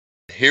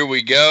Here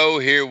we go.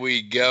 Here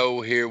we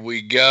go. Here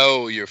we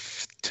go. Your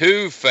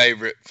two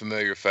favorite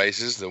familiar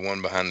faces, the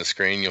one behind the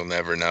screen you'll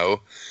never know.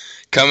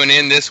 Coming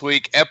in this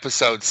week,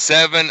 episode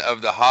 7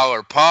 of the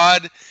Holler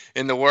Pod.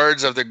 In the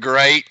words of the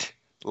great,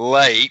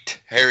 late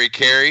Harry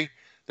Carey,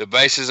 the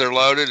bases are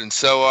loaded and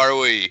so are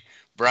we.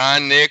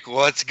 Brian, Nick,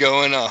 what's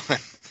going on?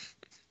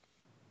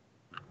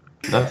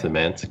 Nothing,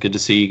 man. It's good to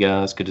see you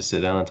guys. Good to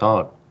sit down and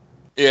talk.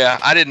 Yeah,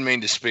 I didn't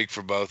mean to speak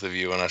for both of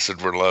you when I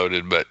said we're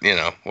loaded, but,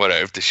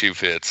 whatever, if the shoe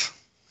fits.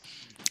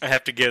 I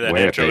have to give that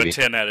intro a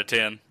 10 out of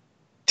 10.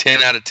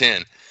 10 out of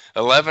 10.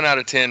 11 out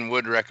of 10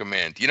 would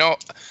recommend.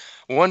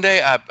 One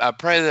day I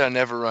pray that I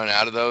never run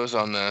out of those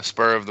on the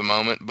spur of the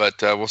moment, but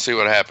we'll see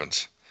what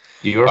happens.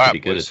 You are pretty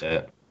good at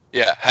that.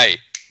 Yeah, hey,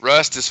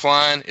 rust is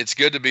flying. It's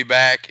good to be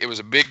back. It was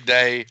a big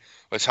day.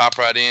 Let's hop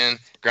right in.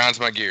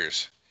 Grinds my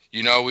gears.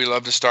 We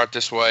love to start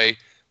this way.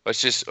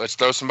 Let's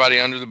throw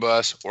somebody under the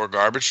bus or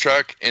garbage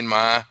truck in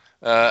my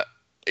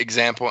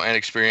example and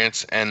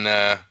experience, and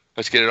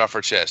let's get it off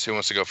our chest. Who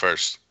wants to go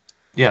first?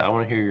 Yeah, I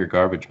want to hear your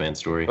garbage man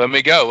story. Let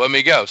me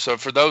go. So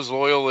for those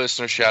loyal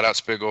listeners, shout out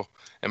Spiegel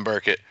and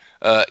Burkett.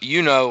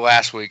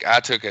 Last week I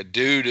took a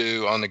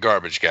doo-doo on the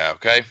garbage guy,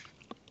 okay?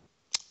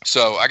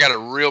 So I got a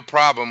real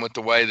problem with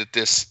the way that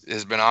this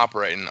has been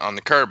operating on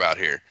the curb out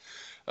here.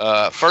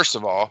 First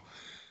of all,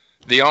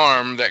 the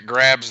arm that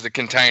grabs the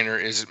container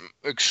is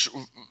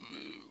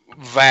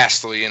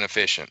vastly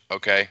inefficient,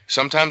 okay?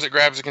 Sometimes it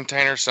grabs the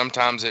container,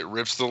 sometimes it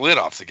rips the lid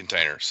off the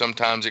container,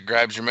 sometimes it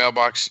grabs your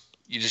mailbox,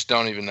 you just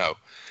don't even know.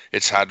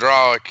 It's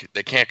hydraulic,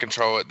 they can't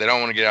control it, they don't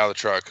want to get out of the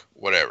truck,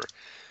 whatever.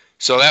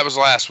 So that was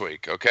last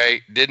week,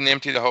 okay? Didn't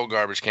empty the whole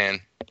garbage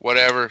can,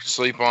 whatever,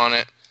 sleep on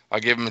it,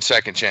 I'll give them a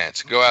second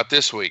chance. Go out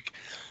this week.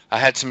 I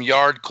had some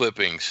yard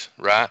clippings,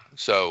 right?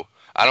 So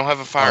I don't have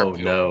a fire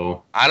pit.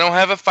 No. I don't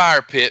have a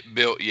fire pit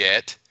built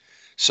yet.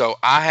 So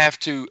I have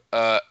to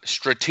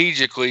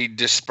strategically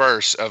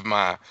disperse of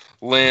my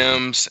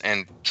limbs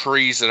and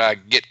trees that I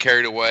get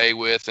carried away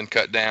with and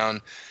cut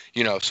down.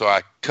 So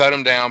I cut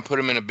them down, put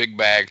them in a big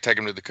bag, take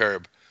them to the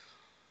curb.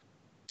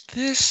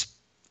 This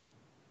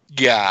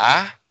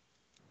guy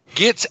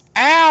gets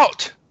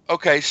out.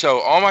 Okay, so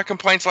all my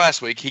complaints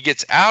last week, he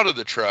gets out of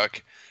the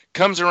truck,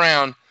 comes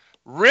around,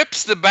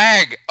 rips the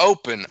bag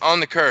open on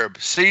the curb,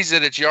 sees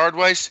that it's yard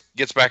waste,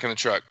 gets back in the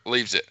truck,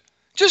 leaves it.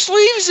 Just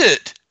leaves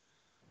it.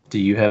 Do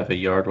you have a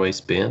yard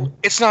waste bin?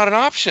 It's not an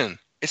option.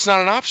 It's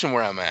not an option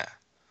where I'm at.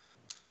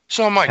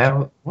 So I'm like,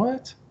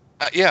 what?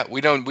 Yeah,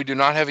 we do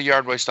not have a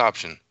yard waste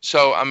option.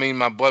 So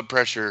my blood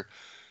pressure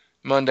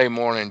Monday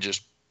morning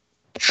just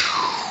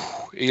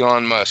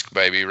Elon Musk,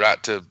 baby,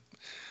 right to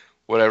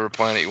whatever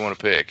planet you want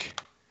to pick.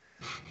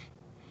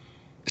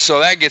 So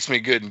that gets me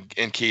good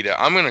in keto.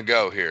 I'm gonna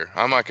go here.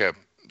 I'm like a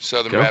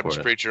Southern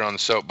Baptist preacher on the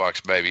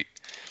soapbox, baby.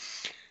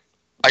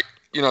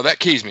 That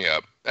keys me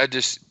up. That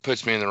just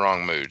puts me in the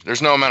wrong mood.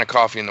 There's no amount of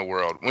coffee in the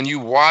world. When you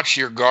watch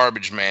your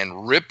garbage man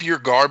rip your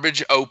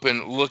garbage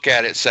open, look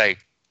at it, say,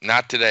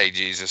 "Not today,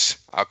 Jesus.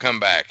 I'll come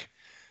back."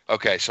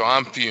 Okay, so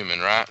I'm fuming,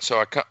 right?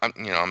 So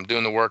I'm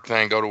doing the work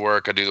thing. Go to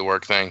work. I do the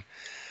work thing.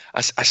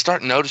 I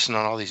start noticing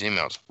on all these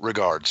emails,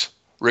 regards,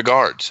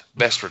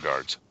 best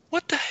regards.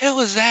 What the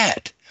hell is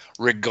that?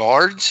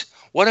 Regards?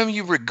 What are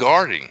you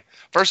regarding?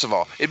 First of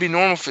all, it'd be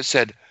normal if it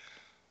said,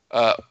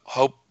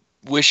 hope,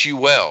 wish you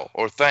well,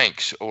 or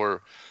thanks,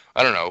 or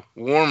I don't know,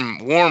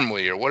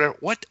 warmly, or whatever.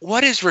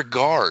 What is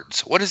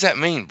regards? What does that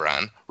mean,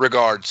 Brian?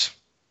 Regards.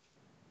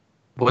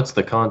 What's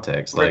the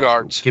context?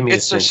 Regards. Give me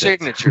it's their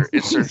signature.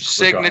 It's their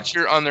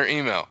signature on their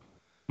email.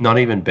 Not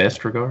even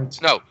best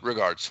regards? No,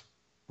 regards.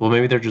 Well,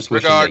 maybe they're just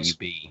wishing that you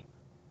be.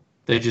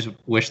 They just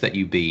wish that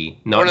you be.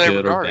 Not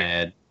good or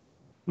bad.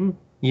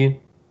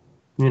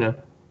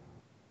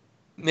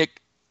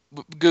 Nick,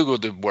 Google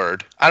the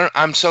word.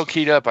 I'm so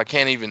keyed up, I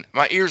can't even.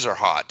 My ears are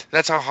hot.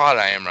 That's how hot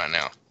I am right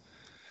now.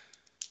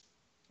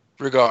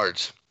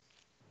 Regards.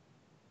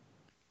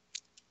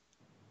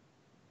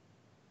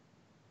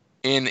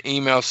 In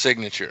email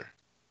signature.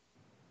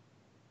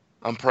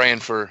 I'm praying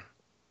for.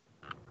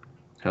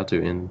 How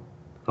to end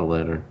a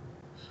letter.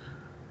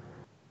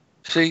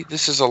 See,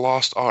 this is a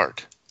lost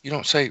art. You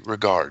don't say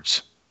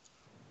regards.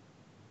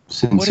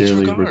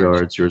 Sincerely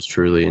regards yours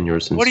truly and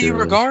yours sincerely. What are you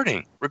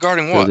regarding?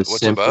 Regarding what?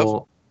 What's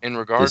above? In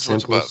regards,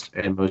 what's above? The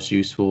simplest and most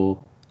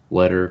useful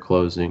letter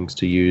closings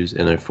to use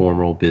in a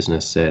formal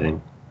business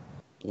setting.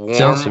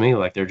 Sounds to me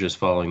like they're just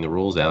following the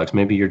rules, Alex.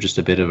 Maybe you're just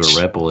a bit of a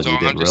rebel and you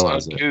didn't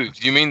realize it.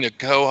 You mean the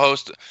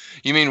co-host?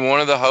 You mean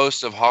one of the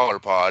hosts of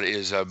HollerPod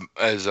is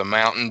a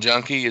mountain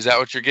junkie? Is that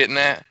what you're getting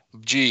at?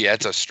 Gee,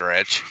 that's a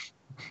stretch.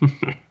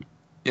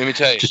 Let me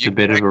tell you. Just a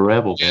bit of a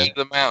rebel, man.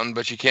 The mountain,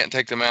 but you can't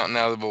take the mountain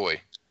out of the boy.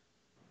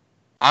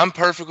 I'm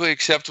perfectly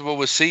acceptable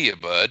with see ya,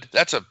 bud.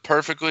 That's a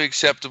perfectly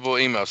acceptable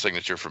email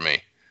signature for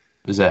me.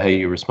 Is that how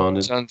you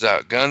responded? Sun's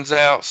out, guns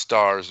out,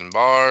 stars and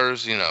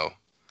bars,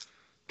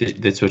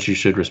 That's what you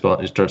should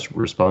start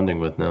responding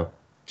with now.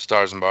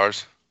 Stars and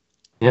bars?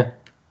 Yeah.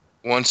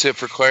 1 sip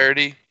for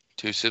clarity,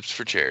 2 sips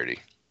for charity.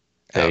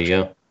 There you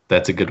go.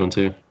 That's a good one,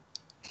 too.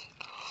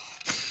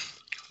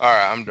 All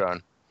right, I'm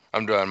done.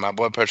 I'm done. My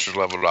blood pressure's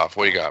leveled off.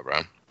 What do you got,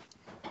 Brian?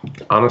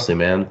 Honestly,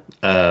 man.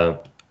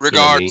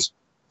 Regards.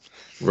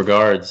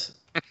 Regards.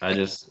 I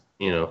just,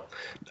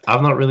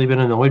 I've not really been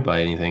annoyed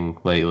by anything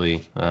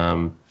lately.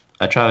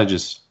 I try to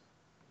just,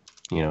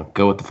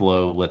 go with the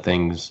flow, let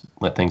things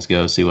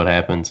go, see what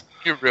happens.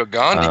 You're a real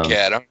Gandhi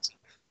cat, aren't you?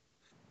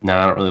 No,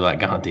 I don't really like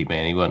Gandhi,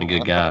 man. He wasn't a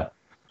good guy.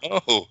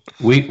 Oh.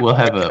 We'll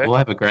have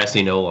a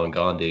grassy knoll on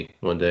Gandhi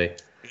one day.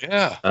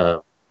 Yeah.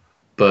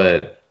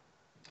 But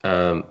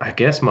I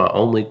guess my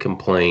only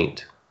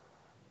complaint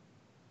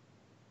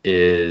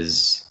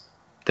is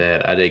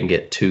that I didn't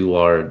get 2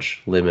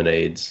 large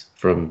lemonades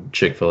from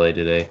Chick-fil-A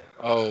today.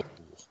 Oh.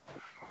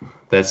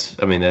 That's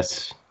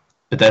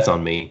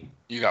on me.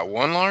 You got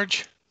 1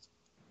 large?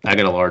 I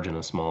got a large and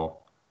a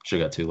small. Should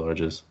have got 2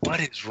 larges. What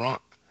is wrong?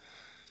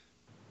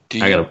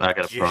 I got a problem,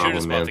 you should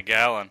have bought the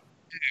gallon.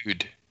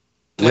 Dude.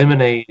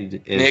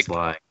 Lemonade is Nick,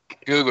 like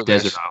Google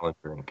desert this. island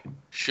drink.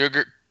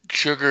 Sugar.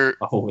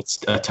 Oh,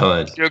 it's a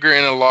ton. Sugar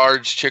in a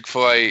large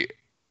Chick-fil-A.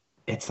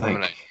 It's like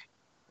lemonade.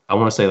 I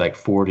want to say like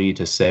 40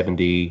 to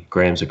 70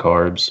 grams of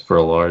carbs for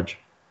a large,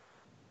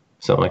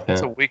 something like that.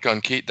 That's a week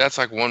on keto. That's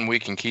like 1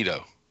 week in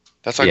keto.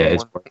 That's like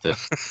it's worth it.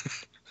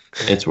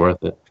 It's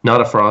worth it.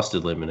 Not a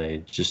frosted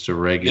lemonade, just a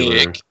regular.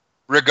 Nick,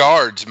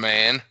 regards,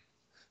 man.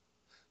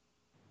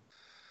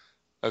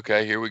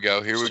 Okay, here we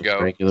go.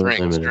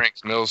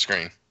 Drinks, middle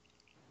screen.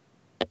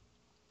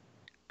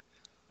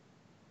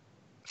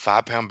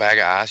 5-pound bag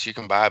of ice. You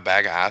can buy a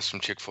bag of ice from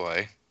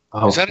Chick-fil-A.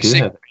 Oh, is that a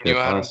secret good menu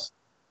item? ice.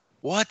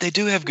 What? They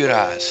do have good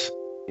ice.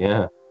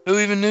 Yeah. Who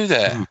even knew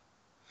that?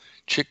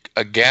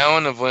 A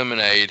gallon of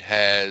lemonade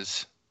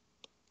has.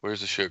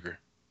 Where's the sugar?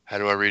 How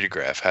do I read a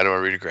graph?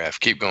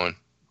 Keep going.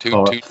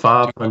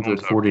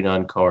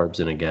 549 carbs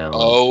in a gallon.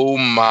 Oh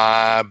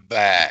my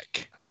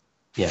back.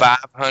 Yeah.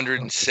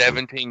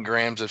 517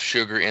 grams of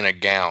sugar in a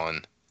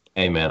gallon.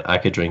 Hey man, I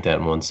could drink that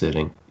in one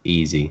sitting.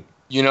 Easy.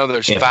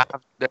 There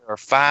are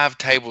 5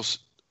 tables.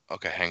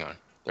 Okay, hang on.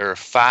 There are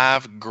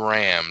 5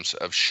 grams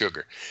of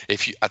sugar. I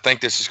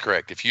think this is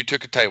correct. If you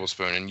took a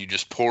tablespoon and you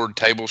just poured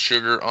table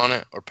sugar on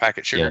it or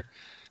packet sugar,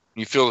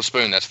 you fill the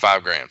spoon, that's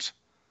 5 grams.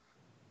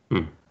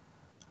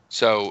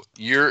 So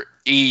you're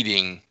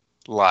eating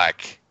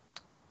like,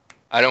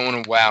 I don't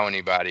want to wow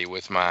anybody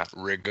with my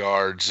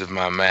regards of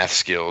my math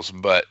skills,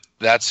 but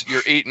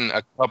you're eating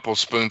a couple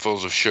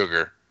spoonfuls of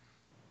sugar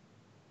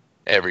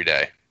every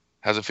day.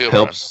 How's it feel?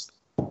 Helps.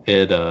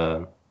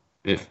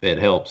 If it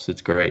helps,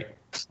 it's great.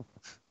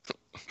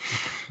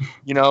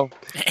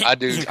 I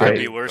do. There could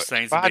be worse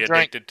things to be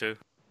addicted to.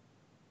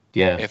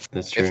 Yeah,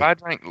 that's true. If I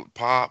drank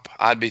pop,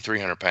 I'd be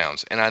 300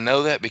 pounds. And I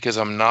know that because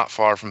I'm not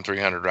far from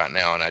 300 right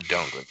now, and I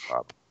don't drink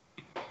pop.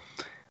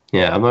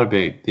 Yeah, I'm not a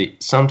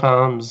big...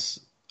 Sometimes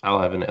I'll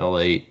have an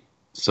L8.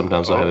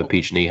 Sometimes I'll have a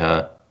peach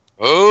knee-high.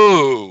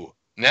 Oh,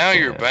 now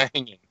you're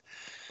banging.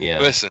 Yeah.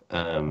 Listen.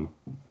 I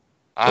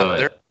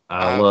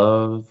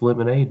love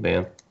lemonade,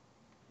 man.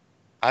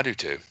 I do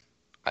too.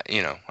 I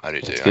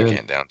do too. Good. I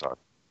can't down talk.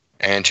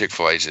 And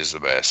Chick-fil-A's is the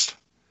best.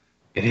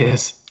 It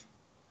is.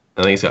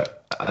 I think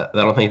I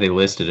don't think they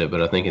listed it,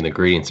 but I think in the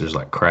ingredients there's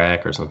like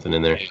crack or something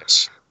in there.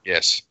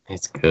 Yes.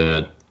 It's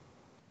good.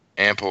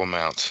 Ample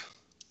amounts.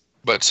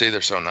 But see,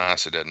 they're so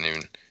nice it doesn't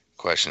even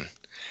question.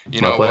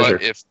 My pleasure.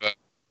 What?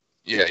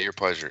 Your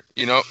pleasure.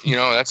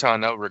 That's how I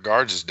know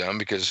regards is done,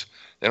 because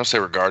they don't say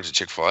regards at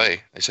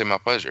Chick-fil-A. They say my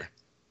pleasure.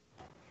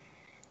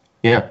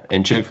 Yeah,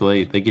 and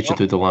Chick-fil-A, they get you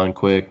through the line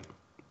quick.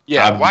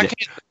 Yeah, why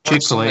can't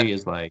Chick-fil-A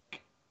is like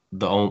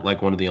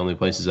one of the only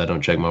places I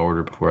don't check my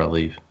order before I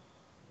leave.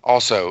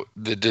 Also,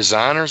 the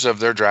designers of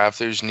their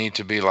drive-thrus need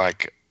to be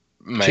like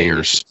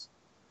mayors,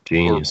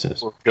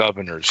 geniuses, or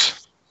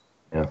governors,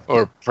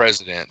 or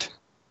president.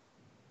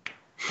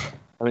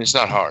 I mean, it's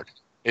not hard.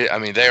 They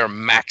are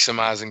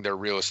maximizing their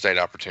real estate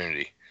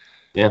opportunity.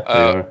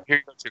 Yeah. Here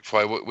you go,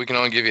 Chick-fil-A. We can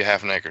only give you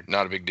half an acre.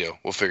 Not a big deal.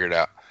 We'll figure it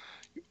out.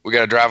 We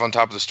got to drive on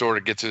top of the store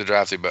to get through the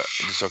drive-thru, but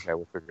it's okay.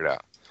 We'll figure it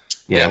out.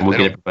 Yeah, and we'll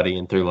get everybody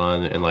in through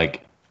line in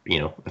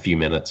a few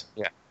minutes.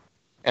 Yeah.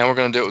 And we're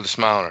going to do it with a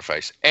smile on our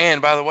face.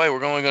 And by the way,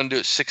 we're only going to do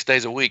it 6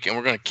 days a week, and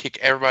we're going to kick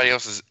everybody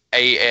else's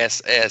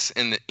ASS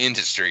in the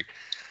industry.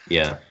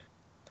 Yeah.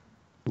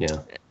 Yeah.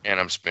 And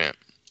I'm spent.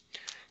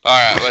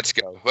 All right, let's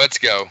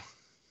go.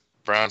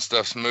 Brown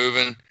stuff's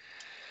moving.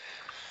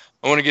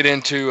 I want to get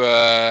into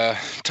a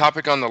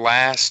topic on the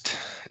last,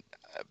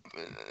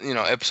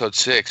 episode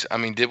 6. I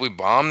mean, did we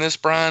bomb this,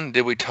 Brian?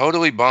 Did we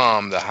totally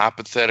bomb the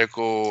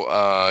hypothetical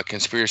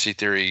conspiracy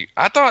theory?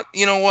 I thought,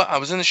 you know what? I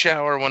was in the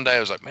shower one day. I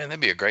was like, man,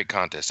 that'd be a great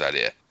contest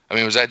idea. I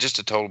mean, was that just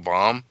a total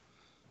bomb?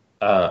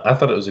 I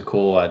thought it was a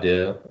cool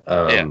idea.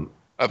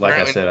 Like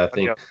I said,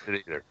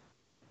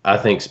 I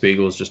think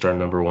Spiegel's just our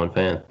number one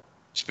fan.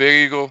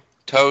 Spiegel,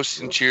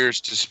 toast and cheers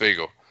to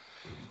Spiegel.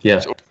 Yeah.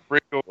 So,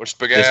 Spiegel or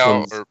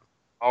Spiegel or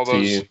all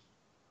those.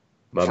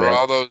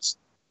 All those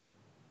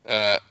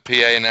PA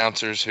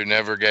announcers who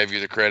never gave you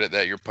the credit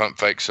that your pump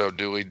fake so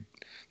duly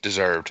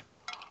deserved.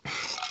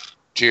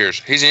 Cheers.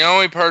 He's the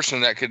only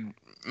person that could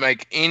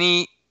make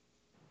any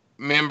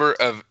member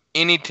of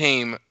any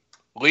team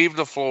leave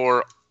the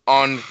floor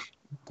on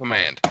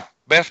command.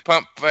 best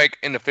pump fake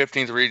in the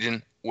 15th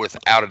region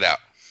without a doubt.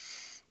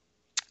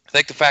 I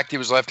think the fact he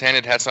was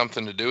left-handed had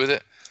something to do with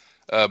it.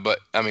 But,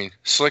 I mean,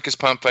 slickest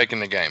pump fake in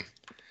the game.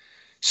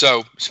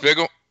 So,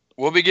 Spiggle,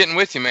 we'll be getting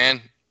with you,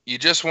 man. You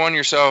just won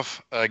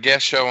yourself a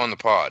guest show on the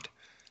pod.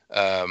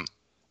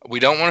 We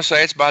don't want to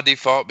say it's by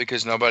default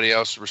because nobody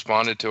else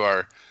responded to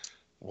our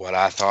what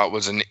I thought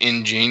was an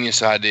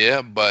ingenious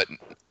idea, but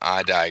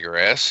I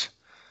digress.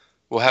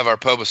 We'll have our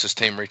publicist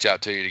team reach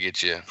out to you to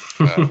get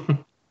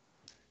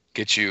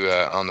you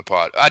on the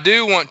pod. I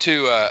do want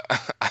to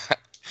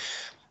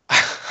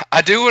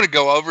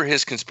go over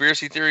his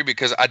conspiracy theory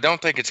because I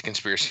don't think it's a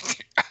conspiracy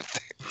theory.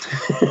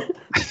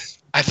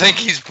 I think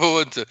he's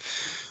pulling to.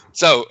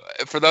 So,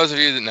 for those of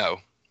you that know,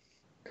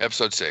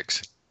 episode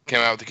 6 came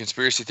out with the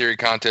conspiracy theory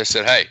contest.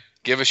 Said, "Hey,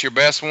 give us your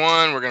best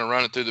one. We're going to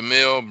run it through the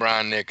mill.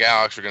 Brian, Nick,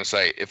 Alex. We're going to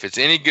say if it's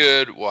any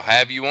good, we'll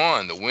have you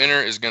on. The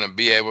winner is going to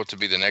be able to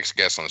be the next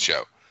guest on the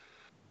show."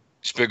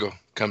 Spiggle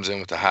comes in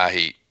with the high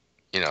heat.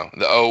 You know,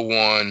 the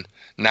 0-1,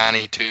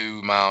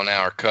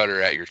 92-mile-an-hour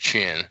cutter at your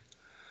chin.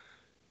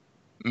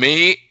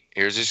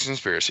 Here's this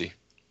conspiracy.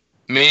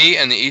 Me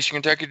and the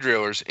Eastern Kentucky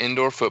Drillers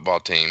indoor football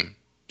team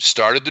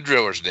started the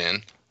Drillers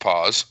Den.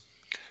 Pause.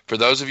 For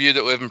those of you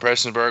that live in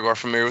Prestonsburg or are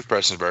familiar with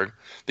Prestonsburg,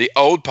 the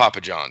old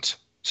Papa John's.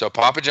 So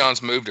Papa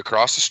John's moved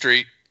across the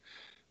street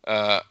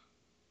to,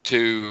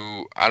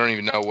 I don't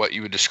even know what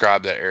you would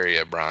describe that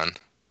area, Brian.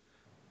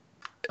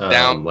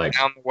 Down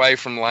the way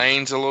from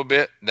Lanes a little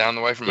bit, down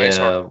the way from Ace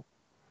Hardware.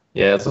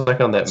 Yeah, it's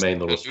like on that main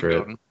little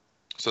strip.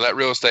 So that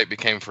real estate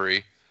became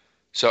free.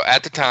 So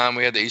at the time,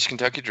 we had the East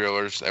Kentucky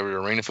Drillers. They were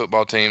an arena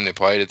football team. They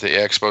played at the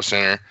Expo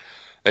Center.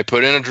 They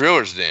put in a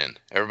Drillers Den.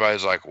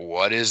 Everybody's like,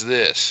 what is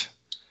this?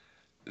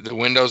 The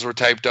windows were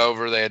taped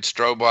over. They had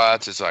strobe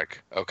lights. It's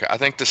like, okay. I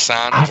think the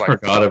sign was I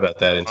forgot about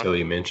that until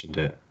you mentioned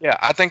it. Yeah,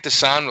 I think the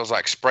sign was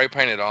like spray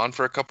painted on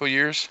for a couple of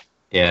years.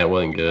 Yeah, it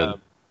wasn't good.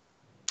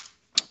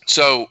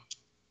 So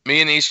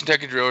me and the East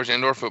Kentucky Drillers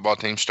indoor football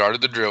team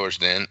started the Drillers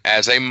Den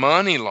as a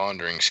money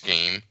laundering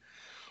scheme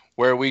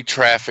where we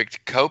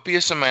trafficked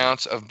copious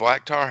amounts of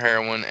black tar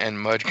heroin and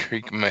Mud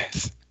Creek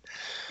meth.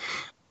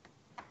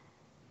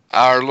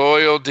 Our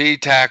loyal D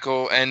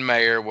tackle and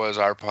mayor was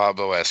our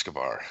Pablo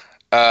Escobar.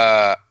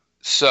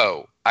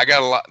 So I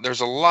got a lot.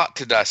 There's a lot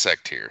to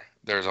dissect here.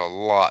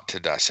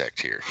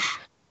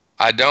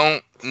 I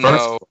don't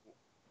know.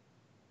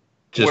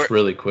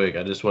 Really quick,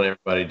 I just want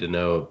everybody to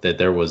know that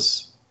there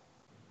was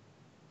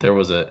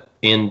an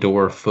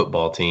indoor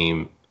football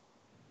team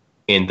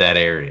in that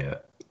area.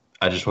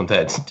 I just want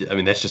that. I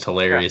mean, that's just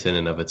hilarious in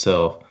and of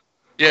itself.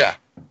 Yeah,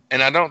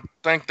 and I don't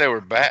think they were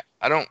bad.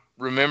 I don't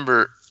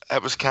remember.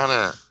 That was kind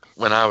of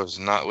when I was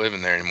not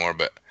living there anymore,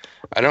 but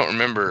I don't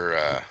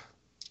remember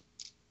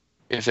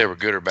if they were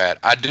good or bad.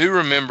 I do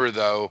remember,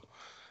 though,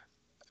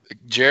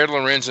 Jared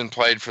Lorenzen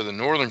played for the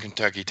Northern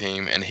Kentucky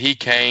team, and he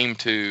came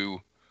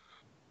to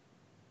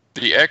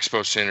the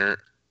Expo Center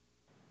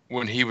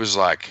when he was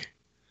like,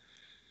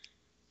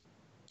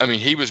 I mean,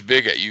 he was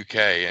big at UK,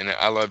 and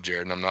I love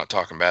Jared, and I'm not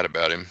talking bad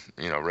about him,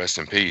 you know, rest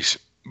in peace.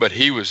 But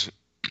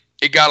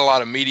it got a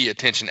lot of media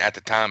attention at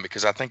the time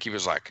because I think he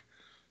was like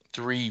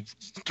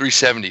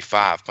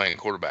 375 playing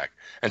quarterback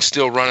and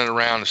still running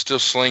around and still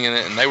slinging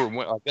it, and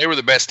they were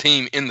the best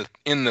team in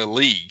the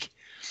league.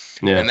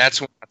 Yeah. And that's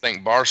when I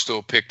think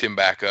Barstool picked him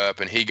back up,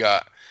 and he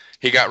got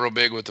real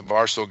big with the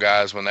Barstool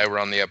guys when they were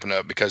on the up and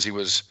up because he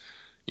was,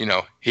 you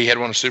know, he had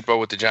won a Super Bowl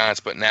with the Giants,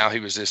 but now he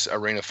was this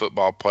arena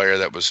football player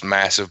that was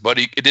massive. But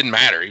it didn't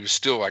matter. He was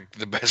still like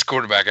the best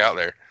quarterback out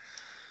there.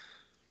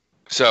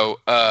 So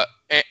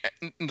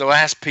the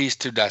last piece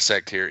to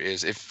dissect here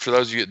is, if for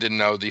those of you that didn't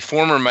know, the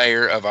former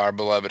mayor of our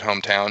beloved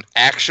hometown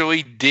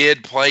actually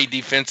did play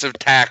defensive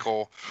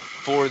tackle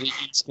for the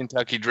East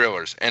Kentucky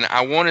Drillers. And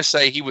I want to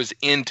say he was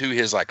into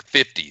his like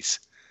 50s.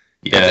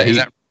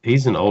 Yeah,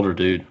 he's an older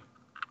dude.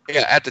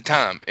 Yeah, at the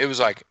time. It was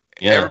like,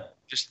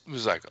 just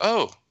was like,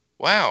 oh,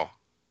 wow.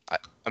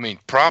 I mean,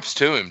 props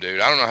to him, dude.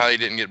 I don't know how he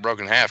didn't get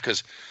broken in half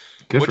because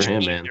good for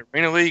him, man. The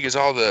Arena League is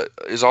all the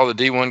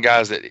D1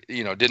 guys that,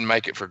 you know, didn't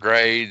make it for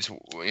grades,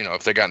 you know,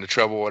 if they got into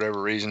trouble,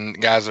 whatever reason,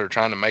 guys that are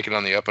trying to make it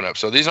on the up and up.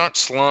 So these aren't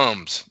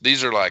slums.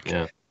 These are like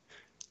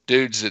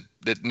dudes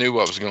that knew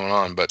what was going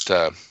on. But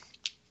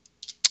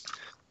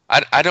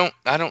I don't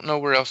know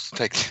where else to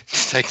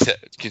take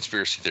that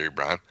conspiracy theory,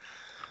 Brian.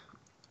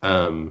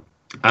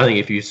 I think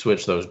if you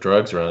switch those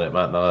drugs around, it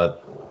might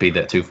not be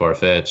that too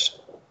far-fetched.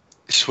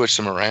 Switch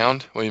them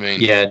around? What do you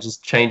mean? Yeah,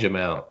 just change them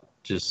out.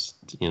 Just,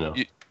 you know.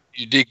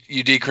 You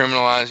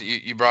decriminalize,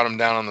 you brought them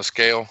down on the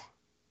scale?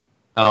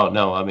 Oh,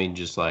 no, I mean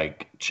just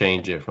like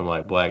change it from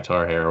like black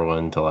tar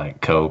heroin to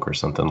like coke or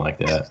something like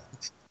that.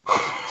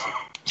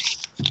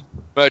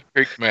 Mud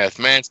Creek meth.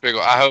 Man, Spiggle,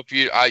 I hope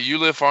you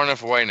live far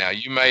enough away now.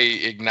 You may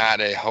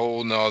ignite a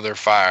whole nother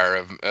fire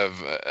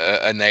of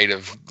a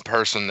native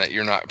person that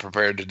you're not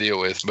prepared to deal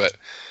with. But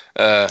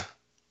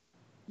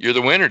you're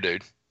the winner,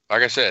 dude.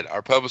 Like I said,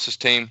 our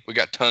publicist team, we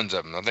got tons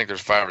of them. I think there's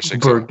 5 or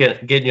 6 We're of them.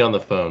 getting you on the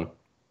phone.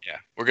 Yeah,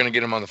 we're going to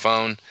get them on the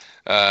phone.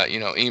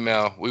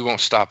 Email. We won't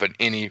stop at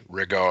any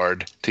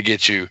regard to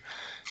get you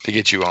to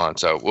get you on.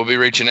 So we'll be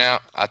reaching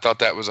out. I thought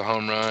that was a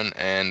home run,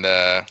 and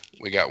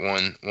we got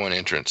one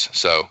entrance.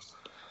 So,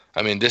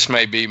 I mean, this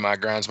may be my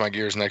grinds my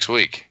gears next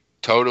week.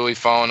 Totally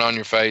falling on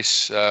your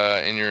face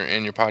in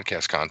your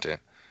podcast content.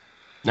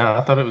 No,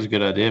 I thought it was a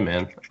good idea,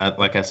 man.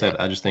 Like I said,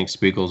 I just think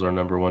Spiegel's our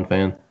number one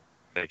fan.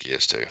 I think he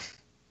is too.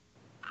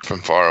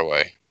 From far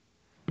away.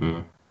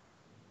 Mm.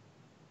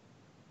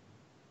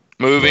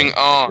 Moving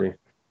on.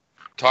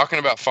 Talking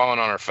about falling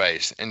on our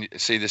face, and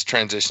see, this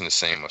transition is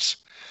seamless.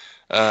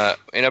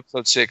 In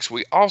episode 6,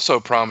 we also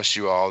promised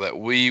you all that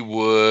we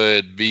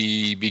would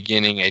be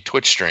beginning a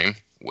Twitch stream,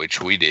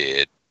 which we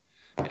did.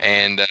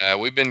 And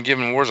we've been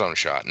giving Warzone a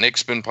shot.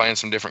 Nick's been playing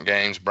some different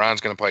games. Brian's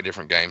going to play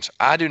different games.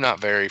 I do not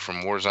vary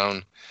from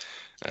Warzone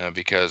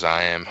because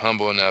I am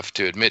humble enough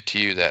to admit to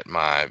you that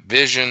my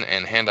vision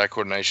and hand-eye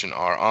coordination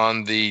are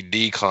on the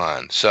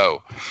decline.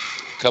 So,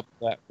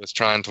 couple that with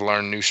trying to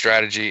learn new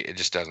strategy, it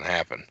just doesn't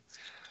happen.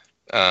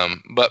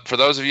 But for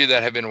those of you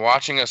that have been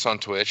watching us on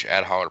Twitch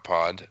at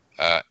HollerPod,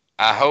 I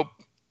hope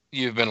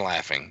you've been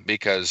laughing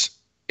because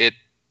it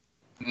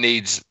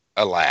needs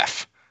a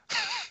laugh.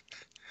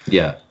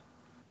 Yeah.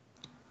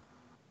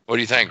 What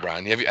do you think,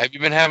 Brian? Have you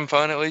been having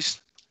fun at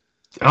least?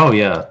 Oh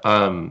yeah.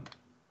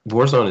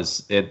 Warzone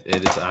is it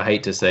is. I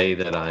hate to say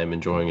that I am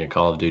enjoying a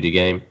Call of Duty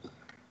game,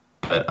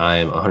 but I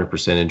am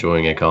 100%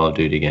 enjoying a Call of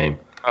Duty game.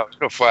 Oh,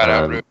 it'll flat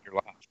out ruin your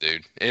life,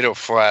 dude. It'll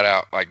flat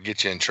out like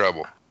get you in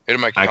trouble. It'll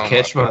make you. I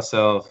catch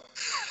myself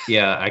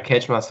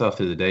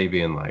through the day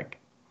being like,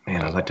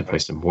 man, I'd like to play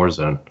some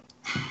Warzone.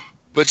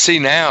 But see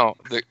now,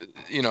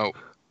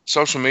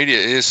 social media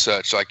is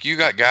such. Like you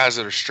got guys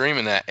that are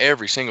streaming that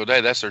every single day.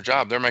 That's their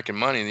job. They're making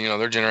money.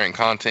 They're generating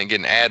content,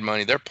 getting ad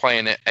money. They're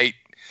playing it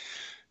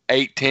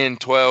 8, 10,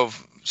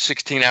 12,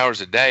 16 hours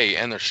a day,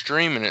 and they're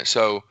streaming it.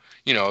 So,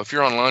 if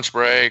you're on lunch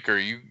break or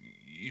you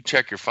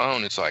check your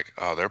phone, it's like,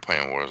 oh, they're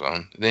playing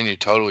Warzone. Then you're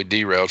totally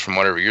derailed from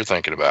whatever you're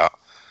thinking about.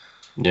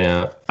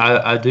 Yeah,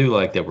 I do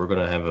like that we're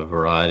going to have a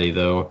variety,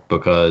 though,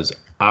 because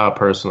I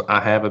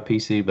have a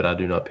PC, but I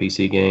do not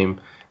PC game.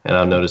 And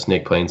I've noticed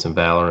Nick playing some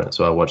Valorant,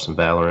 so I watched some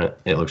Valorant.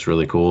 It looks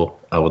really cool.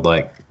 I would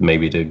like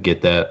maybe to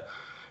get that,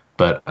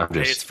 but I'm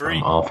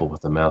awful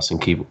with the mouse and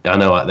keyboard. I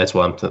know that's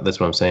what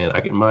I'm saying.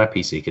 My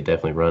PC could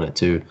definitely run it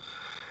too,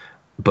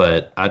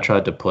 but I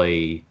tried to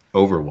play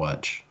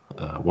Overwatch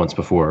once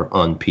before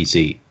on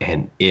PC,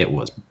 and it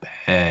was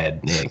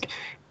bad, Nick.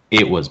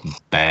 It was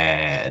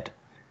bad,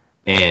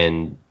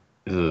 and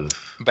ugh.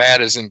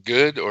 Bad as in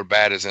good, or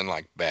bad as in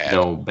like bad?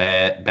 No,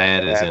 bad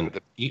as in.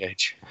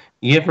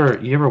 You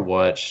ever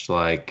watched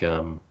like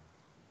you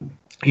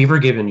ever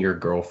given your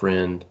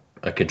girlfriend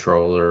a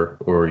controller,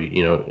 or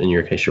in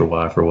your case your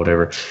wife or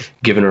whatever,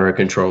 giving her a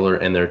controller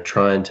and they're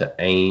trying to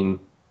aim,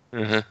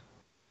 and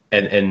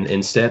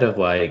instead of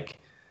like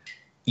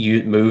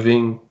you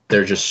moving,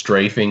 they're just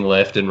strafing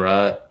left and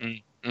right.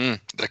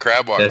 The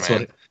crab walk,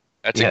 man.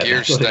 That's a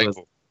gear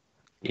staple.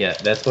 Yeah,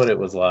 that's what it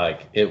was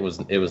like. It was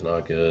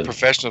not good.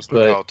 Professionals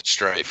would call it the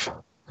strafe.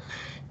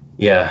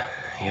 Yeah,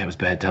 it was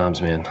bad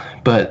times, man.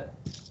 But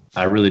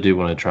I really do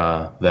want to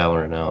try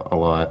Valorant out a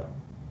lot.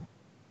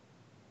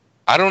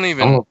 I don't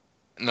even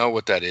know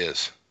what that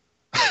is.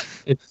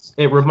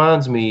 It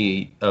reminds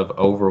me of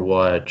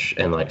Overwatch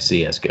and like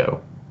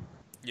CS:GO.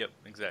 Yep,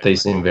 exactly. They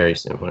seem very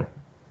similar.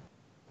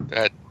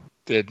 That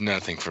did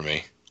nothing for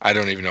me. I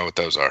don't even know what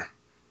those are.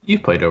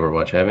 You've played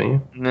Overwatch, haven't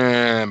you?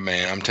 Nah,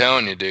 man. I'm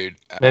telling you, dude.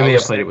 Maybe I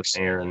played it with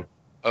Aaron.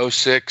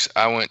 06,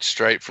 I went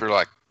straight for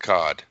like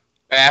COD.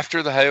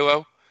 After the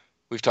Halo,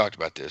 we've talked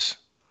about this.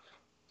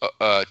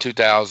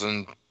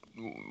 2000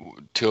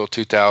 till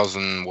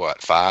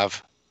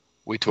 2005,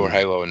 we tore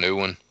Halo a new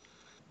one.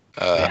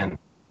 Man,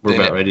 we're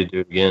about ready to do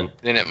it again.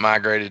 Then it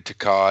migrated to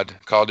COD.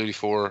 Call of Duty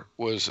 4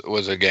 was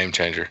a game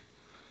changer.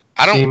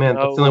 I don't man,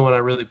 that's the only one I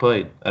really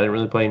played. I didn't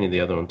really play any of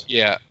the other ones.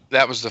 Yeah,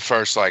 that was the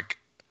first like,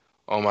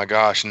 oh my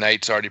gosh,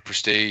 Nate's already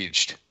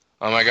prestiged.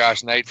 Oh my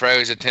gosh, Nate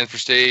Fraley's at 10th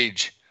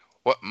prestige.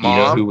 What, Mom?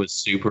 You know who was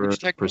super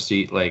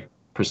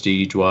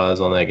prestige-wise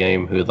on that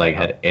game? Who like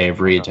had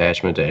every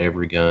attachment to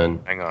every gun?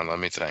 Hang on, let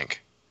me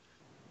think.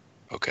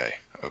 Okay.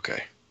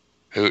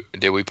 Who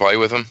did we play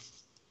with him?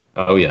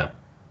 Oh yeah,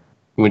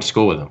 we went to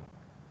school with him.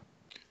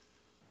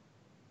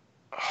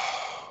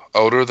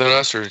 Older than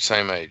us or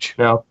same age?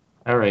 No,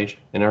 our age,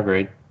 in our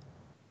grade.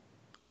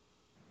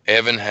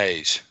 Evan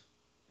Hayes.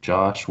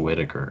 Josh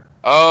Whitaker.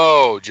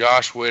 Oh,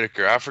 Josh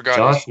Whitaker. I forgot.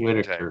 Josh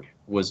Whitaker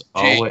was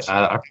always.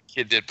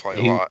 Kid did play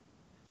a lot.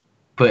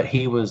 But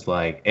he was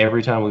like,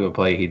 every time we would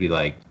play, he'd be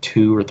like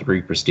 2 or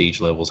 3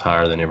 prestige levels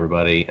higher than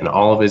everybody, and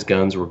all of his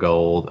guns were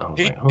gold. I was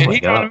like, oh my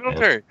god, joined the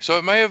military, man. So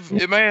it may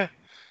have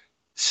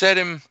set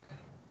him.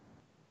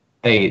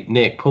 Hey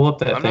Nick, pull up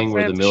that thing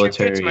where the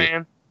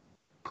military.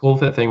 Pull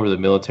up that thing where the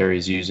military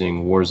is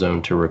using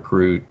Warzone to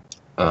recruit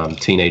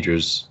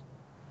teenagers.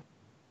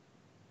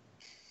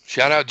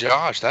 Shout out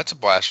Josh. That's a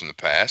blast from the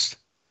past.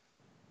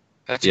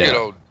 That's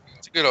a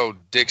good old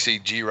Dixie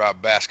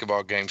G-Rob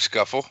basketball game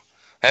scuffle.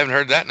 I haven't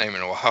heard that name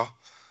in a while.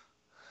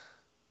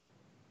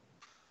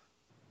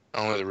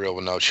 Only the real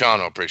will know. Sean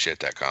will appreciate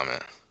that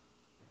comment.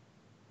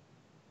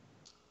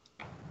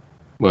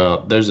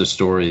 Well, there's a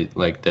story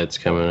like that's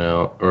coming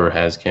out or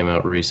has come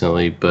out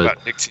recently, but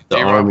About Dixie the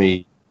Zero?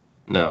 Army,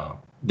 no,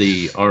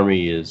 the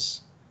Army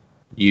is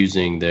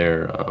using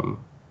their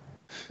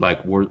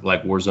like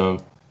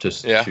Warzone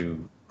just Yeah.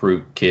 to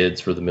recruit kids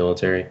for the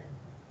military.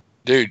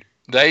 Dude,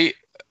 they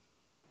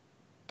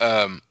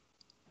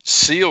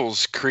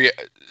SEALs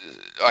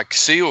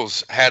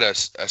SEALs had a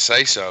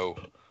say-so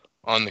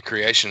on the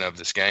creation of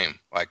this game.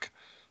 Like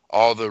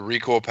all the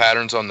recoil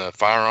patterns on the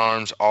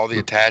firearms, all the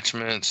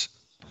attachments,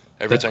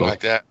 everything cool. like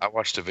that. I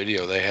watched a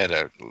video. They had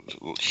a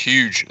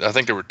huge, I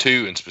think there were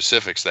 2 in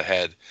specifics that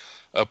had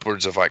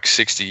upwards of like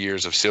 60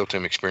 years of SEAL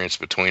team experience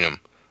between them,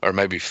 or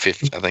maybe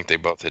 50. I think they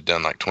both had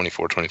done like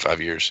 24,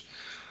 25 years.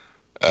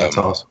 That's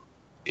awesome.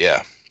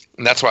 Yeah.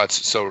 And that's why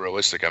it's so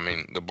realistic. I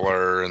mean, the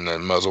blur and the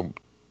muzzle,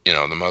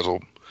 the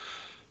muzzle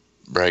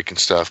break and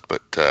stuff.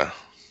 But,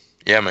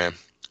 yeah, man,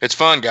 it's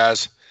fun,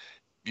 guys.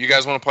 If you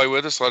guys want to play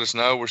with us, let us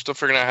know. We're still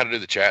figuring out how to do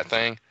the chat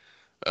thing.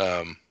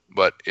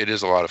 But it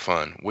is a lot of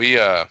fun. We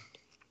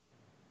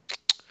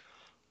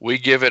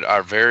give it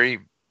our very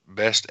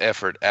best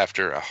effort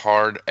after a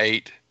hard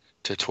 8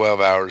 to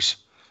 12 hours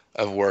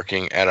of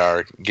working at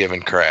our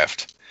given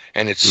craft.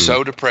 And it's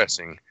so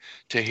depressing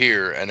to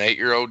hear an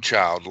 8-year-old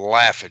child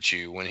laugh at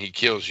you when he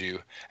kills you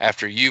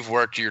after you've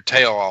worked your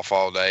tail off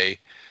all day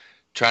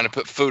trying to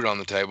put food on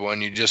the table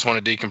and you just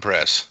want to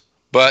decompress.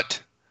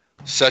 But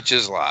such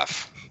is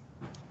life.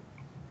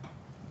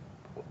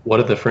 What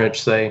did the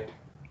French say?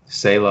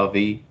 C'est la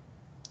vie.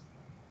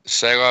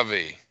 C'est la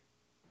vie.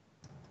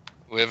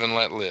 Live and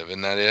let live.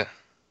 Isn't that it?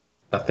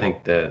 I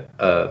think that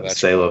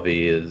C'est la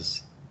vie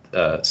is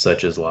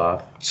such is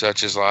life.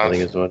 Such is life. I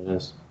think is what it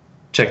is.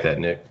 Check that,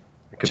 Nick.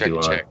 I could be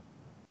lying. Check.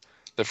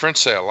 The French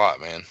say a lot,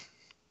 man.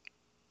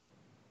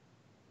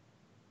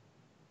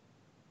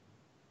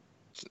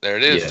 There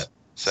it is. Yeah.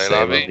 C'est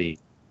la vie.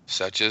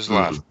 Such is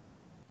life.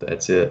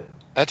 That's it.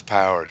 That's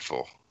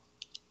powerful.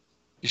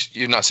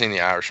 You've not seen The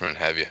Irishman,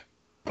 have you?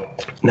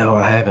 No,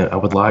 I haven't. I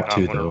would like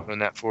to, I'm though. doing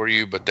that for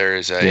you, but there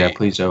is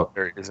Please don't.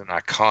 There is an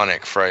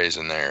iconic phrase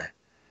in there.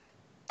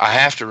 I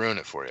have to ruin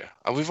it for you.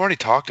 We've already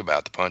talked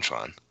about the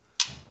punchline.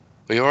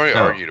 We already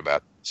argued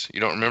about this.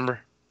 You don't remember?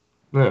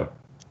 No.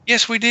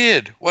 Yes, we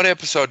did. What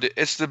episode?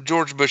 It's the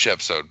George Bush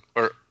episode,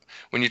 or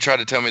when you tried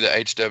to tell me that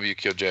HW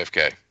killed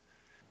JFK.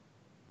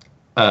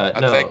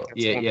 No.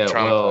 Yeah.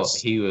 Well,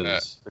 he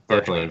was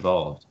definitely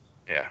involved.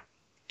 Yeah.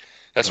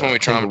 That's when we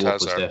traumatized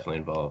was definitely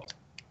involved.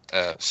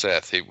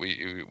 Seth.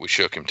 We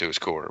shook him to his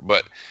core.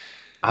 But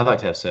I'd like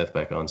to have Seth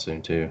back on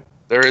soon too.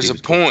 There is a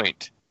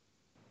point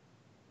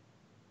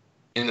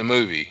in the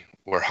movie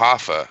where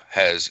Hoffa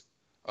has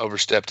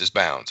overstepped his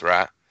bounds.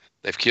 Right?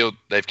 They've killed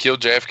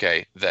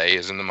JFK. They,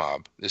 as in the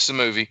mob. This is a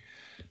movie.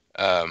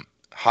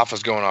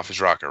 Hoffa's going off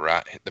his rocker.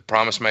 Right? The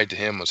promise made to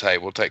him was, "Hey,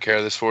 we'll take care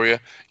of this for you.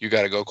 You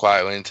got to go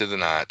quietly into the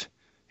night."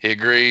 He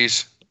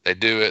agrees. They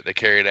do it. They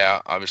carry it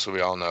out. Obviously, we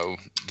all know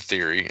the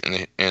theory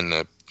and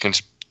the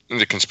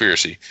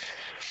conspiracy.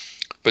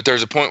 But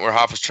there's a point where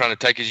Hoffa's trying to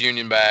take his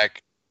union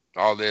back,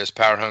 all this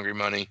power-hungry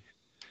money,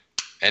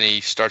 and he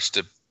starts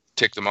to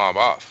tick the mob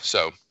off.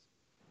 So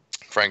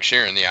Frank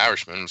Sheeran, the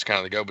Irishman, was kind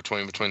of the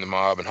go-between between the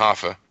mob and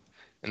Hoffa.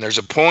 And there's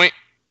a point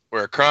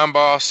where a crime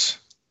boss,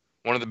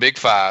 one of the big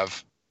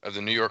 5 of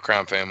the New York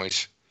crime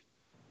families,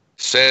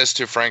 says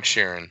to Frank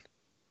Sheeran,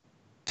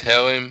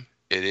 "Tell him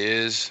it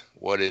is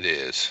what it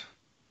is."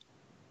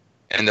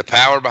 And the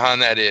power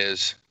behind that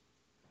is,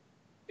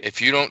 if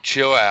you don't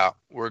chill out,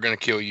 we're going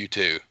to kill you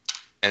too.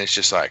 And it's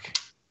just like,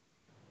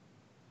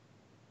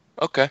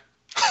 okay.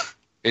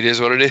 It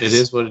is what it is. It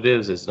is what it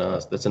is. It's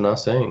nice. That's a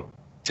nice saying.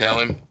 Tell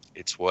him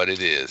it's what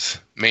it is.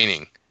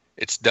 Meaning,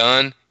 it's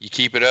done. You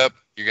keep it up.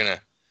 You're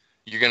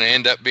gonna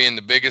end up being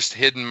the biggest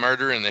hidden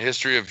murder in the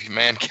history of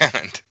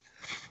mankind.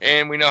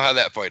 And we know how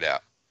that played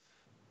out.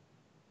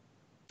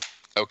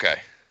 Okay.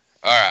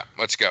 All right.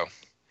 Let's go.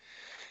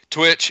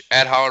 Twitch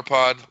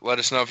 @HollerPod. Let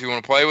us know if you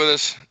want to play with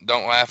us.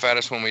 Don't laugh at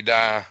us when we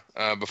die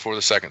before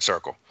the second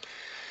circle.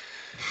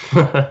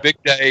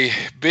 Big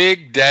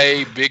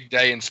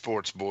day in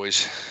sports,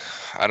 boys.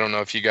 I don't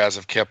know if you guys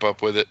have kept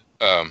up with it.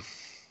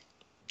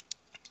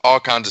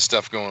 All kinds of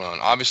stuff going on.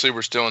 Obviously,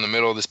 we're still in the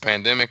middle of this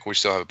pandemic. We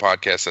still have a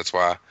podcast. That's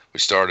why we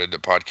started the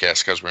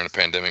podcast, because we're in a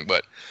pandemic.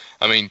 But,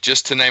 I mean,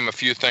 just to name a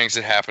few things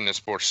that happened in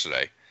sports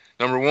today.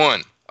 Number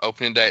 1,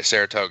 opening day at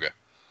Saratoga.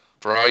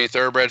 For all you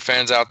thoroughbred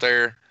fans out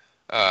there,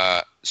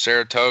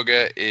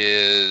 Saratoga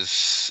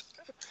is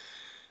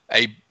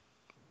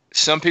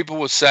some people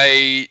would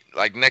say,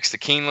 like, next to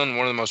Keeneland,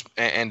 one of the most,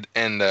 and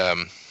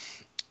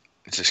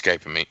it's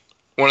escaping me,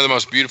 one of the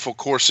most beautiful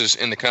courses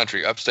in the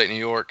country, upstate New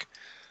York.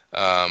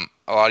 A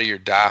lot of your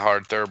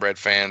diehard thoroughbred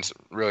fans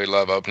really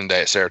love opening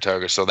day at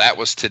Saratoga. So that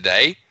was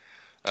today.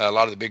 A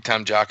lot of the big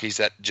time jockeys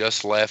that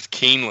just left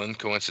Keeneland,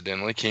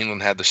 coincidentally.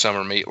 Keeneland had the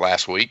summer meet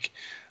last week.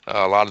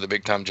 A lot of the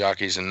big time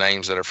jockeys and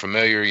names that are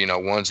familiar,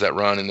 ones that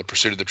run in the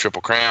pursuit of the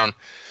Triple Crown,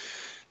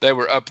 they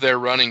were up there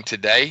running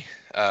today.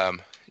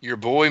 Your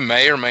boy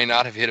may or may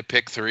not have hit a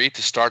pick 3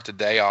 to start the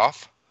day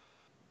off.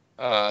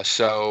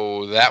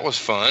 So that was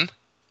fun.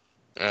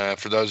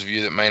 For those of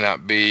you that may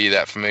not be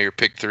that familiar,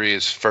 pick 3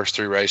 is first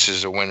 3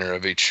 races, a winner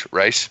of each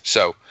race.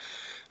 So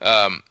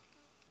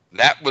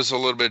that was a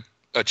little bit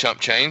a chump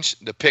change.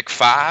 The pick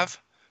 5,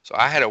 so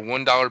I had a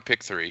 $1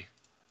 pick 3.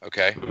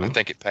 Okay, I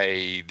think it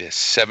paid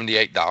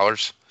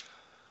 $78.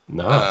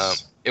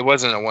 Nice. It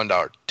wasn't a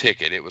 $1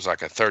 ticket. It was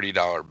like a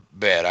 $30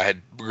 bet. I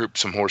had grouped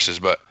some horses,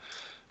 but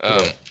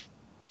the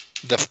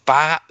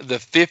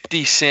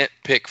 50-cent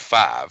pick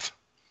 5.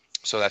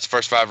 So that's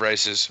first 5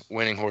 races,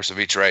 winning horse of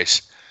each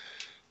race.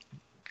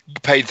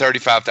 Paid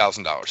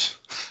 $35,000.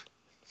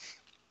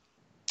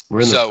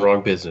 We're in the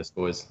wrong business,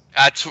 boys.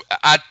 I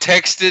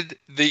texted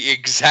the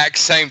exact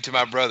same to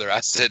my brother.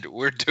 I said,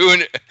 "We're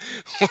doing it.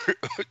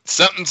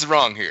 Something's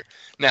wrong here."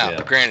 Now,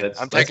 granted,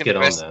 I'm taking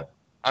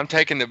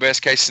the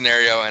best case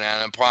scenario, and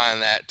I'm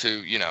applying that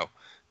to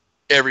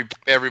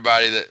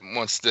everybody that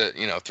wants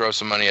to throw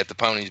some money at the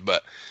ponies.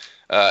 But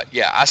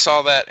I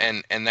saw that,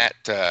 and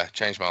that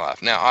changed my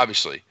life. Now,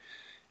 obviously,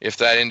 if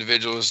that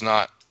individual is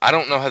not, I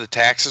don't know how the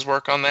taxes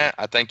work on that.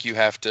 I think you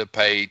have to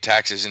pay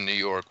taxes in New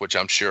York, which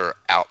I'm sure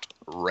are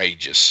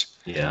outrageous.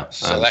 Yeah.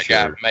 So that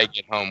guy may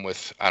get home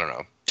with, I don't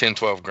know, 10,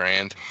 12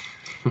 grand.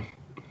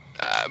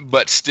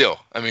 But still,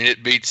 I mean,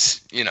 it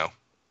beats,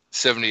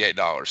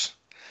 $78.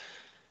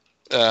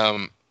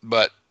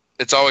 But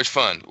it's always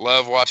fun.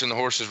 Love watching the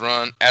horses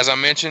run. As I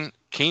mentioned,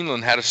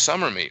 Keeneland had a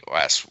summer meet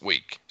last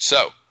week.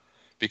 So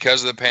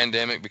because of the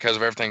pandemic, because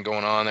of everything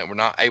going on, that we're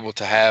not able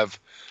to have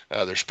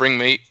their spring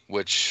meet,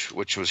 which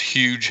was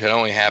huge, had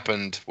only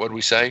happened, what did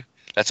we say?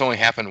 That's only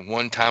happened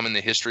one time in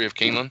the history of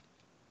Keeneland,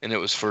 and it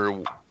was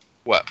for,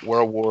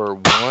 World War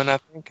I, I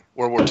think?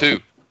 World War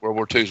II. World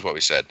War II is what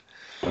we said.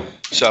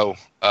 So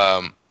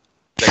they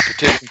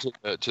petitioned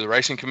to the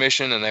Racing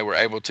Commission, and they were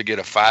able to get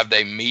a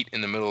 5-day meet in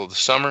the middle of the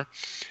summer,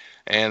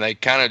 and they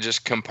kind of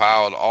just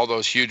compiled all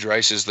those huge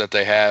races that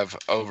they have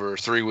over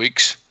 3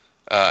 weeks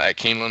at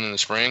Keeneland in the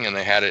spring, and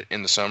they had it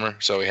in the summer.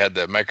 So we had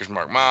the Maker's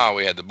Mark Mile,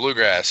 we had the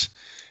Bluegrass.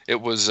 It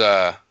was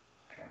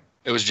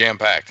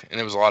jam-packed, and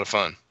it was a lot of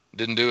fun.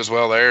 Didn't do as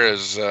well there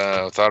as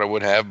I thought it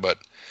would have, but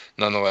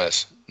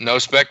nonetheless, no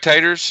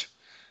spectators,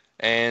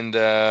 and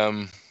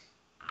the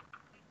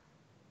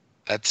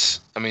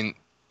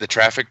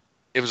traffic,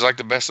 it was like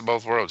the best of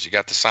both worlds. You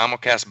got the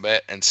simulcast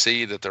bet and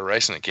see that they're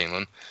racing at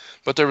Keeneland,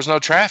 but there was no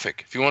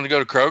traffic. If you wanted to go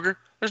to Kroger,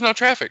 there's no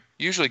traffic.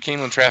 Usually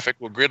Keeneland traffic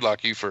will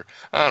gridlock you for,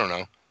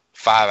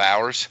 5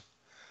 hours.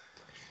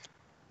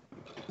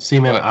 See,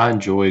 man, I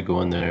enjoy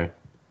going there.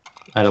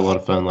 I had a lot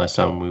of fun last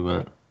time we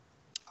went.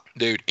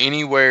 Dude,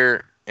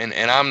 anywhere, and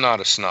I'm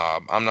not a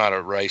snob. I'm not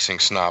a racing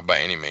snob by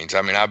any means.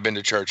 I mean, I've been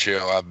to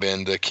Churchill. I've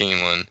been to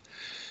Keeneland.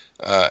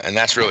 And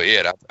that's really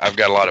it. I've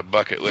got a lot of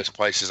bucket list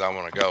places I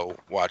want to go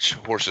watch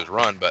horses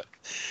run. But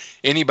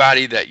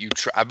anybody that you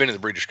try, I've been to the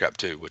Breeders' Cup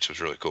too, which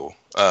was really cool.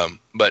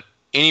 But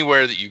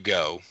anywhere that you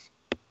go,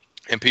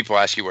 and people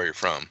ask you where you're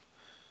from,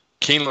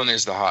 Keeneland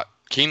is the hot.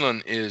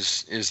 Keeneland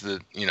is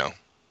the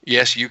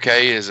yes, UK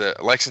is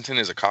Lexington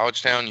is a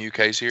college town.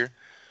 UK's here,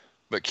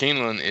 but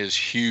Keeneland is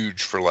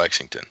huge for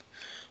Lexington.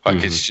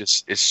 Like it's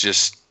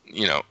just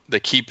they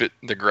keep it.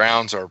 The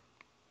grounds are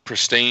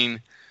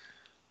pristine.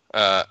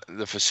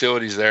 The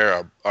facilities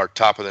there are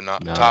top of the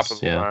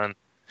line.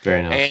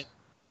 Very nice.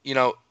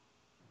 And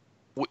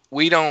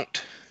we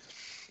don't,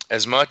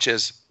 as much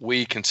as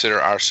we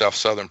consider ourselves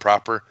Southern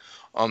proper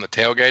on the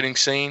tailgating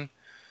scene.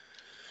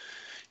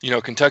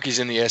 Kentucky's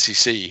in the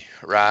SEC,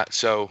 right?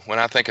 So when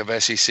I think of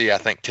SEC, I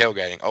think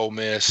tailgating. Ole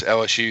Miss,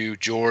 LSU,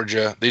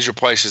 Georgia. These are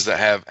places that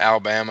have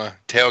Alabama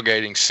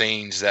tailgating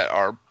scenes that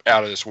are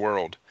out of this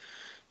world.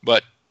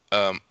 But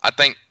I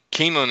think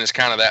Keeneland is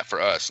kind of that for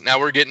us. Now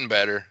we're getting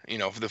better.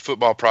 The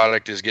football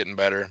product is getting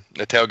better.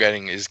 The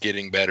tailgating is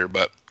getting better.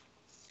 But,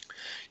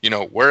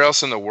 where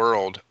else in the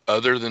world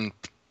other than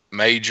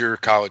major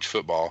college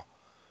football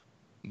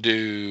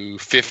do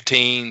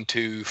 15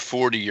 to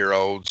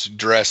 40-year-olds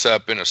dress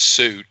up in a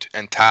suit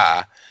and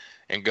tie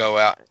and go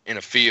out in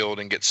a field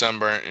and get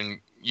sunburnt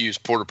and use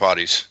porta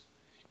potties?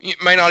 You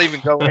may not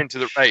even go into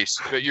the race,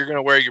 but you're going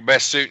to wear your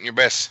best suit and your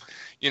best,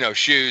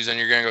 shoes, and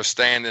you're going to go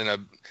stand in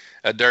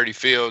a dirty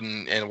field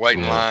and wait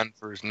in line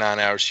for 9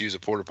 hours to use a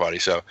porta potty.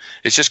 So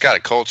it's just got a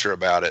culture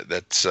about it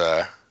that's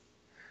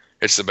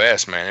it's the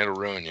best, man. It'll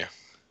ruin you.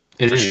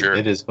 It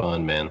is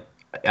fun, man.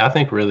 I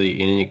think really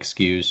any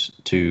excuse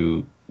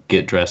to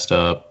get dressed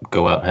up,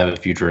 go out and have a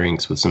few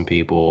drinks with some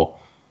people,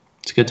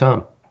 it's a good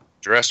time.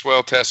 Dress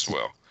well, test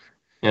well.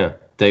 Yeah,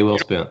 day well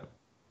spent.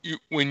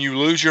 When you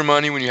lose your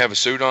money, when you have a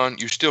suit on,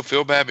 you still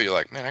feel bad, but you're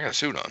like, man, I got a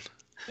suit on.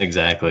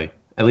 Exactly.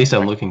 At least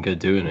I'm looking good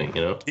doing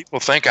it,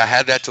 People think I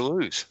had that to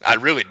lose. I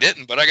really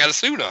didn't, but I got a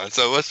suit on,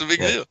 so what's the big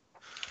deal?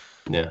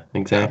 Yeah,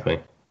 exactly.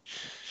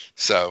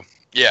 So,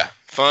 yeah,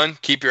 fun.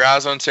 Keep your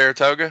eyes on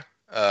Saratoga.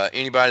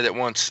 Anybody that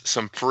wants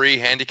some free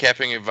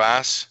handicapping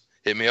advice,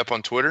 hit me up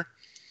on Twitter.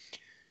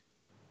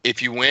 If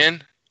you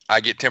win, I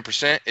get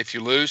 10%. If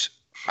you lose,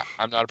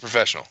 I'm not a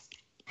professional.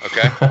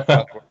 Okay?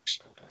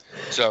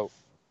 So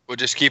we'll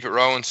just keep it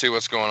rolling, see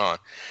what's going on.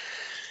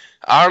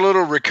 Our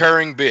little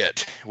recurring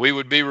bit. We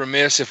would be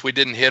remiss if we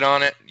didn't hit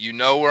on it. You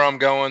know where I'm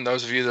going.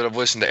 Those of you that have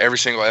listened to every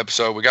single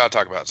episode, we got to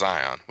talk about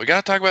Zion. We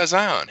got to talk about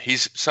Zion.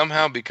 He's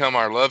somehow become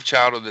our love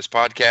child of this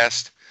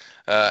podcast.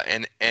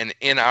 And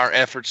in our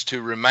efforts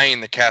to remain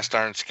the cast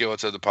iron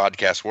skillets of the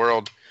podcast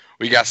world,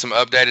 we got some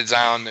updated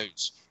Zion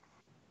news.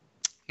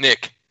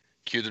 Nick,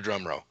 cue the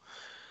drum roll.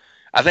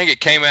 I think it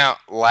came out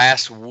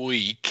last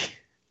week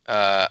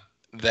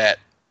that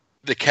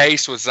the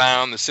case with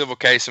Zion, the civil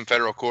case in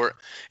federal court,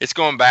 it's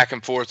going back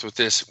and forth with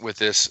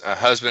this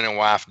husband and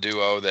wife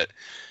duo that,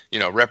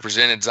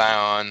 represented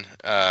Zion.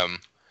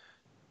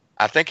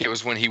 I think it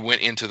was when he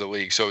went into the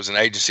league. So it was an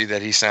agency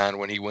that he signed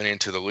when he went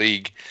into the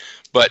league.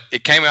 But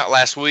it came out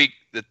last week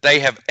that they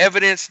have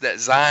evidence that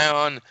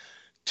Zion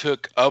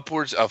took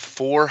upwards of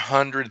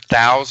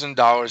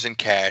 $400,000 in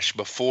cash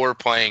before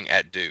playing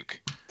at Duke.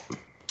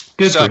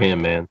 Good for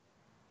him, man.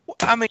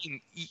 I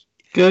mean,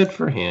 good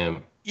for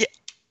him. Yeah.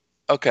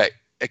 Okay.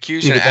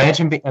 Dude,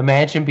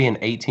 imagine being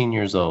 18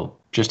 years old,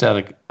 just out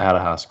of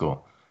high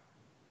school,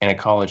 and a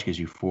college gives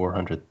you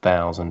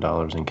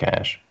 $400,000 in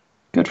cash.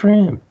 Good for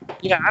him.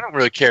 Yeah, I don't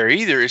really care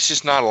either. It's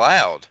just not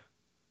allowed.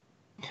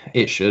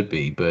 It should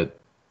be, but.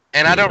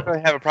 And I don't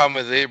really have a problem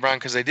with it, Brian,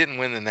 because they didn't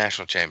win the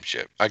national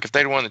championship. Like, if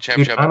they'd won the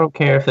championship. Dude, I don't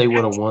care if they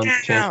would have won the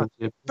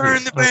championship.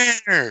 Burn the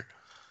banner.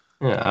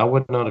 Yeah, I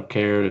would not have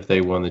cared if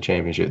they won the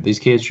championship. These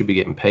kids should be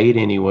getting paid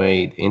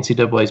anyway.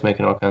 NCAA's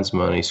making all kinds of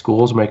money.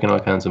 Schools making all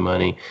kinds of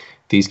money.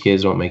 These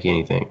kids don't make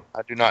anything.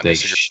 I do not They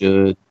disagree.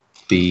 should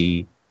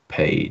be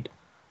paid.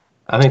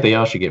 I think they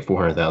all should get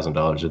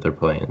 $400,000 if they're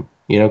playing.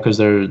 Because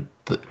they're.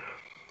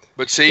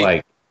 But see,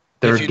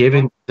 they're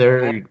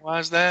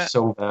normalize that,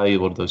 so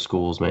valuable to those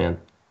schools, man.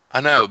 I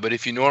know, but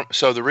if you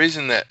so the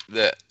reason that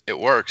it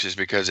works is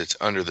because it's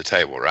under the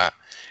table, right?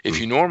 If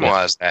you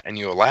normalize that and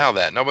you allow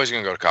that, nobody's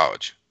going to go to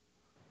college.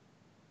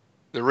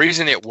 The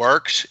reason it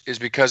works is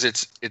because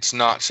it's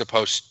not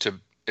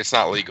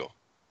legal.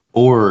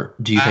 Or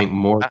do you think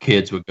more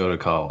kids would go to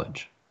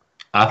college?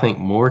 I think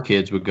more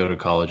kids would go to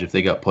college if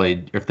they got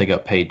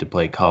paid to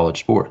play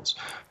college sports,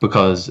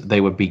 because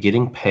they would be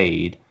getting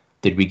paid,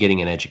 they'd be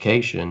getting an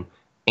education,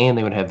 and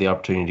they would have the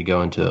opportunity to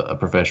go into a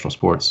professional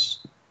sports.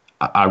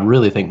 I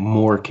really think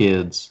more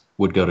kids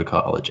would go to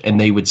college, and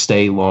they would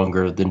stay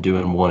longer than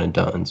doing one and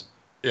dones.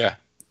 Yeah.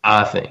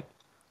 I think.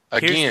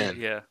 Again.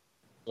 Yeah.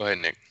 Go ahead,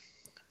 Nick.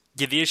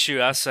 Yeah, the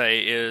issue I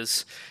say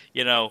is,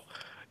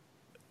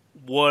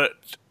 where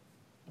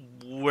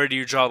do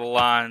you draw the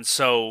line?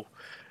 So,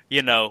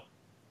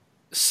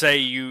 say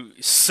you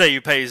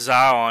pay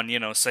Zion,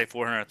 say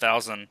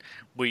 $400,000,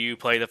 will you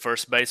play the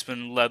first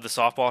baseman, led the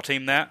softball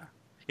team that?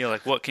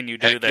 What can you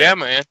do there? Yeah,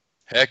 man.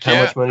 Heck how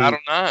yeah. Much money, I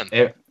don't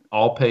know.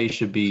 All pay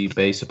should be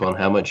based upon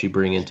how much you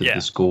bring into the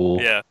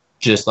school. Yeah.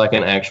 Just like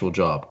an actual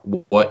job.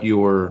 What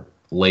your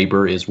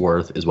labor is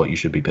worth is what you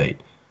should be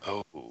paid.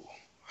 Oh,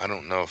 I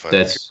don't know if I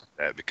agree with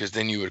that, because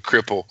then you would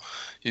cripple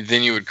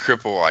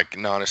like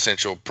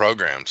non-essential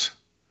programs.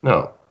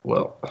 No.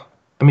 Well,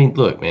 I mean,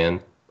 look,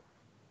 man.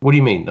 What do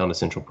you mean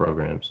non-essential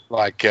programs?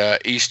 Like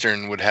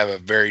Eastern would have a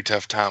very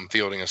tough time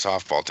fielding a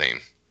softball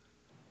team.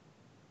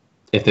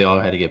 If they all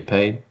had to get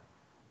paid?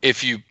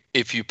 If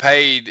you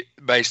paid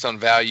based on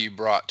value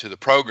brought to the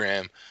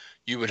program,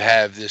 you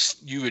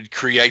would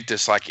create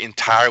this like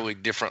entirely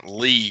different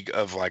league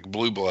of like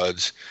blue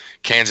bloods.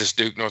 Kansas,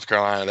 Duke, North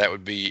Carolina, that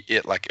would be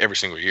it like every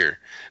single year.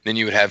 Then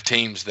you would have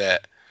teams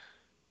that.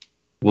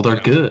 Well, they're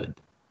good.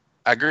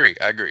 I agree.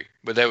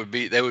 But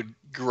they would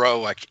grow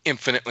like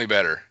infinitely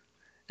better.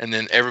 And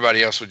then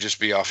everybody else would just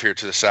be off here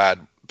to the side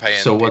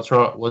paying. So what's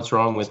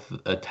wrong with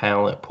a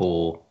talent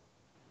pool?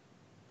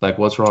 Like,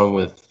 what's wrong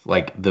with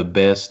like the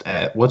best?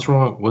 What's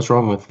wrong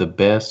with the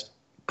best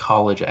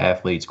college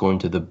athletes going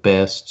to the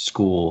best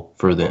school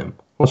for them?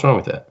 What's wrong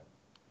with that?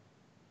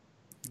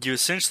 You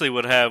essentially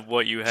would have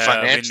what you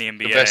have in the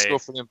NBA. The best school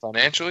for them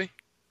financially?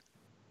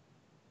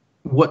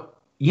 What?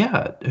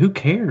 Yeah. Who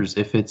cares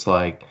if it's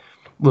like,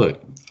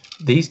 look,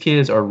 these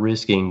kids are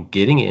risking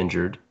getting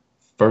injured.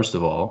 First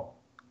of all,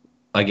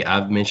 like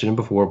I've mentioned him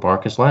before,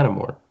 Marcus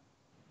Lattimore.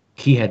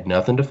 He had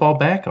nothing to fall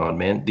back on,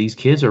 man. These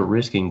kids are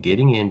risking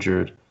getting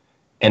injured,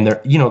 and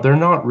they're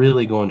not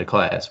really going to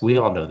class. We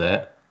all know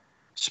that.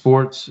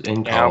 Sports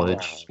in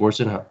college, sports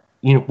in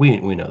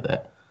we know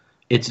that.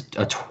 It's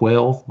a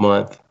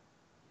 12-month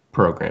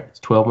program. It's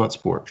 12-month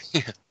sport.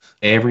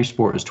 Every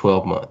sport is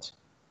 12 months.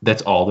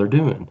 That's all they're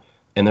doing,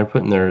 and they're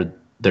putting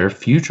their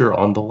future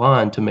on the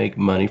line to make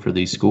money for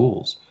these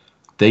schools.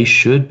 They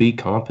should be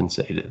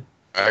compensated.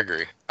 I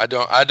agree. I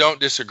don't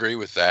disagree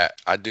with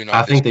that. I do not.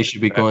 I think they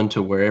should be going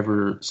to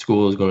wherever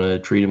school is going to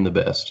treat them the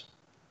best.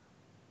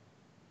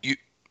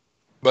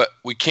 But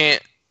we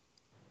can't.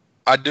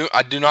 I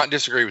do not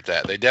disagree with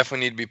that. They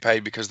definitely need to be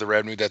paid because of the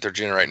revenue that they're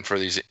generating for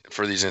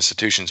these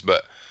institutions.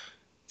 But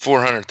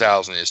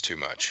 $400,000 is too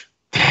much.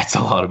 That's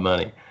a lot of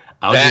money.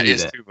 That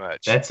is too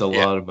much. That's a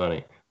lot of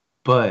money.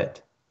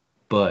 But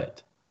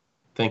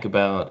think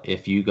about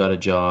if you got a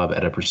job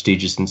at a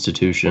prestigious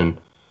institution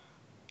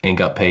and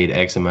got paid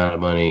X amount of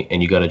money,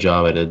 and you got a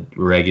job at a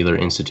regular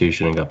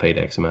institution and got paid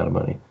X amount of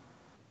money.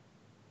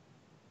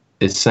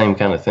 it's the same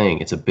kind of thing.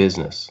 It's a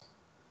business.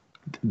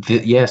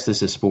 Yes,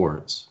 this is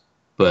sports,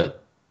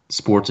 but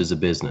sports is a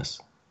business.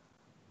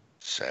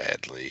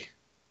 Sadly.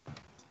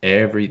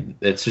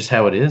 It's just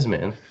how it is,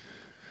 man.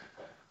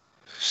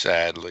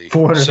 Sadly.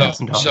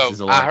 $400,000 is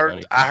a lot of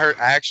money. I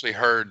actually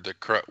heard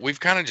we've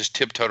kind of just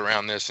tiptoed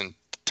around this and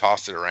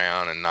tossed it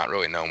around and not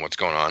really knowing what's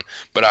going on.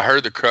 But I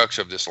heard the crux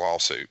of this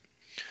lawsuit.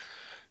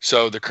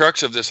 So the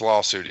crux of this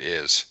lawsuit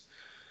is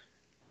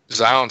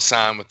Zion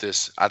signed with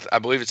this, I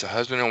believe it's a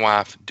husband and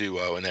wife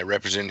duo, and they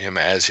represented him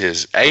as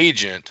his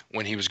agent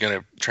when he was going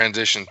to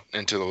transition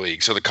into the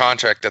league. So the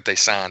contract that they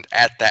signed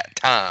at that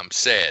time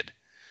said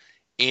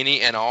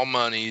any and all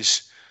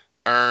monies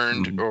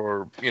earned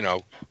or,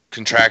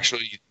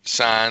 contractually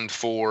signed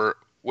for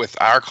with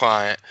our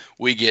client,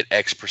 we get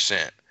X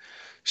percent.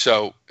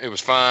 So it was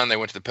fine. They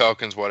went to the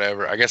Pelicans,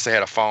 whatever. I guess they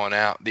had a falling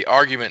out. The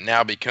argument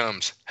now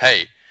becomes,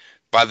 hey,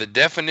 by the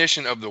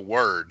definition of the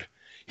word,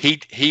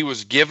 he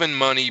was given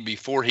money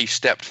before he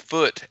stepped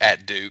foot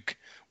at Duke,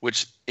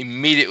 which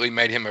immediately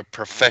made him a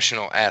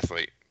professional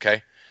athlete.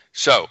 Okay.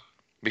 So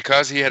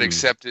because he had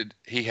accepted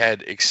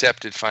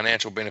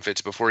financial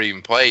benefits before he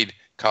even played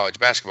college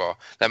basketball,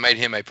 that made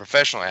him a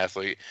professional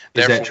athlete.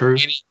 Is that true?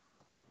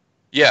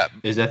 Yeah.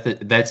 Is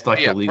that's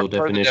like the legal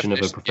definition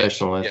of a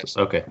professional athlete? Yes.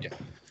 Okay. Yeah.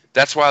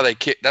 That's why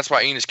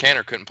Enes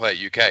Kanter couldn't play at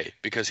UK,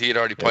 because he had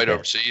already played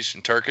overseas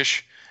in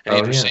Turkish,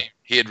 and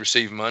he had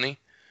received money.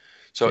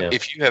 So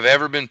if you have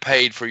ever been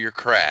paid for your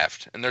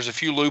craft, and there's a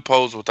few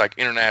loopholes with like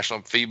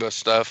international FIBA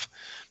stuff,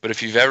 but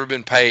if you've ever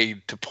been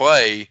paid to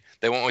play,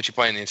 they won't let you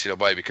play in the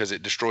NCAA because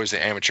it destroys the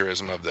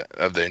amateurism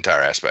of the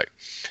entire aspect.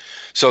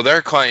 So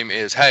their claim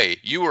is, hey,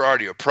 you were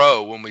already a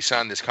pro when we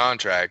signed this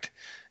contract,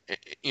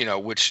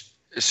 which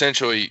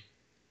essentially,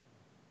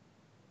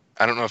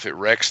 I don't know if it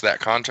wrecks that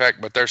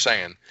contract, but they're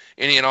saying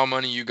any and all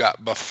money you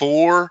got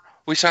before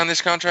we signed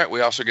this contract,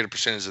 we also get a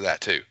percentage of that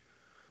too,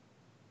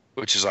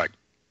 which is like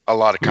a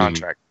lot of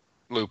contract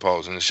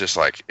loopholes. And it's just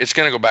like, it's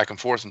going to go back and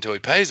forth until he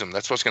pays them.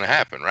 That's what's going to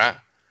happen, right?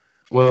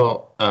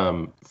 Well,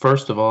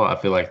 first of all, I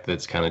feel like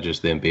that's kind of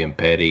just them being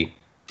petty,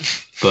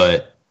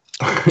 but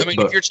I mean,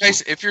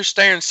 if you're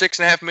staring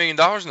 $6.5 million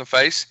in the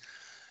face,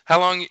 how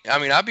long? I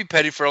mean, I'd be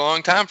petty for a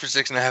long time for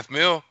 $6.5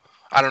 million.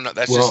 I don't know.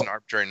 That's just an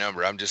arbitrary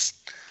number. I'm just.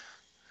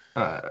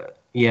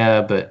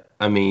 Yeah, but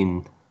I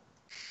mean,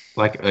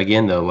 like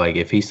again though, like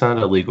if he signed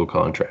a legal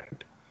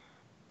contract,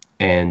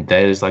 and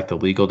that is like the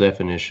legal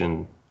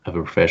definition of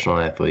a professional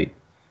athlete,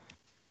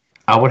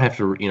 I would have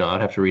to,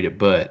 I'd have to read it.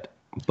 But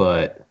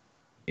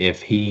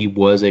if he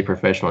was a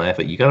professional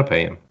athlete, you got to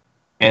pay him.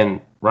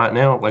 And right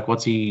now, like,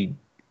 what's he,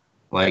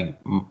 like,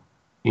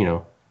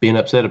 being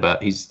upset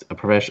about? He's a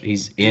professional.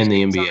 He's in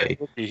the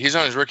NBA. He's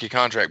on his rookie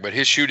contract, but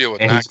his shoe deal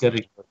with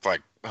Nike was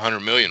like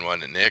 $100 million,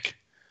 wasn't it, Nick?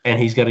 And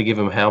he's got to give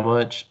him how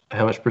much?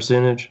 How much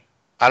percentage?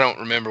 I don't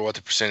remember what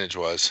the percentage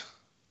was.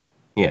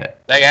 Yeah,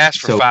 they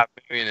asked for $5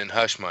 million in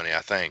hush money, I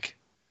think.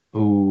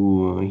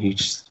 Ooh, he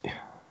just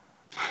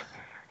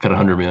got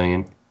 $100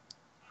 million.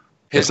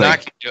 His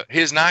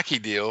Nike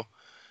deal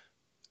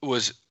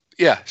was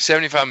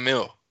 $75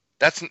 million.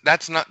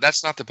 That's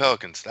not the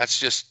Pelicans. That's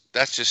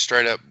just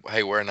straight up.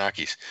 Hey, wear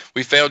Nikes.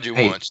 We failed you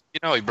once. He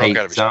broke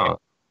out of his skin.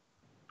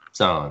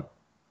 Zion,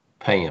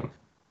 pay him.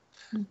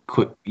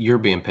 Quit. You're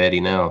being petty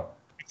now.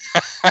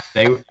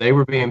 They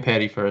were being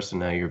petty first, and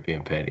now you're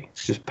being petty.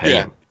 Just pay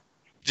him.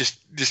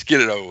 Just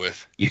get it over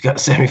with. You got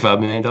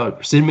 $75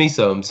 million. Send me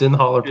some. Send the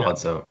Holler Pod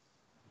some.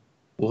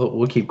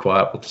 We'll keep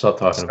quiet. We'll stop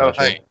talking about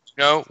it.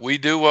 We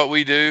do what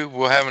we do.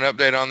 We'll have an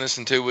update on this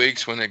in 2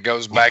 weeks when it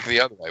goes back the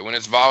other way. When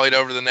it's volleyed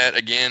over the net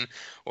again,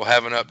 we'll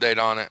have an update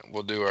on it.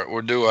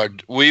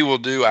 We will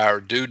do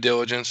our due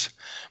diligence.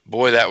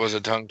 Boy, that was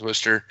a tongue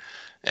twister,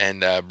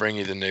 and bring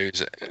you the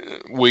news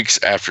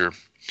weeks after.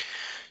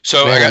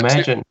 So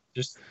imagine,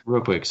 just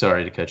real quick.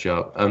 Sorry to cut you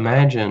off.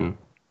 Imagine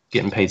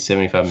getting paid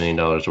 $75 million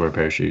to wear a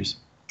pair of shoes.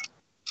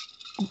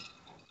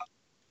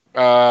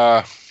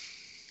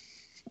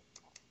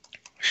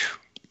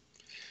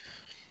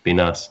 Be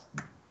nice.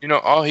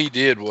 All he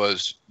did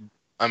was,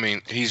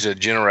 he's a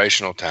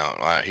generational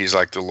talent. Like, he's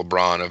like the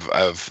LeBron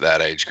of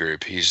that age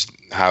group. He's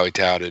highly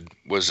touted.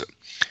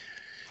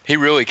 He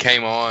really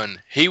came on.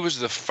 He was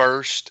the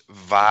first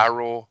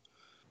viral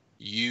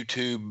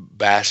YouTube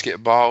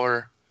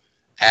basketballer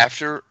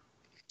after.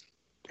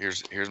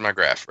 Here's my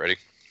graph. Ready?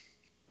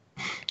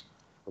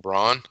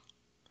 LeBron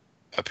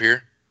up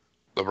here.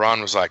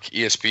 LeBron was like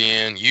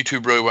ESPN.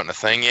 YouTube really wasn't a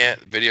thing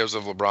yet. Videos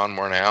of LeBron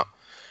weren't out.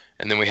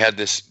 And then we had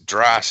this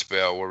dry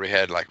spell where we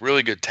had like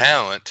really good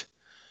talent,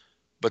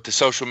 but the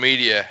social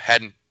media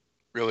hadn't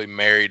really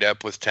married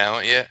up with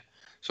talent yet.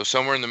 So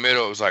somewhere in the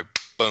middle, it was like,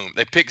 boom.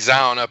 They picked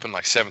Zion up in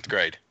like 7th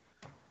grade.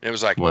 It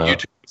was like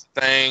YouTube was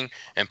the thing,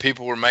 and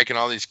people were making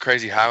all these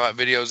crazy highlight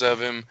videos of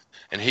him.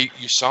 And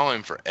you saw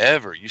him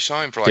forever. You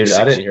saw him for like 6 years.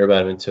 I didn't hear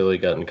about him until he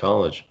got in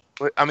college.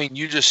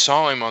 You just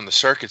saw him on the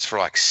circuits for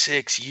like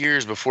 6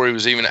 years before he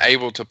was even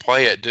able to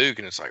play at Duke.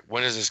 And it's like,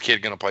 when is this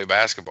kid going to play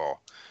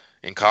basketball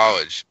in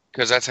college?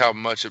 Because that's how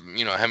much, how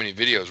many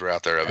videos were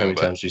out there of him. How many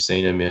times you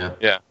seen him, yeah.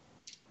 Yeah.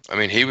 I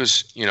mean, he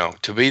was,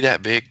 to be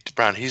that big,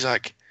 Brian, he's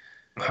like,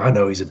 I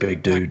know he's a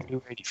big dude. like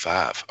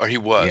 285, or he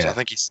was. Yeah. I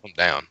think he's slimmed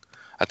down.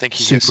 I think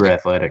he super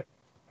athletic.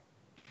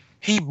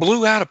 He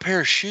blew out a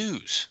pair of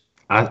shoes.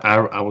 I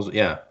was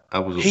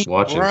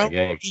watching the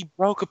game. He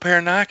broke a pair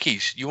of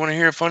Nikes. You want to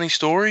hear a funny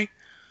story?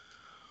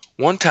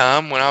 One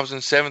time when I was in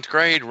 7th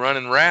grade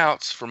running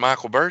routes for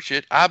Michael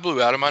Burchett, I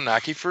blew out of my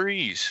Nike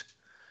Freeze.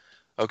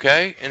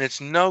 Okay? And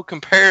it's no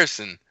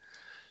comparison.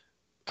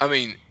 I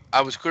mean,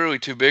 I was clearly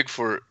too big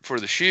for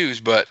the shoes,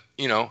 but,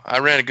 I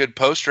ran a good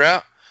post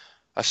route.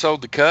 I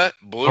sold the cut,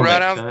 blew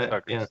right out of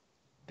them.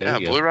 Yeah,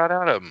 blew right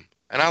out of them.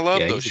 And I love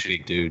those shoes. He's a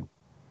big dude.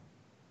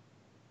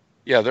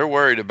 Yeah, they're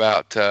worried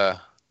about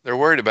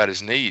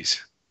his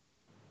knees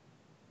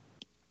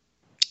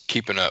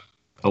keeping up.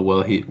 Oh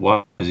well,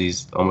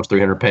 he's almost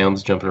 300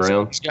 pounds jumping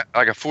around. He's got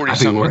like a 40. I'd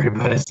be worried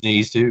about his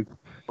knees too.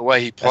 The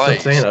way he plays.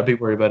 That's what I'm saying. I'd be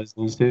worried about his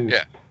knees too.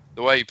 Yeah,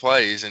 the way he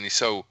plays, and he's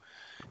so,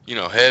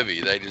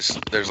 heavy.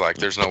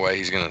 There's no way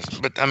he's gonna.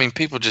 But I mean,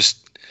 people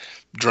just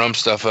drum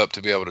stuff up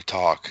to be able to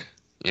talk.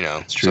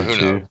 That's true. So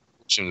who knows?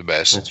 Wish him the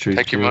best. That's true.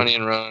 Take your money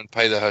and run.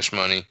 Pay the hush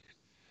money.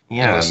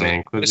 Yeah,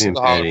 man. Quit being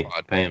petty.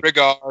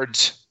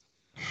 Regards.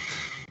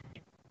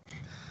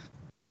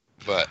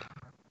 But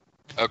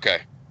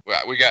okay,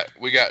 well, we got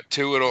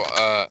two little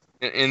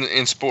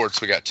in sports.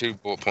 We got 2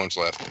 bullet points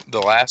left. The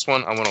last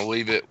one I want to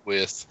leave it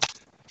with.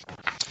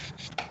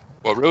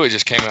 Well, really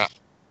just came out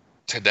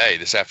today,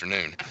 this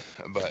afternoon.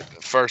 But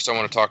first, I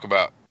want to talk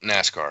about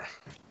NASCAR.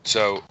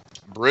 So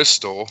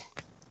Bristol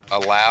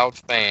allowed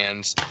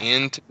fans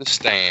into the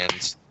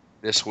stands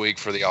this week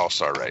for the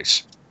All-Star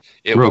race.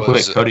 Real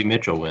quick, Cody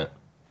Mitchell went.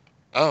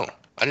 Oh,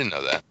 I didn't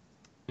know that.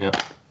 Yeah.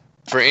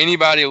 For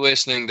anybody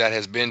listening that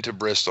has been to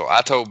Bristol,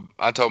 I told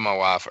my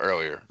wife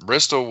earlier,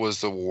 Bristol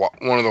was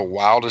one of the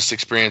wildest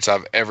experience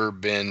I've ever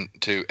been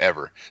to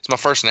ever. It's my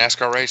first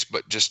NASCAR race,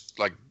 but just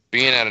like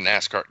being at a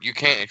NASCAR, you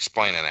can't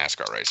explain a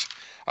NASCAR race.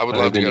 I would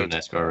love to go to a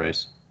NASCAR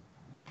race.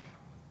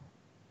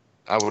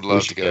 I would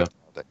love to go.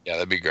 Yeah,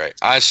 that'd be great.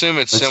 I assume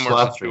it's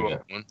similar to the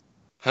one.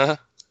 Huh?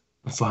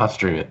 Let's live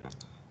stream it.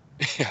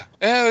 Yeah.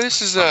 Yeah,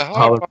 this is a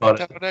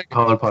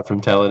Hollerpot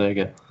from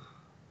Talladega.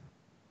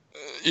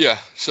 Yeah,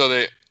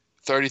 so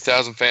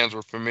 30,000 fans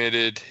were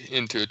permitted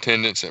into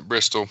attendance at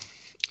Bristol.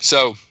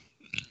 So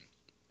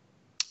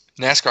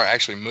NASCAR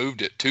actually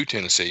moved it to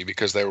Tennessee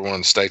because they were one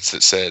of the states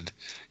that said,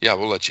 yeah,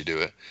 we'll let you do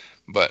it.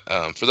 But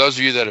for those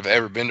of you that have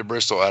ever been to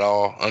Bristol at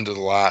all, under the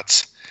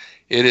lights,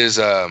 it is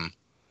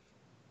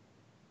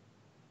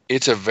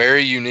it's a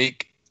very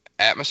unique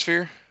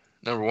atmosphere.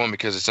 Number one,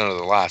 because it's under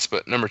the lights,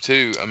 but number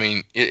two, I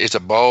mean, it's a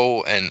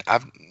bowl, and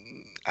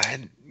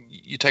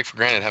you take for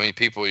granted how many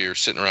people you're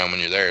sitting around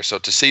when you're there. So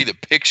to see the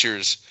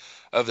pictures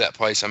of that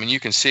place, I mean, you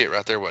can see it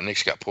right there. What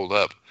Nick's got pulled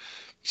up,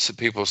 so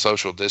people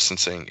social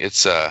distancing.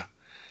 It's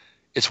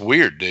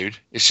weird, dude.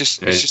 It's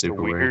just a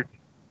weird.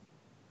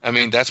 I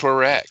mean, that's where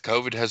we're at.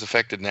 COVID has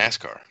affected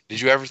NASCAR.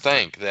 Did you ever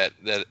think that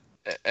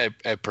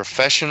a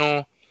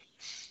professional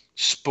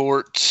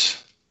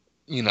sports,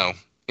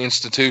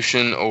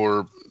 institution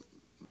or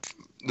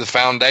the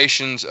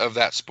foundations of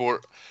that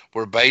sport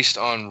were based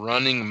on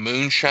running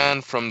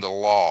moonshine from the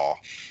law?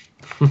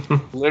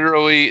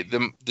 Literally,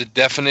 the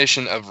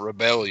definition of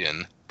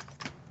rebellion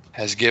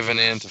has given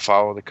in to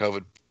follow the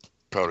COVID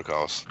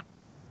protocols.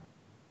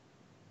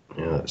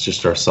 Yeah, it's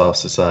just our soft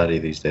society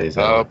these days.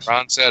 Oh,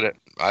 Brian said it.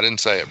 I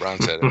didn't say it.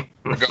 Brian said it.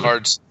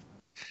 Regards.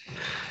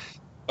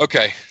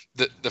 Okay,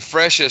 the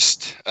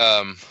freshest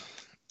kind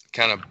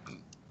of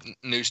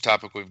news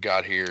topic we've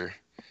got here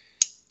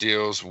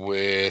deals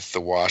with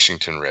the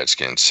Washington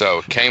Redskins. So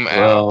it came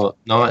out. Well,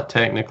 not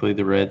technically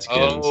the Redskins.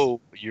 Oh,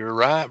 you're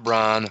right,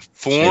 Brian.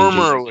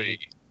 Formerly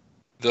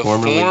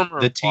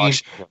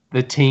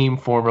the team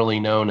formerly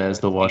known as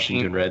the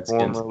Washington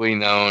Redskins. Formerly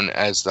known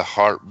as the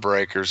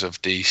Heartbreakers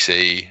of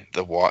DC,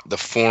 the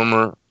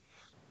former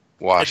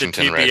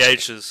Washington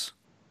Redskins.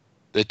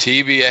 The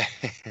TBA.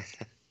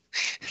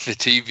 The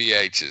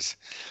TBHs.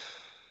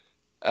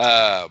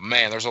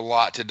 Man, there's a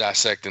lot to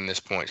dissect in this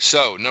point.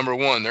 So, number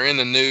one, they're in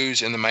the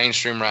news in the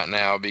mainstream right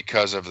now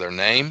because of their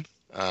name.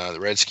 The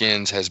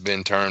Redskins has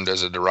been termed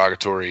as a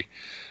derogatory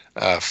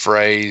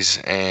phrase,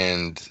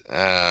 and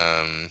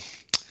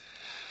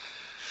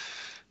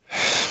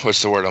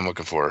what's the word I'm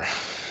looking for?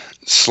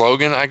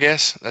 Slogan, I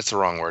guess? That's the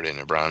wrong word, isn't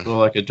it, Brian? Well,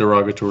 like a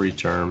derogatory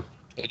term.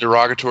 A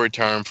derogatory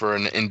term for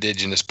an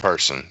indigenous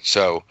person.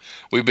 So,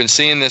 we've been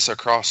seeing this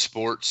across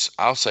sports,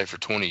 I'll say, for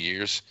 20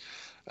 years.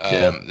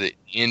 The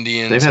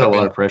Indians. They've had a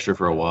lot of pressure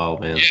for a while,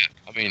 man.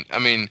 Yeah, I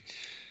mean,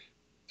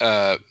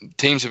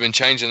 teams have been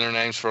changing their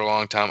names for a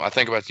long time. I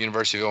think about the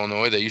University of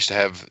Illinois. They used to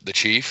have the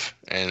Chief,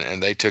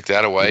 and they took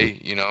that away.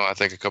 Mm-hmm. I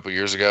think a couple of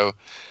years ago.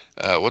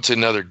 What's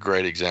another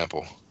great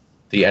example?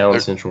 The Allen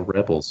Central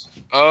Rebels.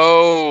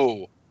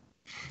 Oh,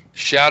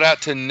 shout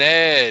out to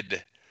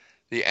Ned,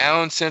 the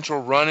Allen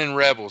Central Running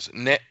Rebels.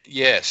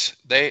 Yes,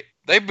 they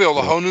built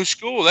a whole new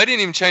school. They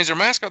didn't even change their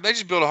mascot. They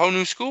just built a whole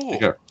new school.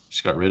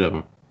 Just got rid of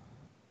them.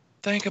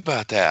 Think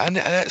about that.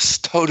 That's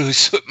totally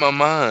slipped my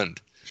mind.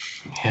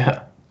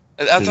 Yeah.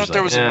 I thought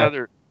there was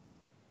another.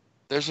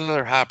 there's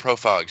another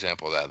high-profile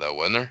example of that, though,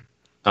 wasn't there?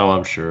 Oh,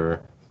 I'm sure.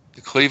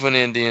 The Cleveland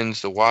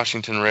Indians, the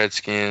Washington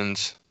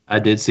Redskins. I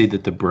did see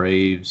that the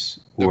Braves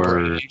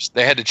were.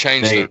 They had to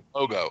change their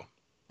logo.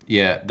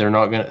 Yeah, they're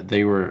not gonna.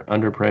 They were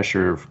under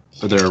pressure.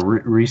 They're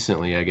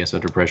recently, I guess,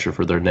 under pressure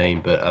for their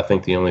name. But I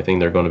think the only thing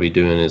they're going to be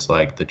doing is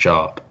like the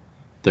chop.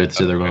 They're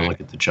going to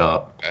look at the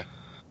chop. Okay.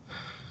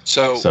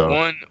 So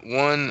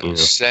one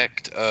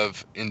sect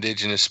of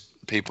indigenous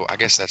people. I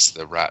guess that's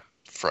the right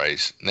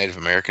phrase. Native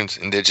Americans,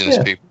 indigenous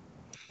people.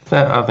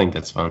 I think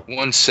that's fine.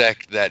 One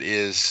sect that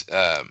is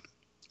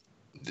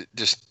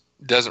just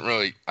doesn't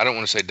really. I don't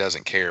want to say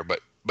doesn't care, but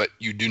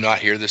you do not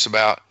hear this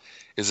about.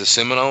 Is the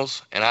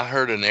Seminoles, and I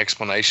heard an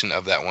explanation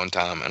of that one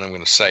time, and I'm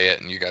going to say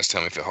it, and you guys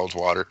tell me if it holds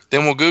water.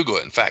 Then we'll Google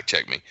it and fact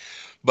check me.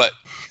 But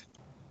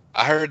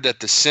I heard that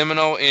the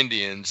Seminole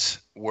Indians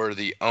were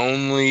the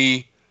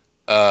only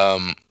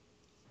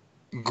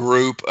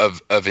group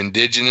of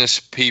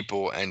indigenous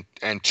people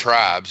and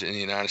tribes in the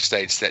United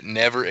States that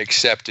never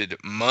accepted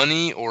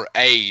money or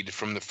aid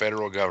from the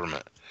federal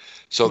government.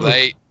 So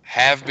they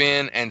have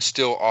been and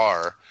still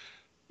are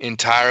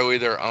entirely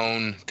their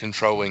own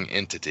controlling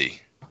entity.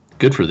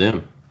 Good for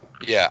them.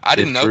 Yeah, I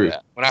didn't know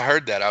that. When I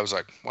heard that, I was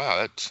like, wow,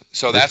 that's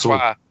cool.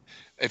 Why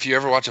if you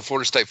ever watch a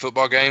Florida State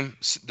football game,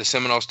 the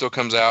Seminole still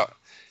comes out,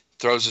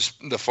 throws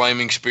the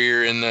flaming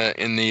spear in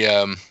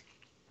the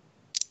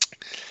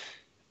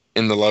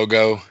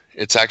logo.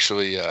 It's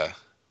actually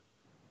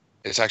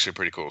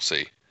pretty cool to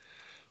see.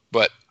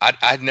 But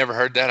I'd never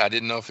heard that. I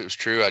didn't know if it was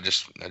true. I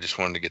just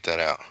wanted to get that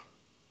out.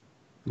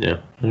 Yeah,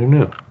 I don't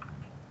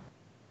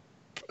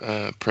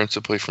know.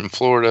 Principally from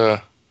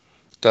Florida.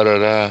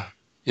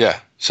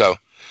 Yeah, so,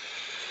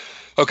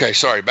 okay,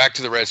 sorry, back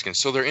to the Redskins.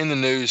 So they're in the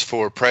news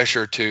for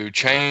pressure to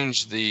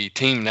change the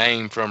team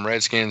name from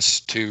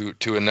Redskins to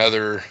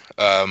another,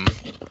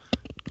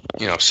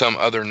 some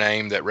other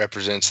name that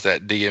represents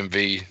that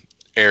DMV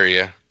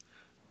area,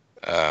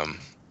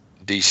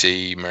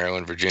 D.C.,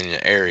 Maryland, Virginia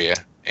area,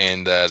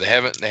 and they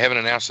haven't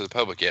announced to the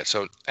public yet.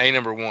 So,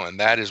 number one,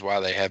 that is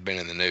why they have been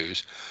in the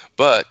news.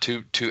 But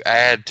to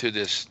add to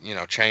this,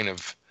 chain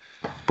of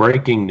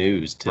breaking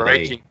news today.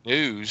 Breaking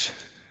news.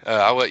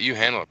 I'll let you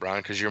handle it,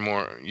 Brian, because you're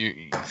more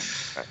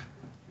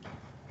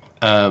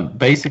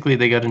basically,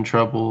 they got in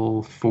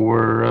trouble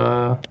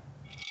for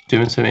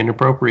doing some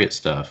inappropriate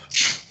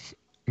stuff.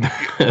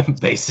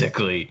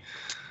 Basically,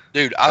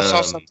 dude, I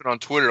saw something on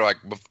Twitter like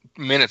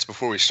minutes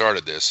before we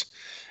started this,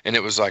 and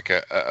it was like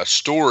a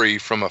story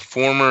from a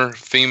former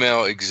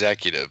female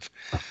executive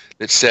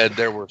that said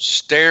there were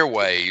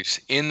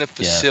stairways in the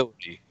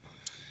facility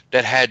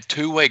that had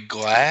two-way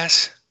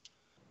glass.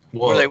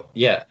 Well,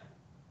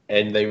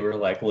 and they were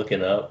like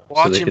looking up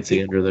so they could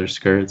see under their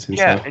skirts and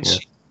stuff. And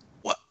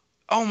what?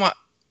 Oh my!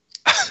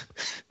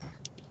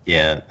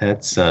 Yeah,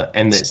 that's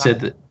and it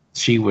said that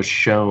she was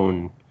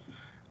shown.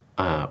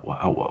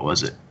 What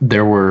was it?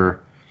 There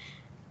were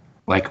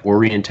like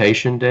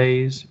orientation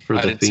days for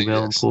the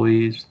female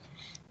employees,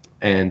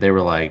 and they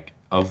were like,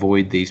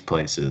 avoid these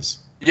places.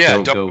 Yeah,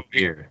 don't go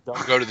here.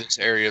 Don't go to this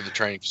area of the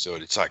training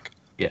facility. It's like,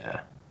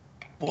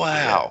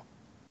 wow,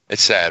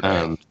 it's sad.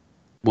 Man.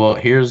 Well,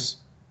 here's.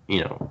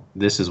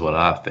 This is what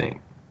I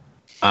think.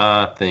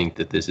 I think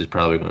that this is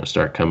probably going to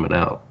start coming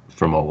out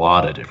from a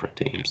lot of different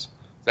teams.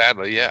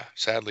 Sadly, yeah.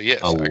 Sadly, yes.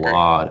 A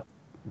lot.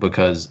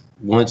 Because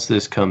once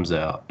this comes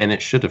out, and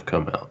it should have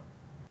come out,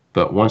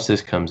 but once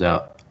this comes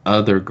out,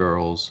 other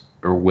girls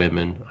or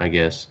women, I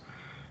guess,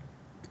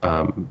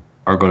 are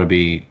going to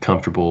be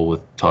comfortable with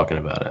talking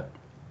about it.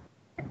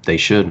 They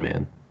should,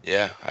 man.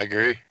 Yeah, I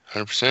agree.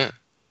 100%.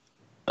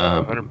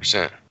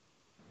 100%.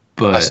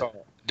 But I saw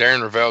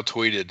Darren Rovell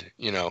tweeted,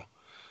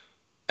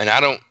 and I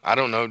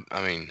don't know.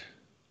 I mean,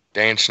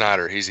 Dan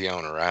Schneider, he's the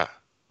owner, right?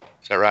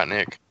 Is that right,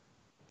 Nick?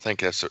 I think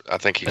that's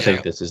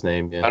his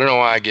name. Yeah. I don't know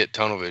why I get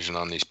tunnel vision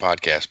on these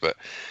podcasts, but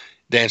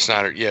Dan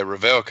Schneider,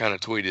 Rovell kind of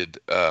tweeted.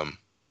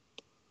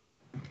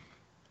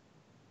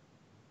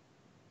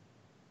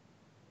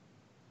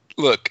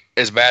 Look,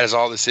 as bad as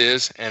all this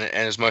is, and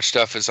as much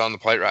stuff is on the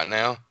plate right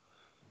now,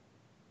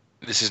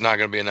 this is not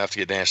going to be enough to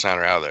get Dan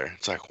Schneider out of there.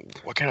 It's like,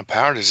 what kind of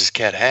power does this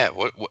cat have?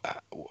 What?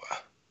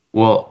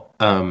 Well,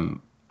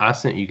 I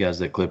sent you guys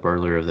that clip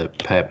earlier of the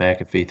Pat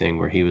McAfee thing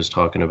where he was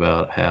talking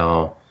about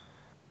how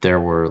there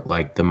were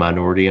like the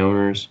minority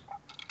owners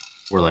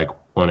were like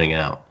wanting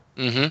out.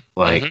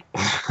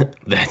 Mm-hmm.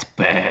 That's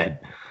bad.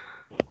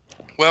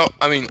 Well,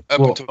 I mean,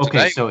 until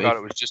today, so we thought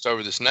it was just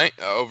over this name,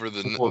 over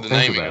the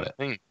naming of the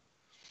thing.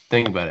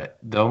 Think about it.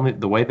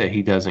 The way that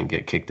he doesn't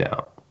get kicked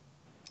out,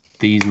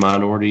 these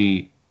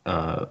minority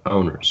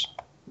owners,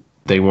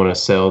 they want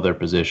to sell their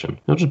position.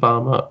 He'll just buy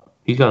them up.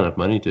 He's got enough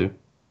money to.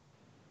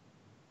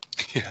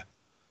 Yeah.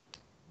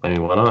 I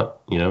mean, why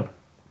not?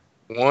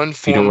 One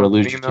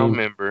former female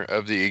member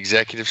of the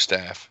executive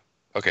staff.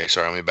 Okay,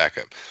 sorry, let me back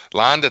up.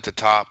 Lined at the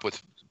top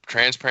with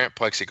transparent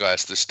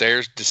plexiglass, the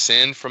stairs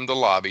descend from the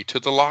lobby to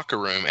the locker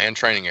room and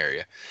training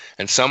area,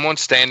 and someone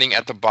standing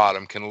at the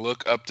bottom can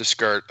look up the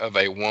skirt of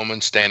a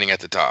woman standing at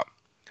the top.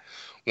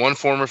 One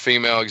former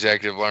female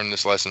executive learned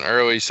this lesson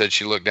early. Said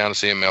she looked down to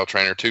see a male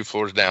trainer 2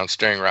 floors down,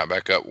 staring right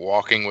back up,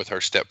 walking with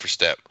her step for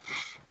step.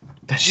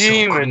 That's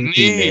so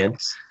creepy, man.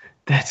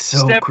 That's so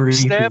step creepy.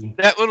 For step,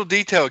 that little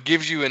detail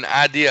gives you an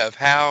idea of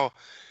how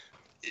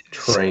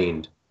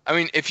trained. I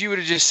mean, if you would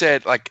have just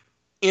said, like,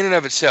 in and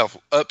of itself,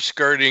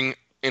 upskirting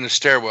in a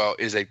stairwell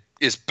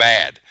is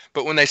bad.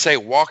 But when they say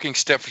walking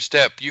step for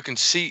step, you can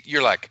see,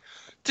 you're like,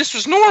 this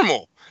was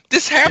normal.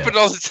 This happened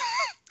all the time.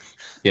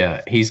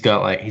 Yeah, he's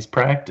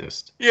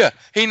practiced. Yeah,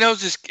 he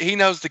knows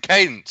the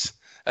cadence.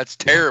 That's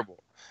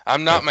terrible.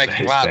 I'm not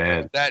making light of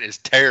it. That is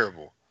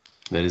terrible.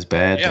 That is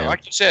bad. Yeah, man.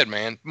 Like you said,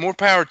 man. More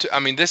power to. I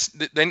mean,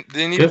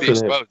 they need to be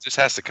exposed. This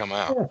has to come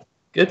out. Yeah.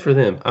 Good for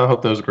them. I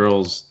hope those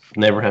girls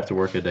never have to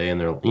work a day in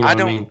their. You know what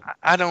I mean?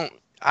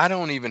 I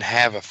don't even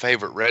have a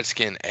favorite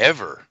Redskin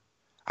ever.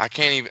 I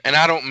can't even, and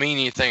I don't mean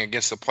anything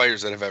against the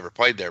players that have ever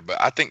played there,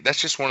 but I think that's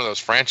just one of those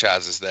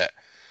franchises that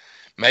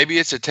maybe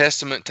it's a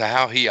testament to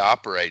how he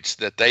operates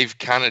that they've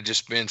kind of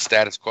just been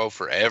status quo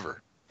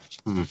forever.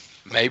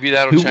 Maybe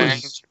that'll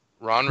change.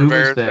 Ron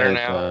Rivera's there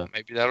now.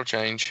 Maybe that'll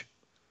change.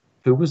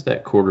 Who was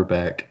that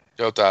quarterback?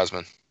 Joe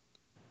Theismann.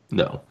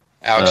 No.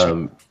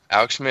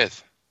 Alex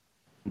Smith.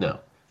 No.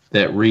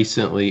 That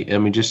recently, I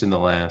mean, just in the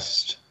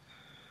last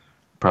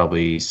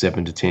probably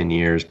 7 to 10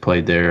 years,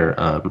 played there.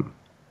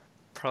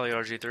 Probably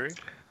RG3.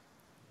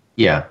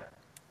 Yeah.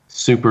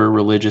 Super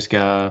religious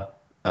guy.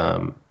 I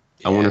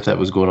wonder if that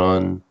was going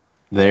on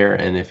there,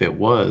 and if it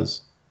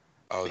was,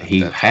 he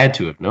had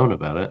to have known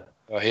about it.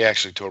 Well, he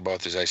actually tore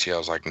both his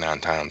ACLs like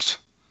 9 times.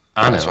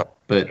 I know,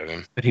 but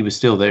he was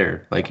still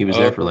there. Like, he was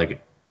there for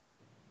like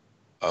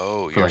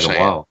a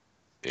while.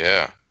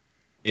 Yeah.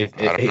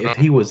 If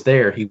he was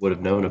there, he would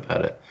have known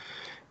about it.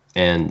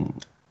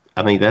 And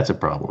I think that's a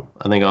problem.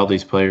 I think all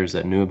these players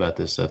that knew about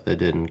this stuff that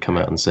didn't come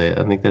out and say it,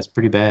 I think that's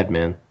pretty bad,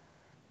 man.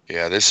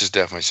 Yeah, this is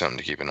definitely something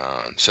to keep an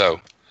eye on.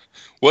 So,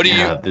 what do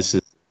you... This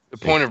is the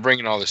point of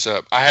bringing all this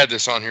up. I had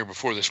this on here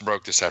before this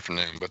broke this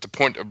afternoon, but the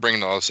point of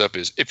bringing all this up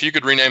is, if you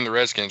could rename the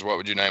Redskins, what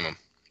would you name them?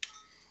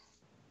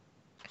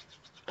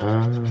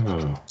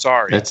 Oh,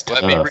 sorry. That's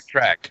Let tough. me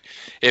retract.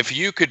 If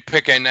you could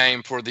pick a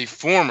name for the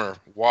former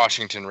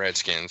Washington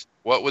Redskins,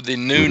 what would the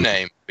new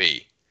name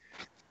be?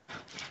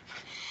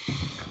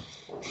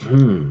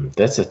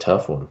 That's a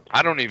tough one.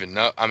 I don't even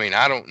know. I mean,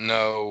 I don't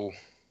know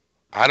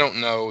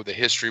the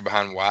history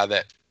behind why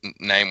that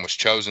name was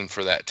chosen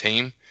for that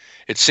team.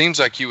 It seems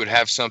like you would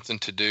have something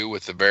to do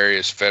with the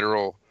various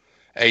federal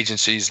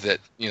agencies that,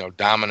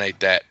 dominate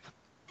that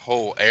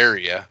whole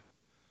area.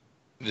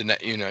 You got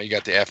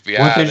the FBI.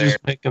 Why don't they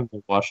just make them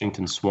the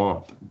Washington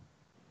Swamp?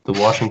 The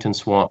Washington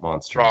Swamp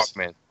Monsters.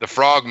 Frogmen. The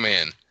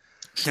Frogmen.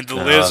 The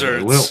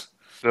Lizards.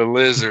 The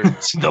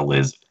Lizards.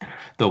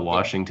 The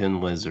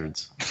Washington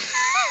Lizards.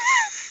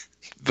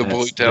 The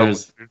Blue-tailed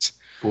Lizards.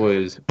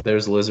 Boys,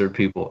 there's lizard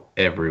people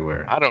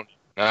everywhere. I don't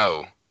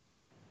know.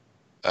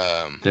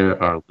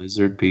 There are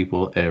lizard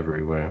people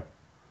everywhere.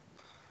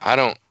 I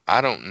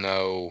don't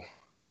know.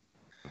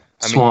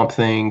 Swamp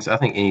things. I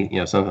think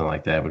something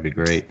like that would be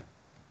great.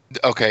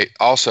 Okay.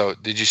 Also,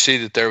 did you see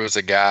that there was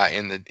a guy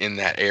in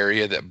that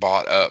area that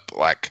bought up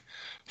like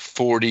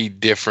 40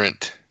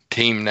 different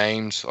team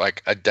names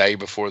like a day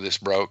before this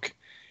broke?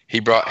 He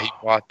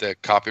bought the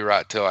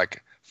copyright to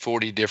like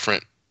 40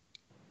 different.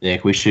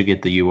 Nick, we should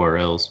get the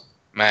URLs.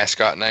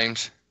 Mascot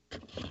names.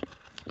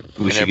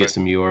 We should get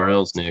some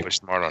URLs, Nick. Was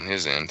smart on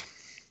his end.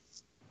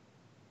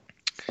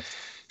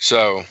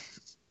 So,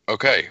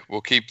 okay,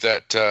 we'll keep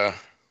that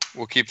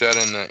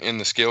in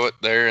the skillet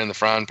there in the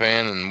frying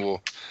pan, and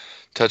we'll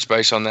touch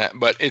base on that.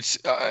 But it's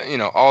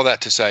all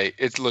that to say,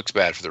 it looks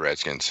bad for the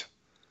Redskins.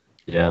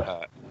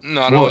 Yeah.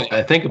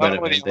 I think about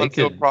it, man. The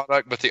on-field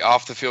product, but the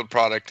off-the-field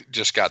product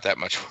just got that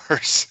much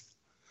worse.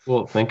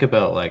 Well, think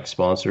about like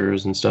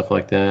sponsors and stuff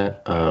like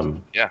that.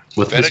 Yeah.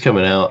 With FedEx, this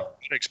coming out,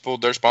 FedEx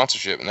pulled their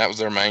sponsorship, and that was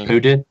their main.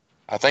 Who did?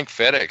 I think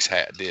FedEx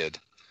did,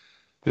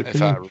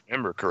 if I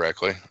remember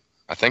correctly.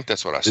 I think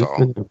that's what I saw.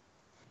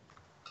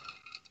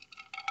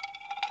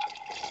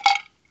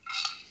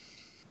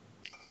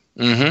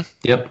 Mm-hmm.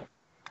 Yep.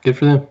 Good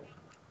for them.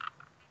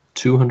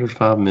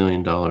 $205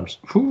 million.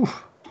 Whew.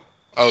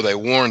 Oh, they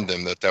warned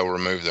them that they'll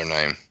remove their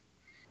name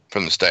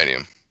from the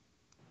stadium.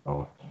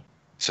 Oh.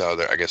 So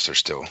I guess they're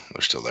still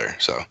there.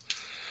 So,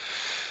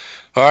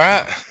 all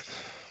right,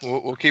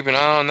 we'll keep an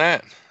eye on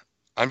that.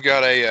 I've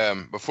got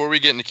before we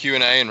get into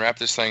Q&A and wrap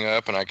this thing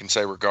up, and I can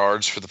say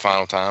regards for the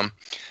final time,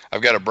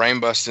 I've got a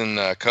brain-busting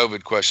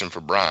COVID question for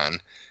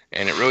Brian,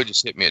 and it really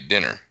just hit me at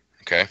dinner,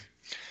 okay?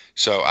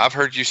 So I've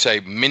heard you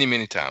say many,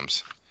 many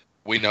times,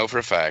 we know for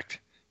a fact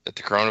that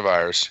the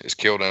coronavirus is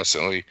killed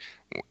instantly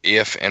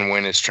if and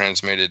when it's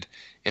transmitted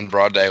in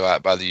broad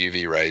daylight by the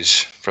UV rays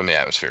from the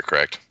atmosphere,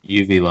 correct?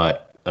 UV light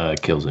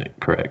kills it,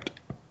 correct.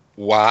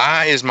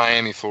 Why is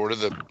Miami, Florida,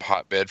 the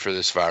hotbed for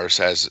this virus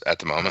at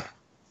the moment?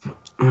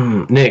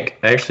 Nick,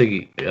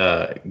 actually,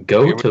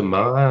 go to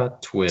my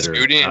Twitter.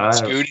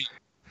 Scooty.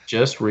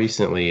 Just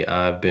recently,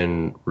 I've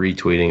been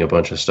retweeting a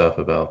bunch of stuff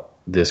about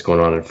this going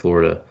on in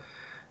Florida.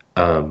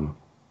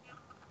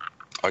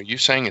 Are you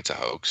saying it's a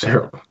hoax?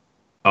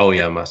 Oh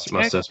yeah, my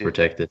stuff's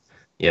protected.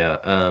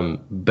 Yeah.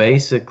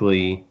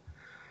 Basically,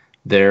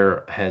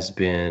 there has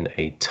been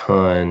a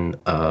ton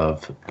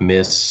of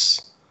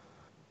what's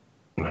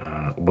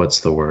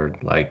the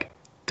word? Like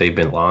they've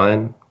been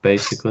lying,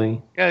 basically.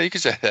 Yeah, you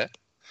could say that.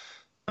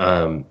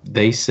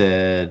 They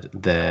said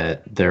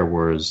that there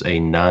was a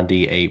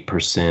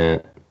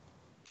 98%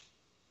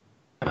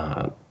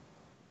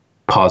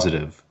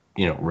 positive,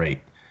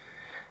 rate.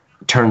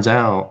 Turns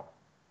out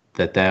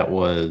that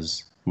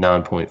was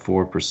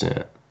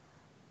 9.4%.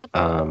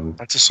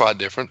 That's a slight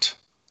difference.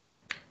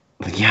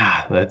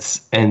 Yeah,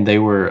 and they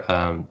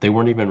weren't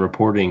even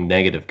reporting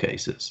negative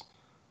cases.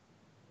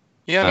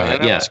 Yeah, man.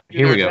 That Yeah, must be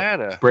here we their go.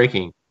 data.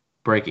 Breaking.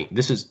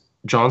 This is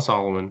John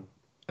Solomon.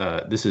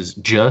 This is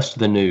Just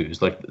the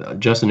News. Like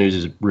Just the News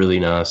is really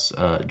nice.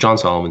 John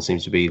Solomon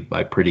seems to be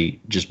like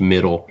pretty just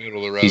middle. Middle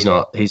of the road.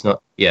 He's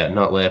not. Yeah,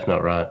 not left,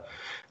 not right.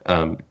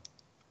 Um,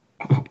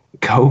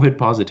 COVID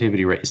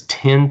positivity rate is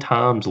 10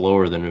 times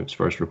lower than it was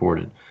first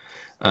reported.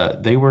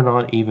 They were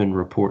not even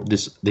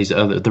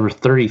there were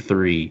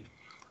 33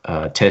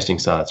 testing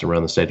sites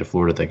around the state of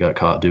Florida that got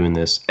caught doing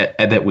this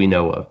that we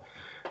know of.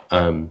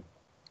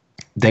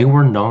 They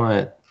were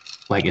not,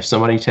 like, if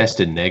somebody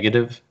tested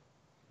negative,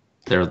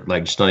 they're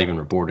like just not even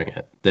reporting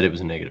it, that it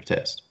was a negative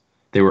test.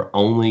 They were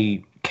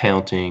only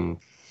counting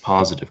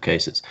positive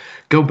cases.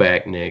 Go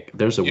back, Nick.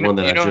 There's one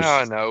that how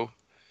I know.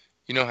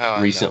 You know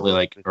how recently, I know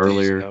like that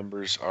earlier. These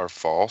numbers are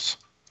false.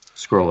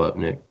 Scroll up,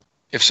 Nick.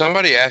 If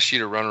somebody asks you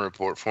to run a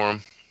report for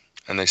them,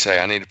 and they say,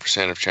 I need a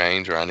percent of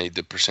change or I need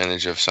the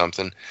percentage of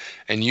something,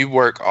 and you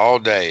work all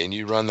day and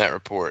you run that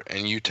report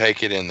and you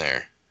take it in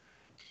there,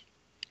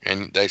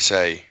 and you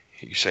say,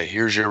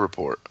 here's your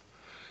report.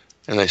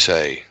 And they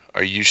say,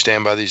 are you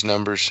stand by these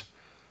numbers?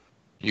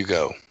 You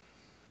go,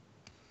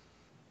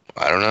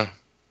 I don't know.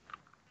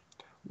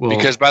 Well,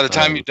 because by the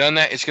time you've done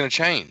that, it's going to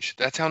change.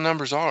 That's how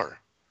numbers are.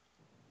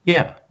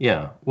 Yeah,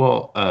 yeah.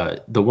 Well,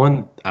 the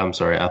one, I'm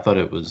sorry, I thought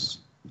it was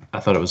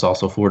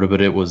also Florida,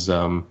 but it was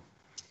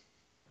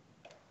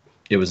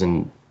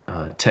in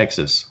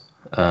Texas.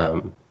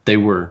 They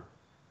were,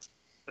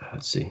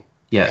 let's see.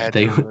 Yeah,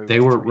 they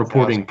were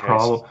reporting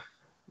probable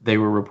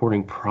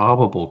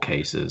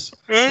cases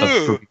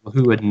for people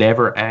who had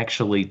never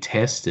actually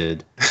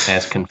tested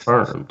as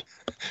confirmed.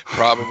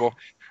 Probable.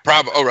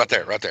 Oh, right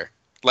there.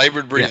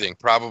 Labored breathing. Yeah.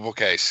 Probable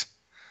case.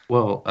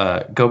 Well,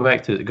 go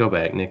back,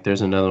 Nick.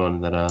 There's another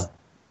one that I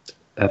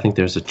think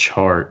there's a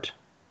chart.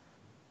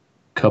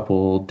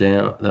 Couple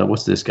down.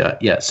 What's this guy?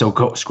 Yeah. So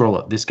scroll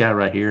up. This guy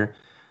right here.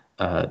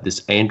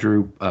 This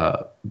Andrew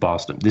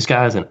Boston. This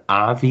guy is an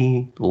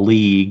Ivy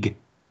League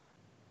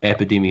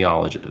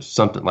epidemiologist.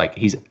 Something like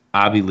he's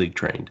Ivy League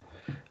trained.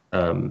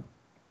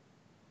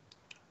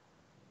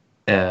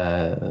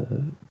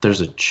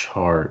 There's a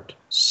chart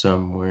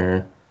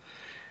somewhere.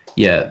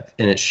 Yeah,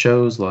 and it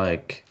shows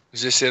like.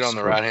 Is this it on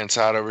the right hand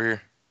side over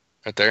here?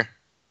 Right there?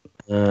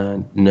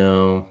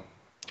 No.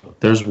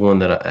 There's one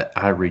that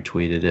I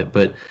retweeted it,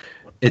 but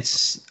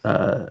it's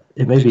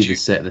it may be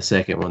the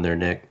second one there,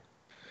 Nick.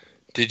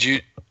 Did you?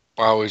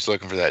 I was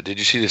looking for that. Did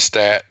you see the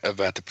stat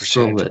about the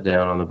percentage Scroll it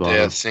down on the bottom.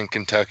 Deaths in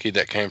Kentucky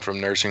that came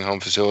from nursing home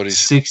facilities?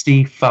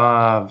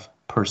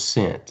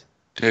 65%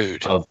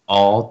 Dude. of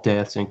all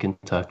deaths in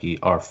Kentucky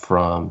are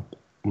from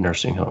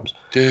nursing homes.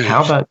 Dude.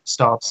 How about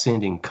stop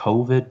sending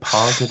COVID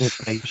positive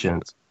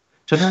patients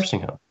to nursing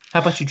homes? How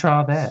about you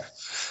try that?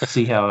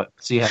 See how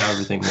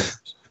everything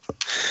works.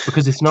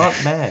 Because it's not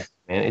math,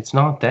 man. It's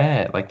not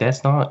that. Like,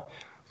 that's not.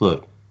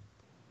 Look,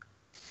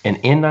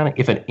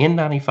 if an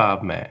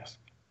N95 mask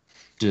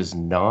does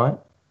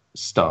not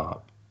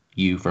stop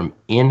you from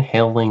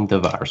inhaling the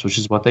virus, which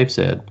is what they've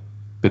said,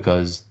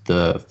 because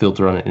the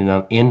filter on an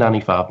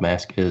N95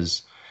 mask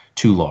is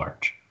too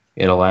large.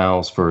 It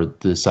allows for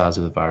the size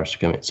of the virus to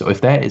come in. So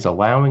if that is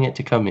allowing it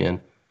to come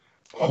in,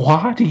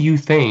 why do you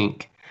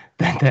think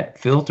that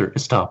filter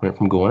is stopping it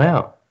from going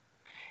out?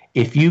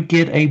 If you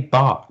get a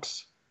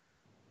box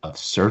of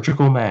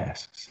surgical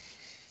masks,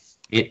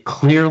 it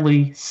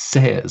clearly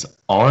says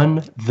on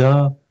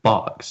the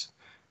box,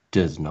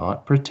 does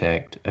not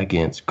protect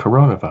against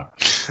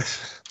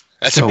coronavirus.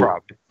 That's a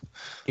problem.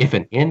 If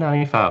an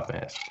N95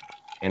 mask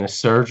and a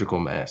surgical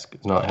mask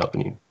is not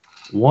helping you,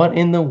 what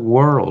in the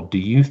world do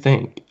you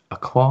think a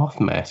cloth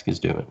mask is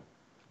doing?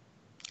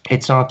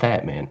 It's not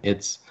that, man.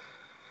 It's,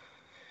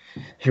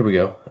 here we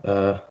go.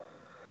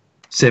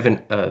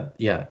 7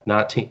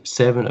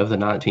 of the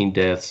 19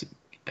 deaths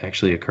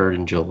actually occurred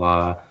in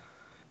July.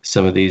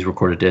 Some of these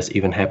recorded deaths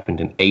even happened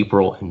in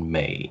April and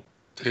May.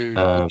 Dude,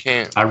 you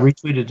can't. I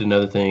retweeted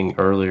another thing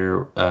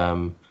earlier.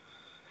 I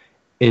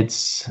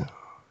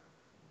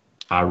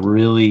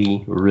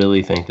really,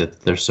 really think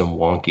that there's some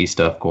wonky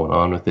stuff going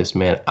on with this,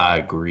 man. I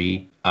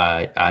agree.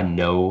 I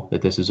know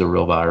that this is a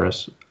real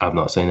virus. I'm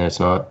not saying that it's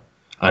not.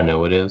 I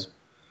know it is.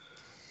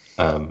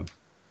 But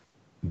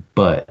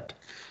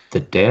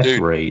the death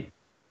rate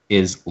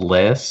is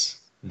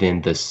less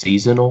than the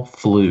seasonal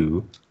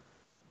flu,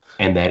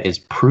 and that is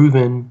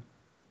proven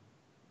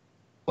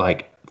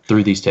like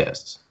through these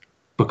tests,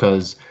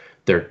 because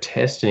they're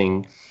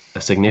testing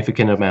a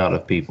significant amount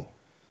of people.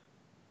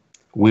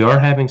 We are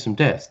having some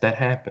deaths. That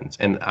happens.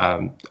 And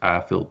I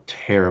feel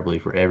terribly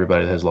for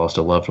everybody that has lost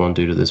a loved one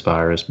due to this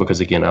virus because,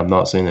 again, I'm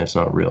not saying that it's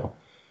not real.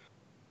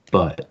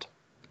 But,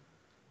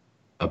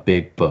 a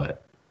big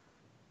but.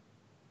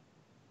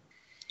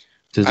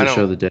 Does it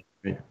show the death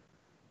rate?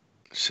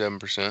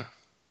 7%.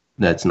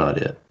 That's not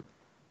it.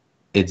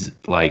 It's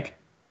like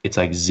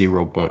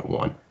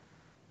 0.1.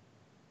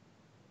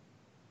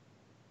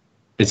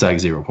 It's like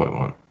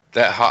 0.1.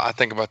 I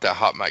think about that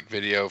hot mic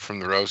video from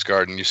the Rose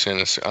Garden you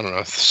sent us, I don't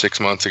know, 6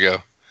 months ago,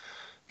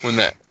 when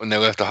they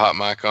left the hot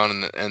mic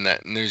on and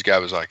that news guy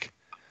was like,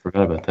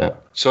 forgot about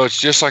that. So it's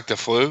just like the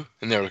flu,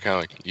 and they were kind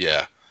of like,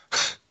 yeah.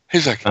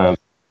 He's like,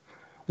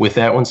 with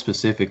that one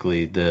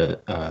specifically, the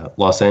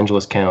Los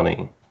Angeles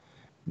County,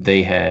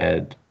 they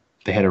had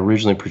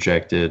originally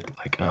projected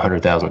like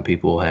 100,000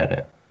 people had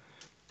it,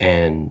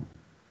 and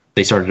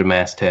they started a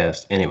mass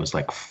test, and it was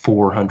like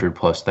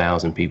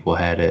 400,000+ people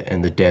had it,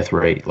 and the death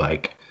rate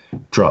like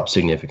dropped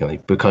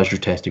significantly because you're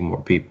testing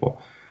more people.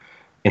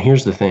 And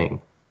here's the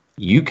thing: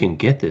 you can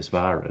get this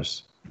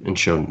virus and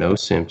show no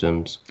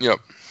symptoms, yep,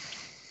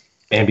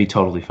 and be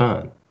totally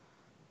fine.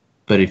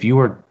 But if you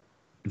are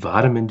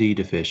vitamin D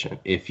deficient,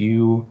 if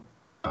you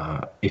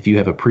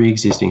have a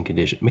pre-existing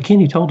condition,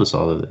 McKinney told us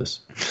all of this.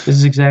 This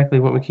is exactly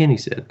what McKinney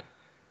said.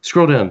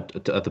 Scroll down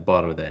at the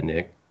bottom of that,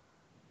 Nick.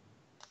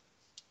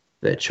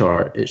 That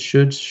chart, it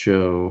should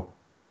show.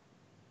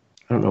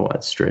 I don't know why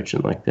it's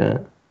stretching like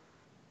that.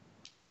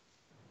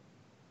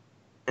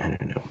 I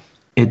don't know.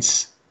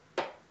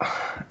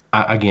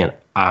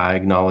 I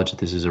acknowledge that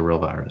this is a real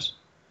virus,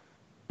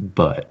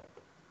 but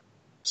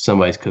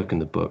somebody's cooking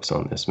the books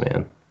on this,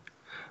 man.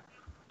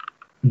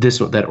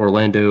 That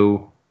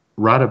Orlando,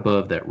 right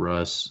above that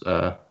Russ,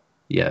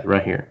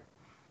 right here.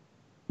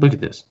 Look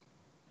at this.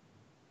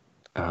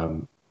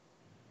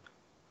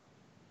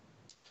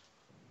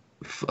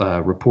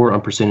 Report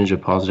on percentage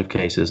of positive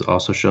cases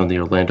also shown the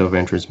Orlando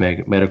Veterans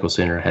Medical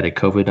Center had a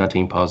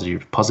COVID-19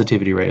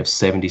 positivity rate of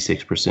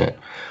 76%.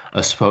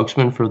 A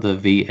spokesman for the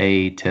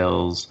VA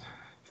tells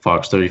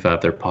Fox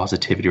 35 their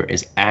positivity rate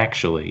is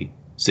actually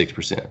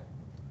 6%.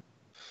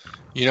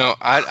 You know,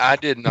 I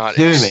did not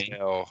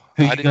excel.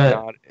 I did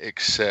not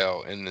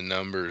excel in the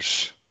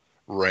numbers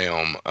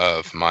realm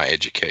of my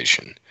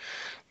education,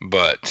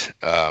 but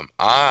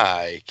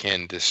I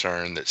can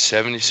discern that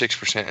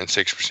 76% and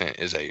 6%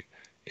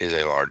 is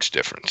a large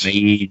difference.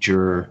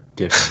 Major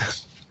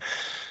difference.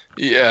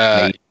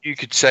 Yeah, you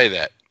could say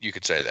that.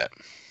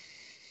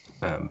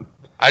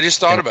 I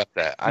just thought about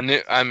that.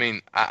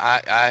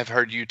 I've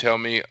heard you tell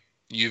me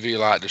UV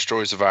light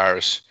destroys the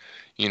virus.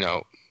 You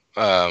know,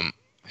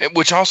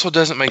 which also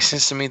doesn't make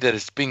sense to me that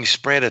it's being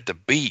spread at the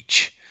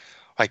beach.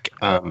 Like,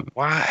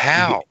 why?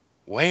 How?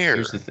 Where?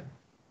 Here's the thing.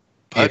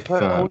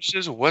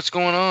 Horses? What's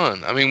going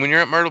on? I mean, when you're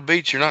at Myrtle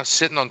Beach, you're not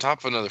sitting on top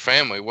of another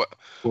family. What?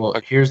 Well,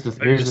 here's the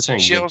thing.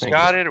 Shell's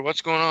got it, or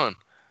what's going on?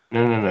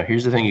 No.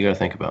 Here's the thing you got to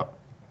think about.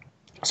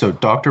 So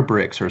Dr.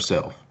 Briggs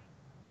herself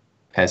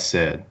has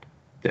said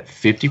that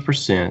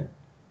 50%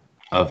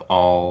 of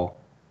all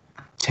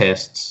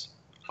tests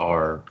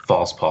are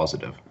false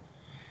positive.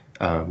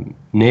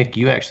 Nick,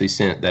 you actually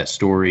sent that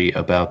story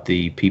about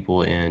the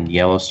people in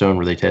Yellowstone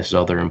where they tested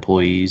all their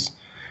employees,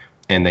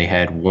 and they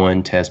had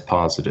one test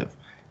positive.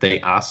 They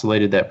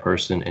isolated that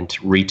person and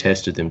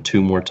retested them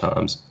 2 more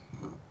times.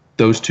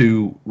 Those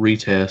 2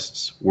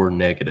 retests were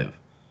negative.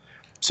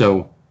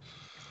 So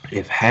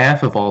if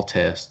half of all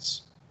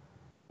tests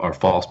are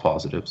false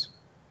positives,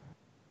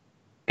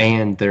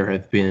 and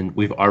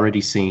we've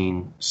already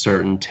seen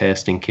certain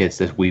testing kits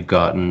that we've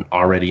gotten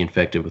already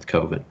infected with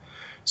COVID.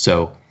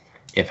 So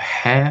if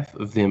half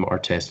of them are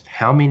tested,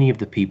 how many of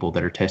the people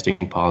that are testing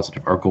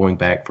positive are going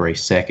back for a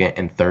second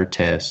and third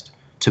test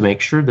to make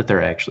sure that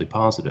they're actually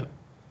positive?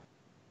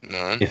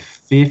 None.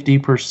 If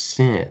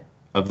 50%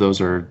 of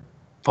those are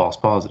false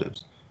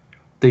positives,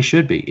 they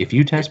should be. If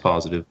you test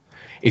positive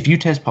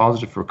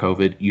for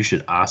COVID, you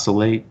should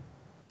isolate,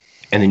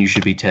 and then you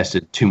should be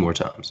tested 2 more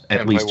times,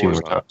 at least 2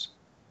 more times,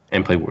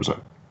 and play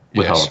Warzone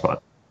with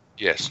HoloPod.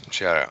 Yes,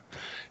 shout out.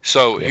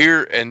 So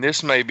here, and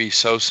this may be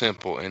so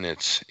simple in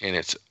its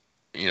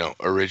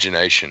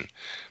origination,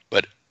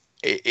 but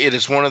it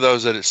is one of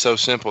those that it's so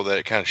simple that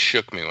it kind of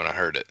shook me when I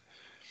heard it.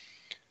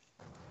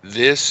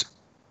 This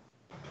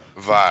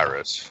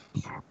virus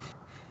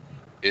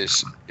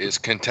is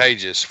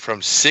contagious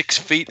from 6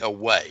 feet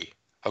away.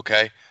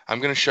 Okay, I'm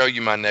going to show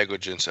you my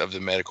negligence of the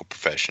medical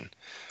profession.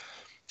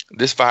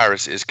 This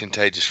virus is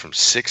contagious from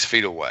 6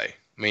 feet away,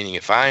 meaning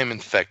if I am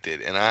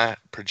infected and I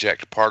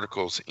project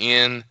particles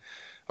at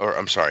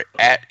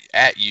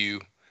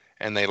you,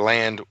 and they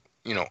land,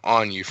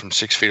 on you from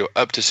 6 feet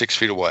up to 6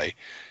 feet away,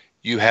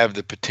 you have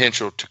the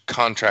potential to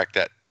contract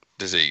that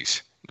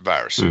disease, the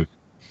virus.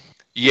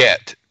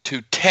 Yet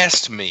to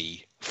test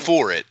me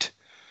for it,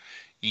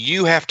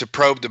 you have to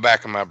probe the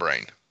back of my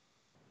brain.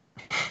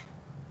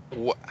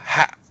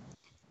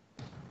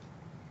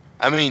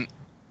 I mean,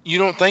 you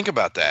don't think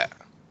about that,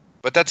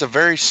 but that's a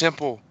very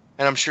simple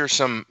And I'm sure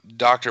some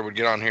doctor would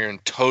get on here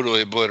and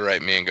totally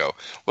obliterate me and go,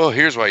 well,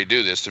 here's why you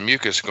do this. The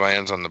mucus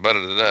glands on the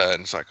da-da-da-da.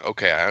 And it's like,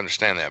 okay, I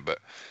understand that. But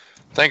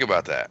think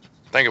about that.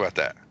 Think about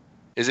that.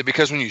 Is it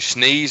because when you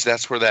sneeze,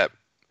 that's where that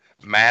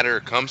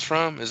matter comes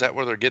from? Is that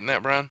where they're getting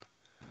that, Brian?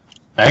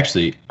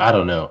 Actually, I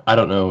don't know. I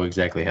don't know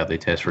exactly how they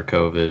test for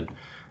COVID.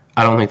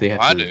 I don't think they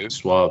have to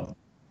swab.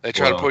 They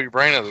try to pull your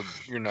brain out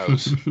of your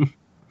nose.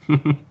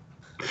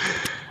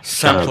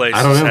 Some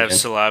places have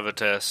saliva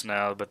tests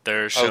now, but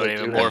they're showing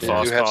even more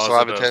false positives.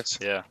 Saliva tests?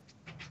 Yeah.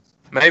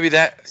 Maybe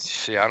that.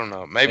 See, I don't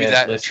know. Maybe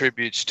that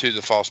attributes to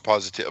the false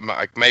positive.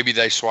 Like maybe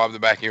they swab the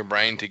back of your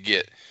brain to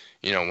get,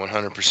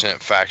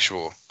 100%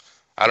 factual.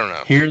 I don't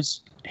know.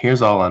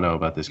 Here's all I know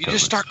about this. You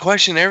just start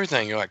questioning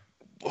everything. You're like,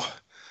 whoa.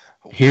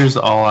 Here's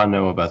all I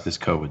know about this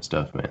COVID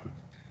stuff, man.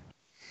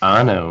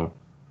 I know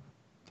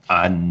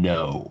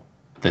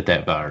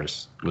that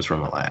virus was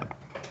from a lab.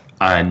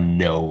 I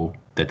know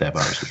that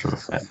virus was from a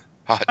lab.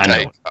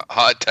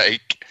 Hot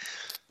take.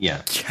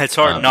 Yeah. It's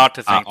hard not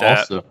to think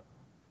that.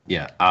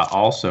 I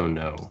also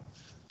know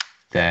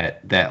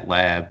that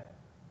lab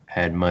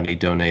had money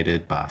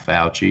donated by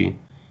Fauci,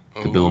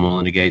 the Bill and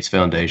Melinda Gates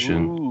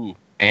Foundation,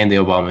 and the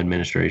Obama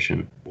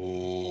administration.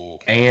 Ooh.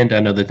 And I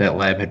know that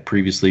lab had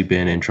previously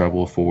been in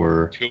trouble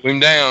for... Cool him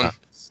down.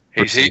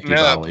 He's heating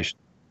up.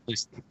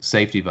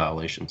 Safety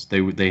violations.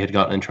 They had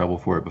gotten in trouble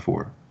for it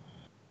before.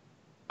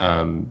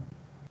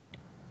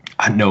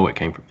 I know it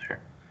came from there.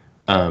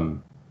 I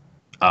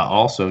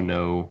also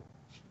know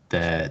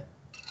that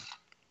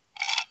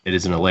it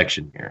is an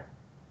election year.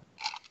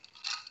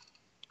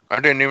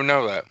 I didn't even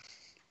know that.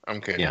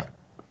 I'm kidding. Yeah.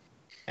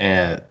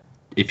 And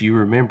if you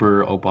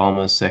remember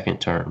Obama's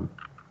second term,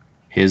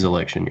 his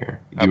election year,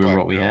 you remember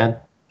what we had?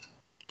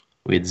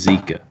 We had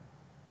Zika.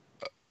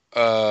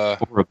 Or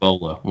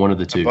Ebola, one of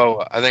the two.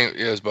 Ebola. I think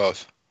it was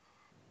both.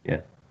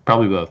 Yeah,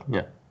 probably both.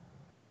 Yeah.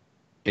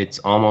 It's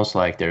almost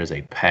like there's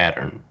a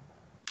pattern.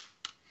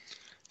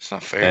 It's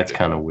not fair. That's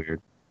kind of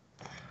weird.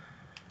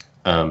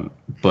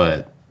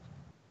 But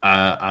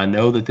I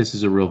know that this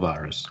is a real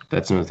virus.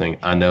 That's another thing.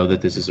 I know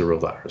that this is a real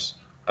virus.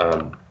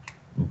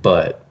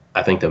 But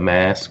I think the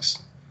masks,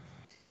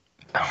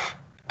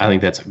 I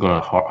think that's going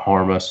to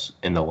harm us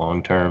in the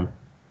long term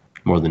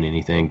more than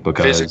anything.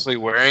 Because physically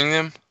wearing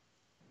them?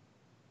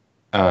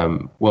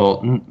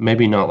 Well,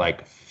 maybe not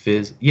like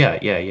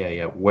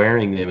Yeah.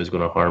 Wearing them is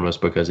going to harm us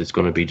because it's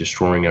going to be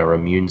destroying our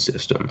immune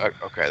system.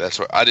 Okay, that's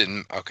what I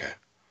didn't. Okay,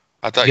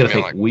 I thought you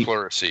meant like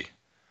pleurisy.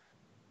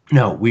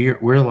 No,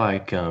 we're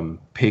like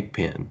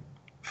Pigpen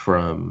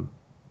from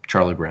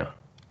Charlie Brown.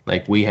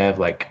 Like we have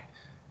like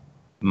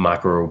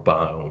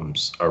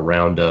microbiomes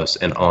around us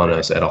and on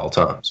us at all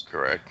times.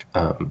 Correct.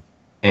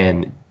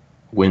 And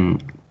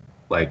when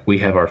like we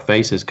have our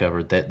faces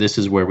covered, that this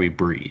is where we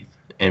breathe,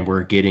 and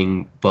we're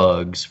getting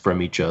bugs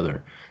from each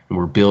other, and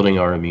we're building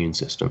our immune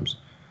systems.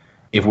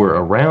 If we're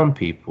around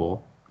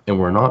people and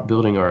we're not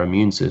building our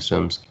immune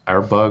systems,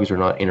 our bugs are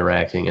not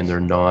interacting, and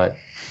they're not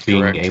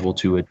being able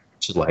to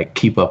like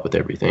keep up with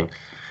everything.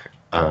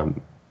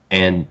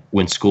 And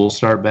when schools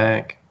start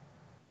back,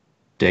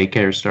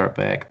 daycares start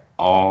back,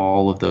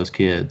 all of those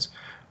kids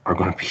are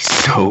going to be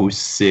so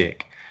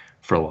sick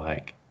for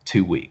like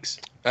 2 weeks.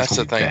 That's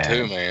the thing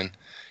too, man.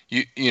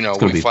 You know,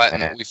 we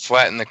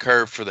flatten the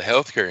curve for the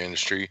healthcare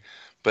industry,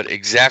 but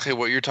exactly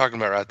what you're talking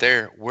about right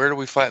there. Where do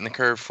we flatten the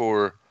curve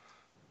for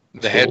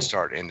the Head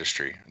Start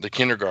industry, the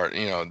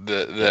kindergarten? You know,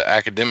 the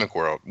academic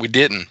world. We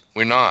didn't.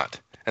 We're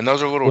not. And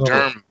those are little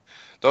germ.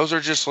 Those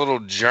are just little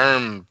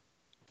germ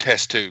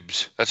test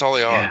tubes. That's all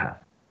they are.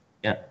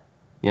 Yeah.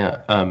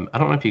 I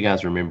don't know if you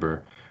guys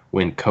remember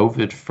when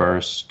COVID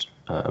first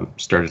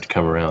started to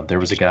come around. There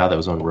was a guy that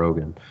was on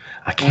Rogan.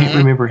 I can't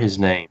remember his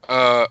name,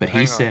 but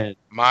he said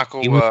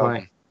Michael. He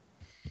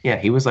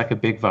was like a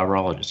big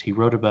virologist. He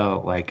wrote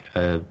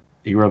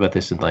about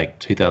this in like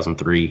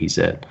 2003. He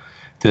said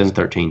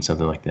 2013,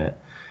 something like that.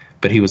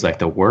 But he was like,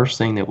 the worst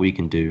thing that we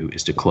can do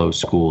is to close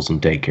schools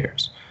and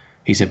daycares.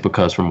 He said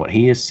because from what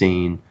he has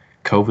seen,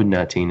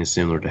 COVID-19 is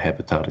similar to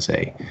hepatitis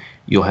A.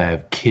 You'll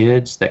have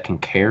kids that can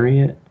carry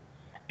it,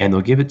 and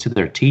they'll give it to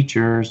their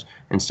teachers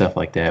and stuff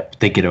like that, but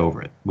they get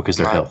over it because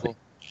they're healthy.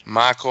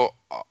 Michael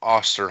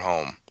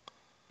Osterholm.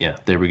 Yeah,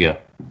 there we go.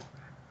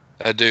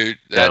 That dude.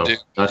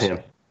 Not him.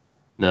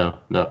 No,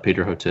 not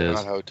Peter Hotez.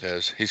 Not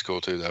Hotez. He's cool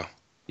too, though.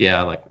 Yeah,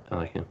 I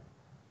like him.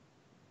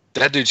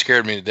 That dude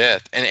scared me to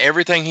death, and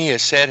everything he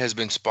has said has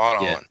been spot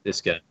on. Yeah, this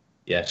guy.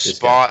 Yeah,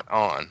 spot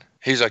on.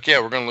 He's like, yeah,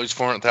 we're going to lose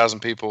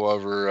 400,000 people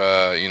over,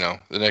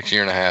 the next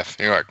year and a half.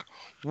 And you're like,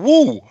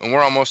 woo! And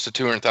we're almost to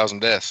 200,000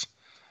 deaths.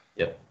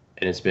 Yep.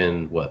 And it's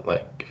been, when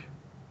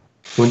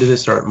did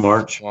this start?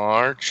 March?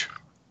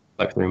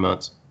 Like 3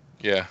 months.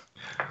 Yeah.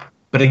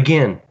 But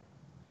again,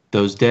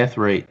 those death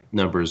rate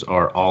numbers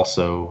are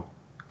also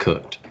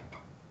cooked.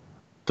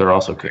 They're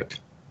also cooked.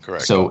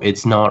 Correct. So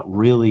it's not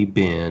really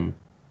been,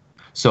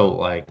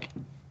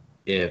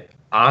 if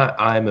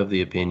I'm of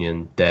the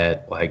opinion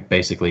that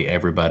basically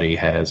everybody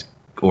has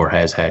or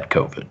has had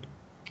COVID.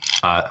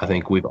 I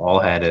think we've all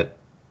had it.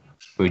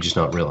 We just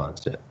not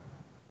realized it.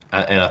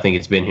 and I think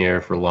it's been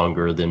here for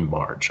longer than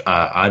March.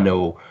 I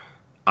know.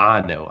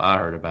 I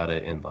heard about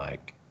it in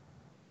like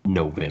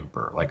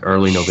November, like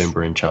early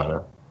November in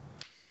China.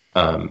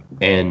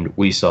 And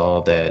we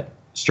saw that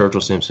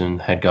Sturgill Simpson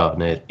had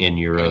gotten it in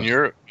Europe. In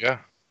Europe, yeah.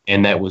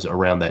 And that was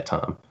around that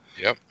time.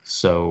 Yep.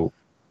 So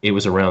it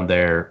was around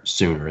there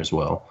sooner as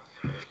well.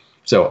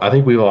 So I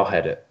think we've all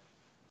had it.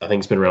 I think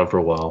it's been around for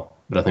a while,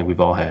 but I think we've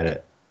all had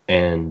it.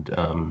 And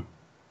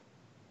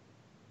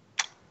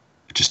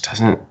it just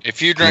doesn't.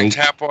 If you drink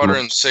tap water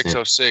in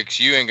 606,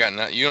 you ain't got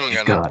nothing. You don't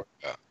got nothing to worry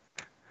about.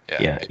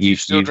 Yeah. If you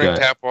still drink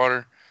tap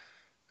water,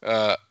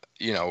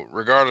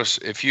 regardless,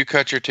 if you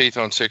cut your teeth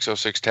on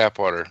 606 tap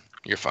water,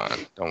 you're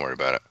fine. Don't worry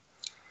about it.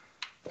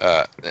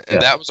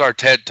 And that was our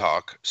TED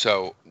Talk.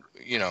 So,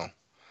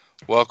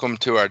 welcome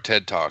to our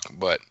TED Talk.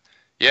 But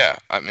yeah,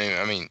 I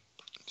mean,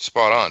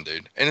 spot on,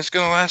 dude. And it's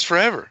gonna last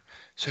forever.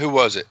 So who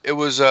was it? It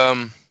was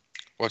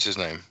what's his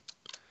name?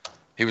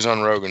 He was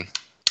on Rogan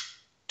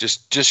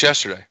just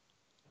yesterday.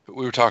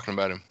 We were talking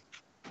about him.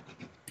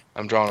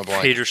 I'm drawing a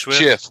blank. Peter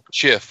Schiff.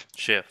 Schiff.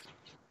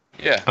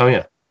 Yeah. Oh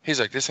yeah. He's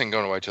like, this ain't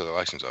going away till the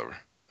election's over.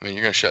 I mean,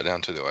 you're gonna shut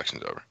down till the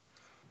election's over.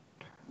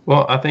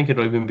 Well, I think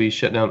it'll even be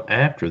shut down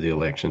after the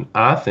election.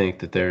 I think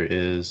that there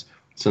is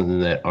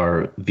something that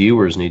our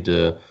viewers need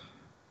to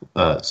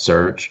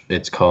search.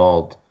 It's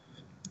called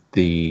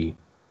the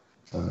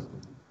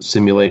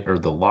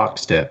the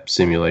Lockstep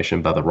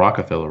simulation by the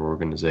Rockefeller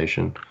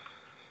Organization.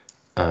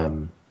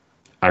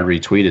 I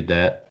retweeted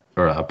that,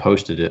 or I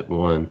posted it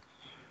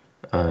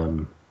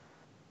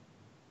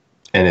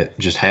and it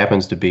just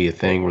happens to be a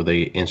thing where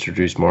they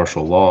introduce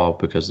martial law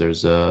because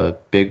there's a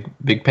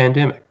big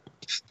pandemic.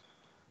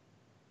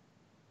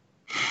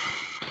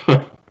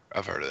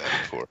 I've heard of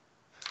that before.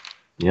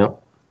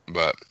 Yep.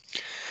 But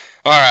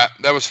all right,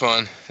 that was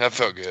fun. That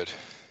felt good.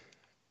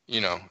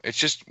 It's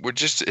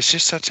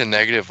just such a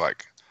negative.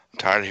 Like, I'm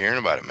tired of hearing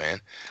about it,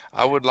 man.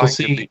 I would like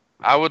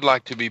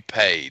to be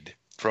paid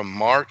from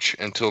March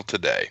until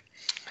today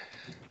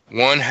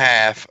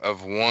 1/2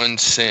 of 1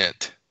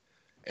 cent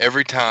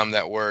every time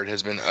that word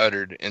has been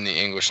uttered in the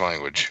English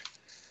language,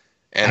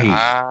 and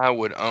I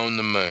would own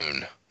the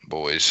moon,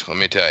 boys. Let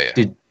me tell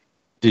you.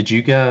 Did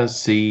you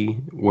guys see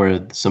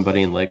where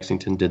somebody in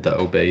Lexington did the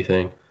obey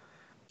thing?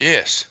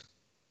 Yes.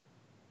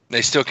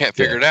 They still can't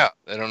figure it out.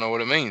 They don't know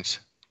what it means.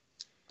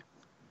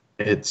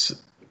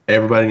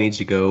 Everybody needs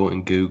to go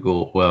and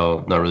Google,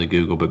 well, not really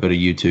Google, but go to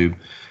YouTube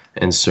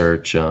and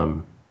search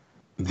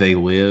 "They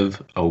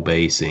Live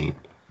Obey Scene."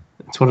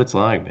 That's what it's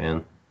like,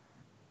 man.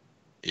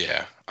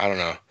 Yeah, I don't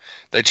know.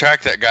 They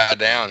tracked that guy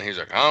down. He's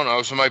like, I don't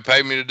know. Somebody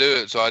paid me to do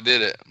it, so I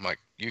did it. I'm like,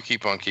 you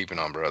keep on keeping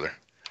on, brother.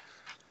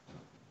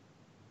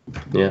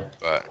 Yeah.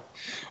 But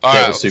all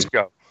right, let's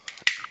go.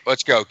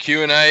 Let's go.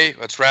 Q&A.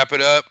 Let's wrap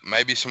it up.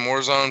 Maybe some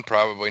Warzone.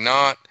 Probably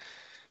not.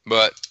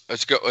 But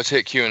let's go. Let's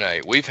hit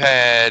Q&A.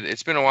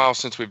 It's been a while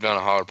since we've done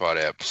a HollerPod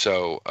app.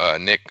 So,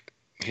 Nick,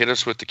 hit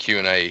us with the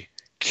Q&A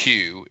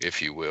queue,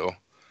 if you will.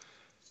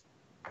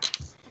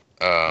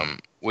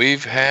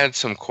 We've had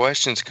some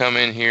questions come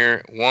in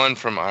here. One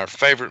from our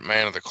favorite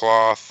man of the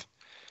cloth.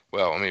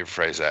 Well, let me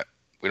rephrase that.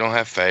 We don't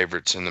have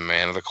favorites in the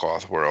man of the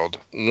cloth world.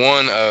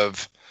 One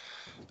of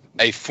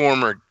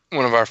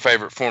our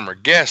favorite former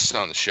guests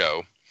on the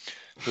show,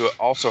 who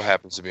also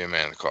happens to be a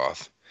man of the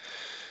cloth,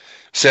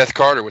 Seth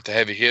Carter with the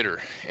heavy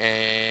hitter.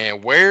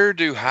 And where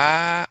do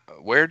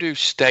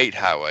state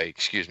highway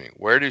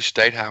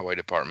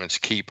departments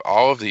keep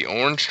all of the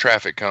orange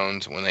traffic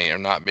cones when they are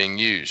not being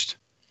used?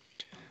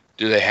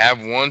 Do they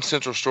have one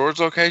central storage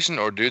location,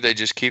 or do they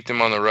just keep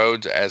them on the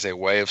roads as a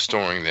way of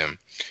storing them?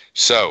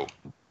 So,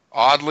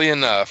 oddly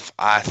enough,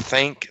 I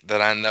think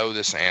that I know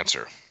this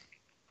answer.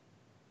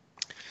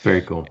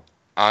 Very cool.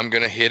 I'm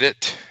going to hit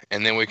it,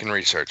 and then we can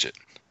research it.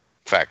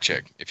 Fact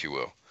check, if you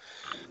will.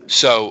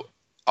 So,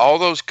 all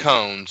those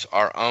cones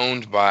are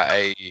owned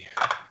by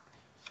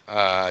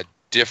a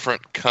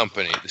different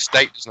company. The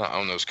state does not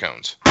own those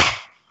cones.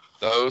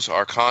 Those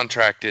are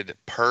contracted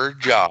per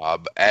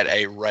job at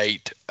a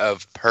rate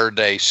of per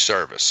day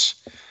service.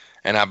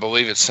 And I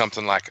believe it's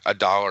something like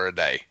 $1 a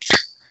day.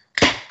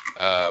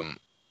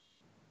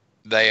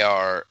 They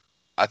are,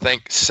 I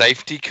think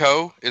Safety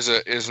Co. is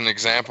an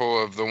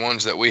example of the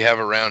ones that we have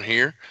around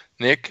here,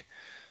 Nick.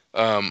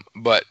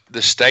 But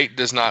the state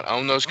does not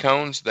own those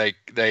cones.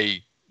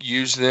 They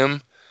use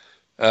them.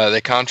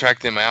 They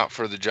contract them out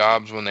for the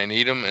jobs when they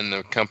need them, and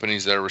the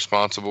companies that are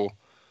responsible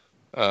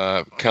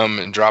come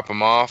and drop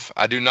them off.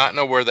 I do not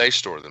know where they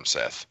store them,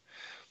 Seth.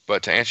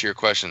 But to answer your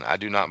question, I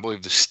do not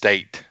believe the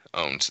state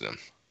owns them.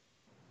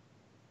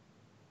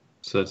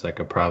 So it's like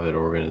a private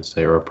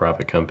organization or a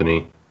private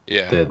company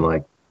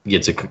that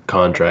gets a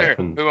contract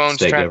from who owns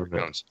state traffic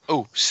government. cones?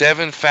 Oh,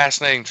 7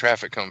 fascinating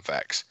traffic cone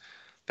facts.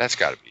 That's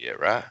got to be it,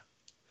 right?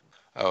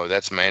 Oh,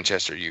 that's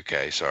Manchester,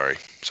 UK. Sorry.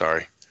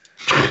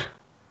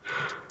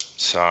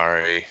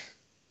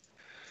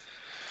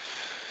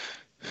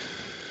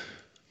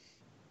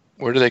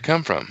 Where do they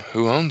come from?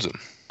 Who owns them?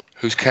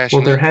 Who's cashing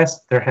them? Well,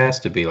 there has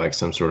to be like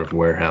some sort of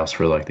warehouse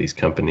for like these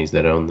companies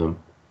that own them.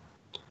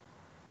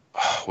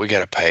 Oh, we got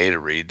to pay to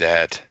read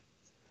that.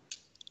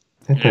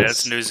 Yeah,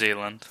 it's New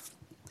Zealand.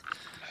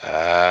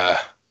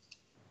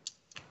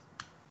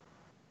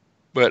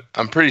 But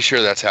I'm pretty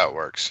sure that's how it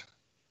works.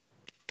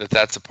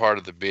 That's a part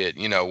of the bid.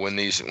 You know, when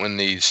these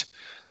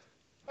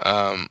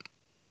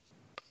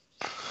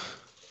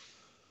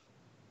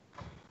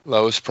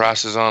lowest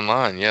prices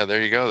online, yeah,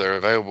 there you go. They're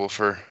available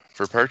for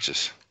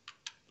purchase.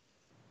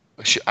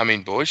 I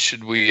mean, boys,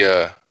 should we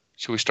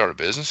start a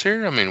business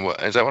here? I mean,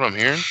 what is that? What I'm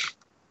hearing?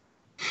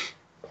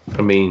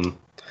 I mean,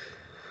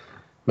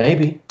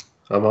 maybe.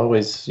 I'm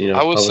always,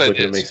 I will say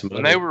looking to make this: some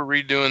when money. they were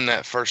redoing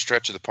that first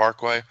stretch of the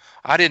Parkway,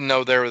 I didn't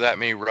know there were that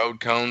many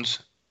road cones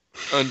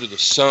under the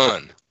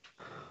sun.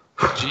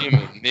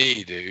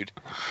 Jiminy, dude.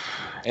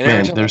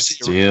 And man, they're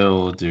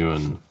still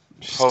doing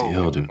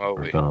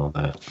work on all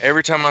that.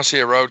 Every time I see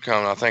a road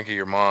cone, I think of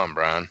your mom,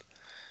 Brian.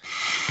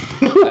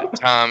 That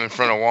time in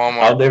front of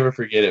Walmart. I'll never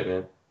forget it,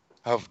 man.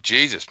 Oh,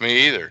 Jesus,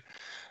 me either.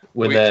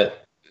 When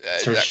that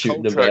started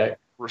shooting them back.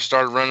 We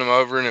started running them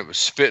over, and it was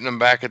spitting them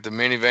back at the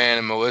minivan,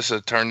 and Melissa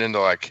turned into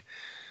like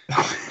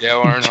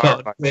Dale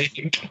Earnhardt, like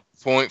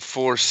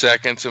 0.4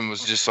 seconds, and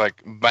was just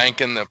like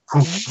banking that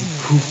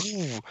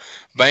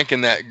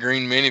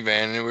green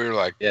minivan, and we were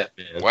like, yeah,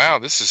 man. Wow,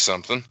 this is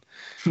something.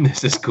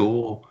 This is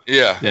cool.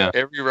 Yeah.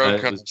 Every road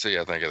cone I see,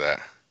 I think of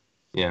that.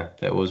 Yeah,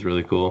 that was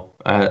really cool.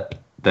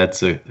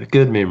 That's a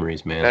good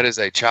memories, man. That is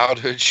a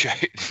childhood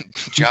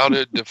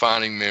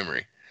defining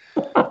memory.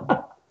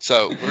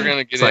 So we're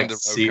gonna get into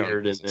road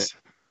cone business.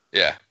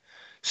 Yeah.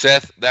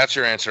 Seth, that's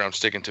your answer. I'm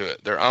sticking to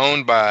it. They're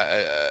owned by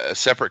a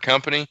separate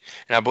company,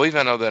 and I believe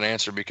I know that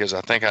answer because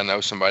I think I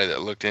know somebody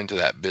that looked into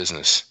that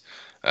business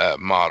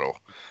model.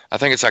 I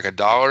think it's like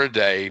 $1 a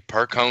day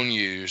per cone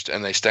used,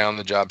 and they stay on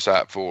the job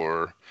site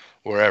for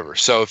wherever.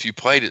 So if you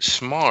played it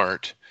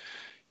smart,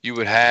 you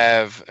would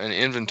have an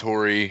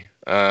inventory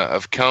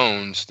of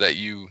cones that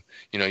you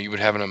would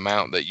have an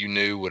amount that you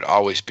knew would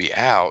always be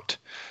out,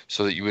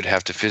 so that you would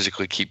have to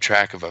physically keep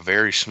track of a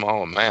very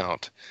small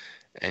amount.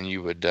 And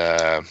you would,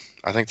 I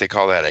think they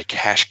call that a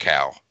cash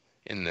cow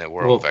in the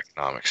world of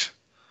economics.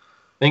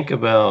 Think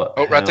about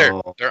right there.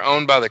 They're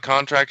owned by the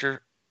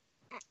contractor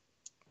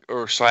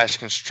or /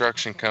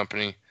 construction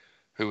company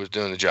who was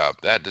doing the job.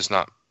 That does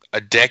not,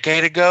 a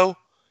decade ago,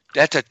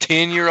 that's a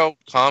 10-year-old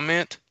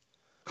comment.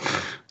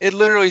 It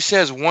literally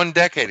says 1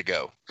 decade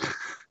ago.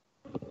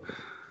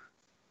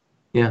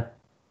 Yeah.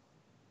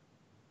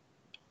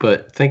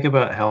 But think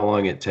about how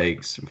long it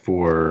takes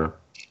for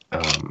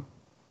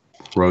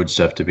road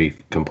stuff to be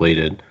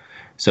completed.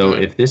 So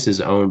if this is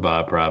owned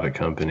by a private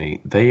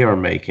company, they are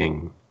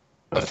making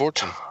a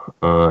fortune.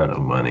 Ton of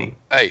money.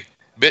 Hey,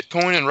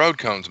 Bitcoin and road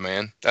cones,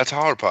 man. That's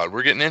HollerPod.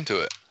 We're getting into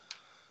it.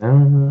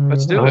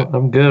 Let's do it.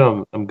 I'm good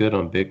on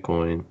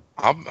Bitcoin.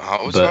 I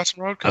always got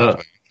some road cones,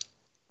 man.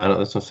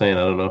 That's what I'm saying.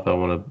 I don't know if I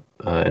want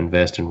to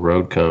invest in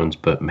road cones,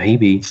 but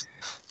maybe.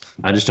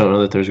 I just don't know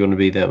that there's going to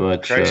be that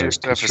much. Crazier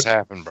stuff has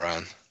happened,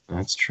 Brian.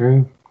 That's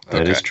true.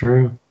 That is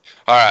true.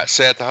 All right,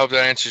 Seth, I hope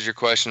that answers your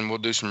question. We'll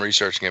do some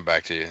research and get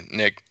back to you.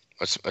 Nick,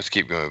 let's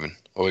keep moving.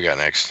 What we got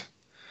next?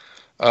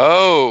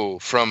 Oh,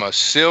 from a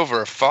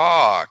silver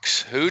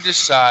fox. Who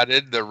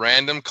decided the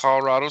random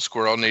Colorado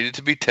squirrel needed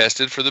to be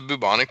tested for the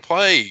bubonic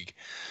plague?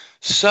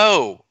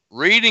 So,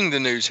 reading the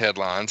news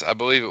headlines, I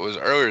believe it was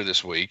earlier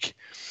this week.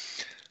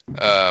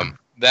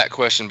 That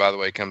question, by the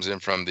way, comes in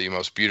from the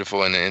most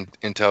beautiful and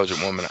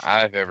intelligent woman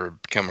I've ever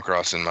come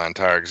across in my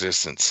entire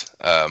existence.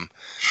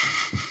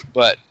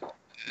 But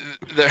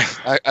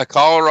a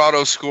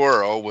Colorado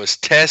squirrel was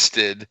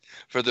tested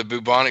for the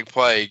bubonic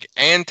plague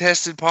and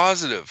tested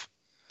positive.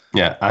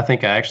 Yeah, I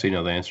think I actually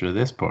know the answer to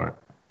this part.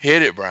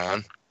 Hit it,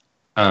 Brian.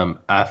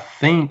 I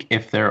think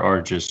if there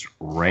are just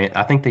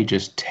I think they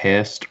just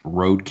test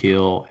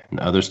roadkill and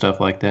other stuff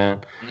like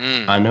that.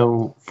 I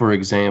know, for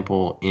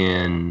example,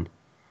 in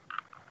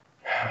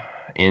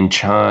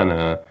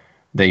China,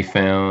 they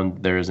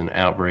found there's an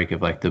outbreak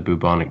of like the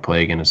bubonic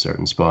plague in a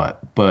certain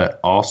spot, but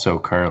also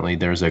currently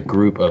there's a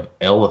group of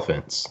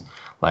elephants,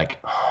 like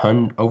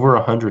over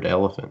 100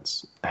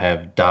 elephants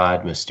have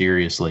died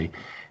mysteriously,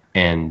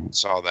 and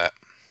saw that.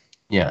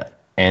 Yeah,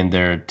 and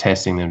they're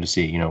testing them to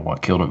see,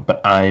 what killed them. But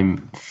I'm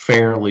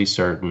fairly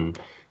certain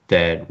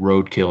that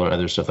roadkill and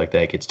other stuff like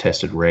that gets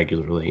tested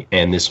regularly,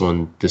 and this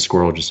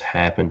squirrel just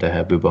happened to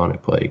have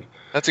bubonic plague.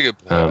 That's a good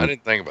point. I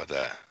didn't think about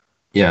that.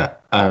 Yeah,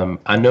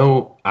 I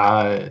know.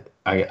 I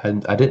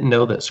didn't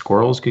know that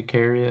squirrels could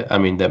carry it. I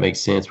mean, that makes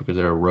sense because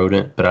they're a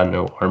rodent, but I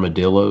know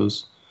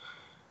armadillos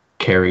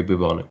carry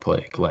bubonic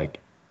plague. Like,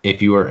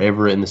 if you are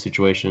ever in the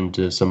situation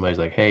to somebody's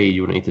like, hey,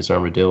 you want to eat this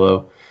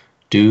armadillo?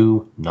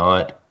 Do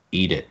not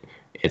eat it.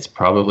 It's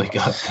probably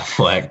got the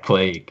Black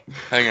Plague.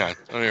 Hang on.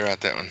 Let me write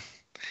that one.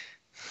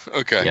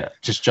 Okay. Yeah,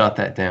 just jot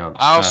that down.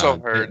 I also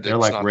heard they're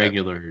like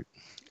regular.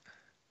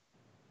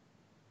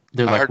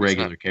 They're like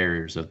regular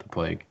carriers of the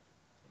plague.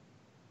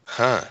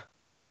 Huh.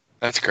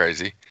 That's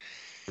crazy.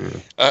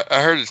 Yeah.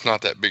 I heard it's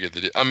not that big of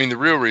the deal. I mean, the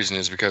real reason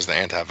is because of the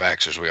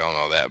anti-vaxxers. We all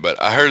know that.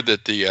 But I heard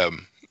that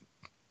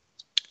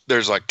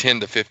there's like 10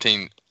 to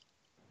 15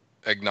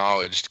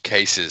 acknowledged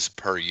cases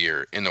per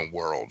year in the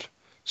world.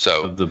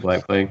 So of the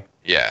Black Plague?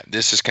 Yeah,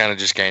 this is kind of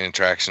just gaining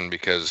traction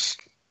because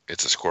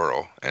it's a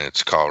squirrel and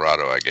it's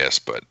Colorado, I guess.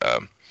 But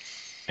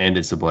and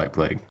it's the Black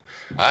Plague.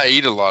 I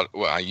eat a lot.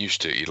 Well, I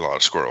used to eat a lot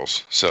of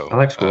squirrels. So I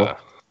like squirrel.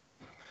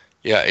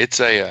 Yeah, it's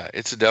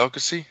a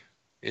delicacy.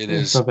 It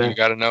is. You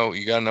got to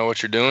know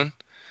what you're doing,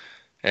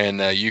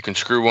 and you can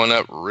screw one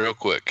up real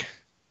quick.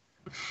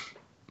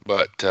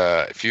 But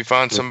if you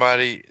find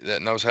somebody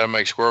that knows how to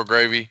make squirrel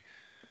gravy,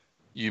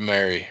 you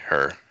marry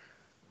her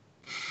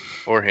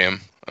or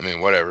him. I mean,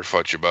 whatever,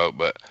 floats your boat.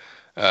 But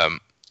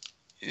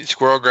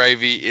squirrel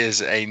gravy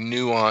is a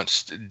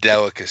nuanced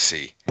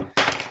delicacy.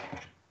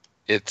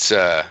 It's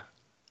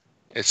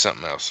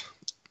something else.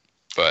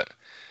 But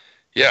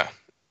yeah,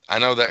 I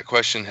know that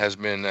question has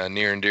been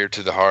near and dear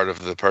to the heart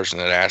of the person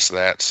that asked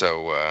that.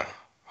 So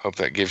hope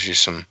that gives you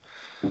some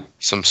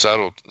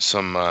subtle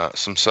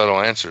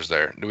answers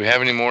there. Do we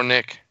have any more,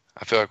 Nick?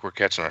 I feel like we're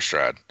catching our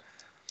stride.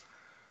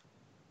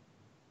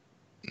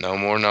 No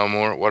more.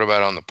 What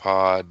about on the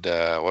pod?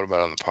 What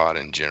about on the pod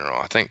in general?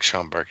 I think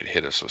Sean Burkett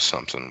hit us with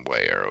something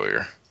way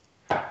earlier.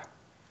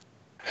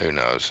 Who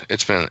knows?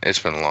 It's been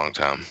a long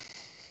time.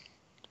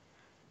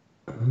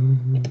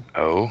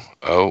 Oh,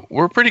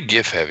 we're pretty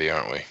GIF heavy,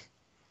 aren't we?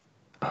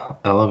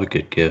 I love a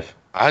good GIF.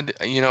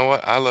 You know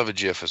what? I love a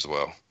GIF as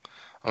well.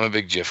 I'm a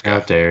big GIF guy. How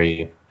dare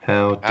you?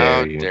 How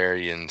dare you? How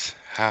dare-yins?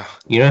 How?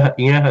 You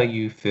know how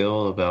you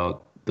feel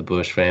about the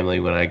Bush family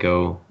when I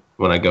go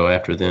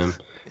after them.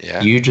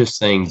 Yeah. You just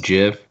saying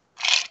GIF,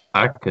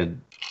 I could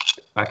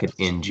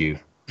end you.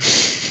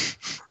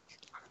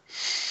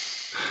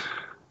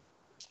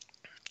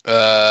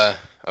 Okay.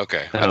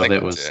 I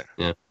think that's it.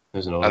 Yeah.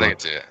 There's an old I think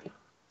it's it.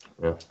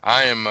 Yeah.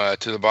 I am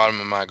to the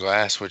bottom of my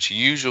glass, which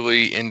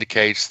usually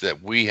indicates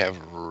that we have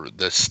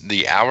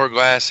the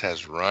hourglass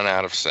has run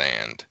out of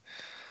sand.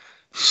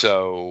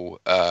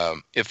 So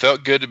it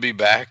felt good to be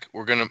back.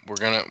 We're gonna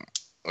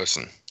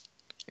listen.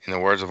 In the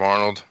words of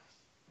Arnold,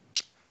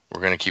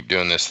 we're gonna keep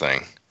doing this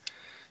thing.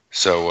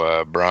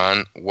 So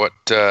Brian, what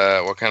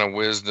kind of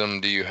wisdom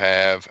do you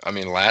have? I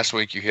mean, last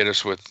week you hit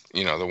us with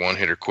the one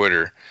hitter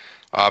quitter.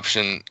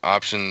 Option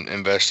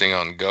investing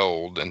on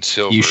gold and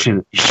silver. You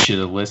should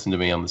have listened to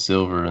me on the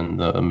silver and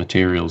the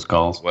materials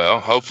calls. Well,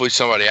 hopefully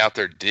somebody out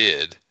there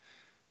did.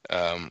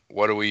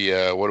 What do we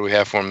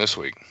have for him this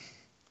week?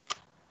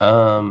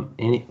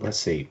 Let's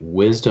see.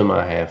 Wisdom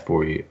I have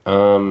for you.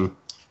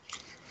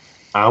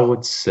 I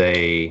would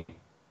say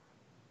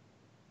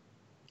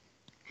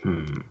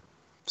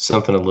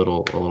something a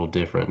little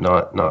different,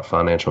 not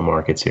financial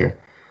markets here.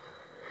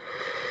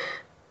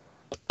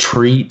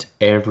 Treat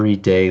every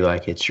day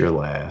like it's your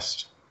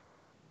last.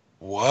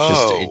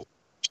 Whoa.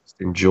 Just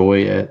enjoy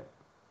it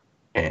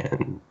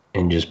and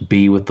just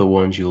be with the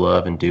ones you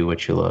love and do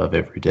what you love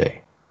every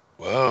day.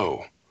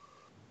 Whoa.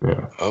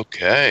 Yeah.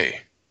 Okay.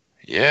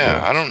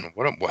 Yeah. I don't know.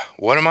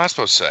 What am I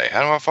supposed to say?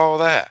 How do I follow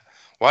that?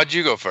 Why'd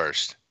you go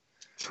first?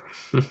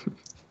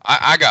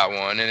 I got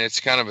one, and it's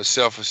kind of a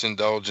selfish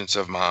indulgence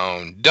of my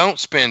own. Don't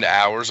spend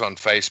hours on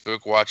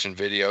Facebook watching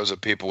videos of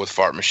people with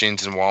fart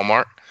machines in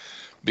Walmart,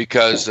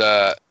 because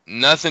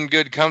nothing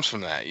good comes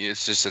from that.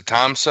 It's just a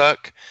time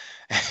suck,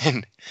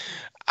 and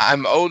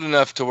I'm old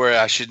enough to where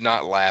I should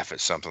not laugh at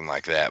something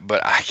like that,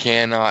 but I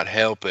cannot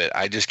help it.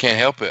 I just can't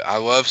help it. I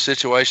love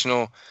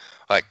situational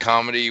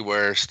comedy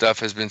where stuff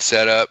has been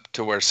set up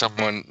to where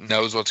someone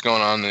knows what's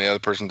going on and the other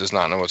person does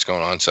not know what's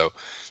going on. So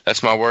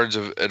that's my words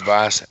of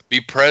advice.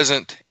 Be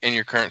present in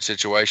your current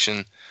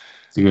situation.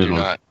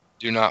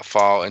 Do not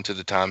fall into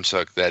the time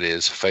suck that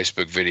is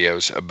Facebook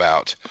videos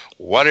about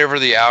whatever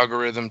the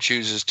algorithm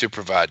chooses to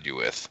provide you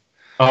with.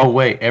 Oh,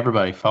 wait,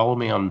 everybody, follow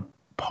me on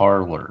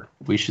Parler.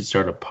 We should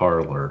start a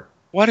Parler.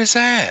 What is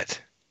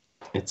that?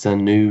 It's a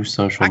new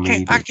social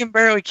media. I can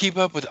barely keep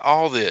up with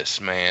all this,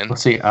 man.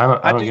 Let's see,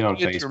 I don't get on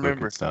Facebook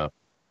and stuff.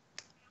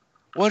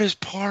 What is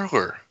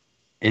Parler?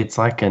 It's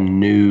like a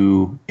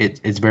new...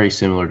 It's very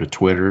similar to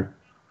Twitter,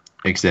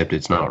 except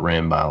it's not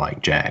ran by,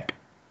 Jack.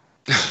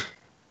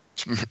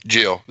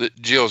 Jill.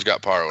 Jill's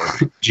got Parler.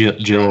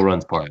 Jill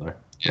runs Parler.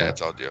 Yeah,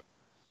 it's all Jill.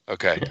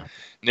 Okay. Yeah.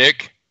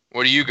 Nick,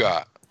 what do you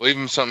got? Leave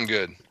him something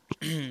good.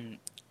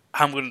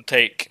 I'm going to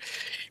take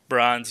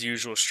Brian's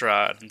usual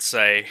stride and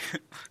say,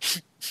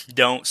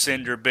 don't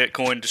send your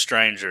Bitcoin to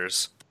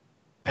strangers.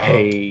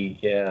 Hey,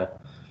 yeah.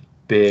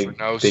 Big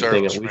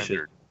service thing.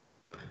 Rendered.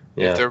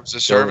 If there was a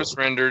service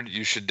rendered,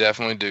 you should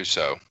definitely do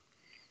so.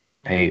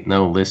 Hey,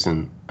 no,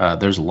 listen.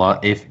 There's a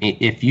lot.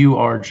 If you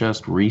are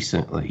just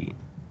recently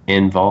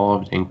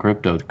involved in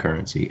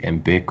cryptocurrency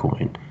and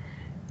Bitcoin,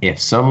 if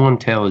someone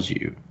tells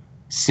you,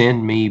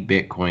 send me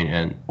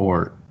Bitcoin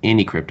or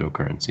any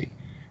cryptocurrency,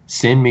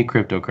 send me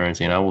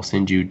cryptocurrency and I will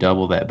send you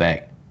double that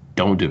back,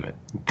 don't do it.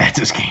 That's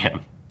a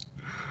scam.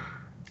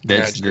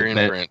 That's the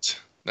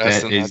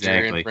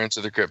Nigerian prince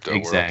of the crypto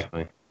world.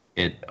 Exactly.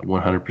 It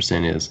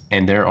 100% is.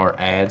 And there are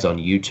ads on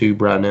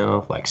YouTube right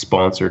now,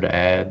 sponsored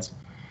ads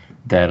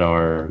that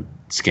are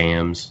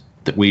scams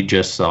that we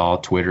just saw.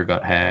 Twitter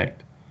got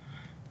hacked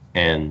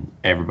and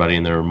everybody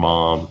and their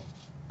mom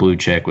blue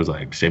check was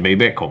like, send me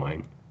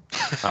Bitcoin.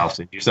 I'll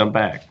send you some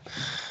back.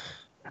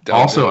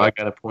 I got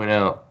to point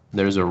out,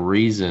 there's a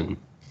reason.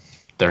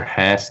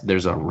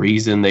 There's a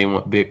reason they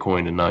want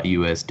Bitcoin and not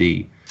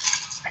USD.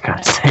 I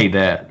gotta say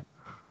that.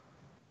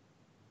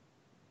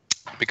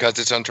 Because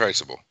it's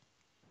untraceable.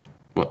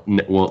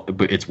 Well,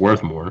 but it's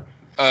worth more.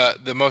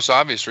 The most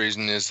obvious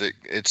reason is that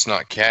it's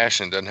not cash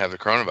and doesn't have the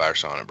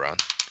coronavirus on it, Brian.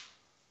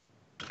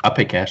 I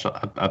pay cash.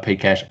 I paid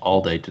cash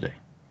all day today.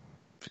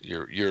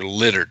 You're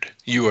littered.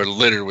 You are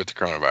littered with the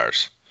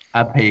coronavirus.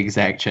 I pay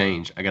exact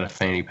change. I got a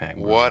fanny pack.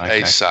 Bro. What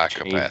a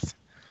psychopath.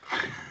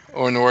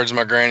 Or in the words of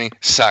my granny,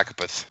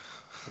 psychopath.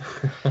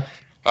 All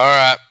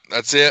right,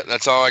 that's it.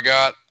 That's all I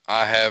got.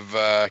 I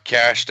have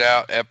cashed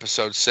out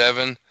episode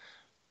 7.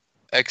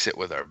 Exit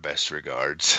with our best regards.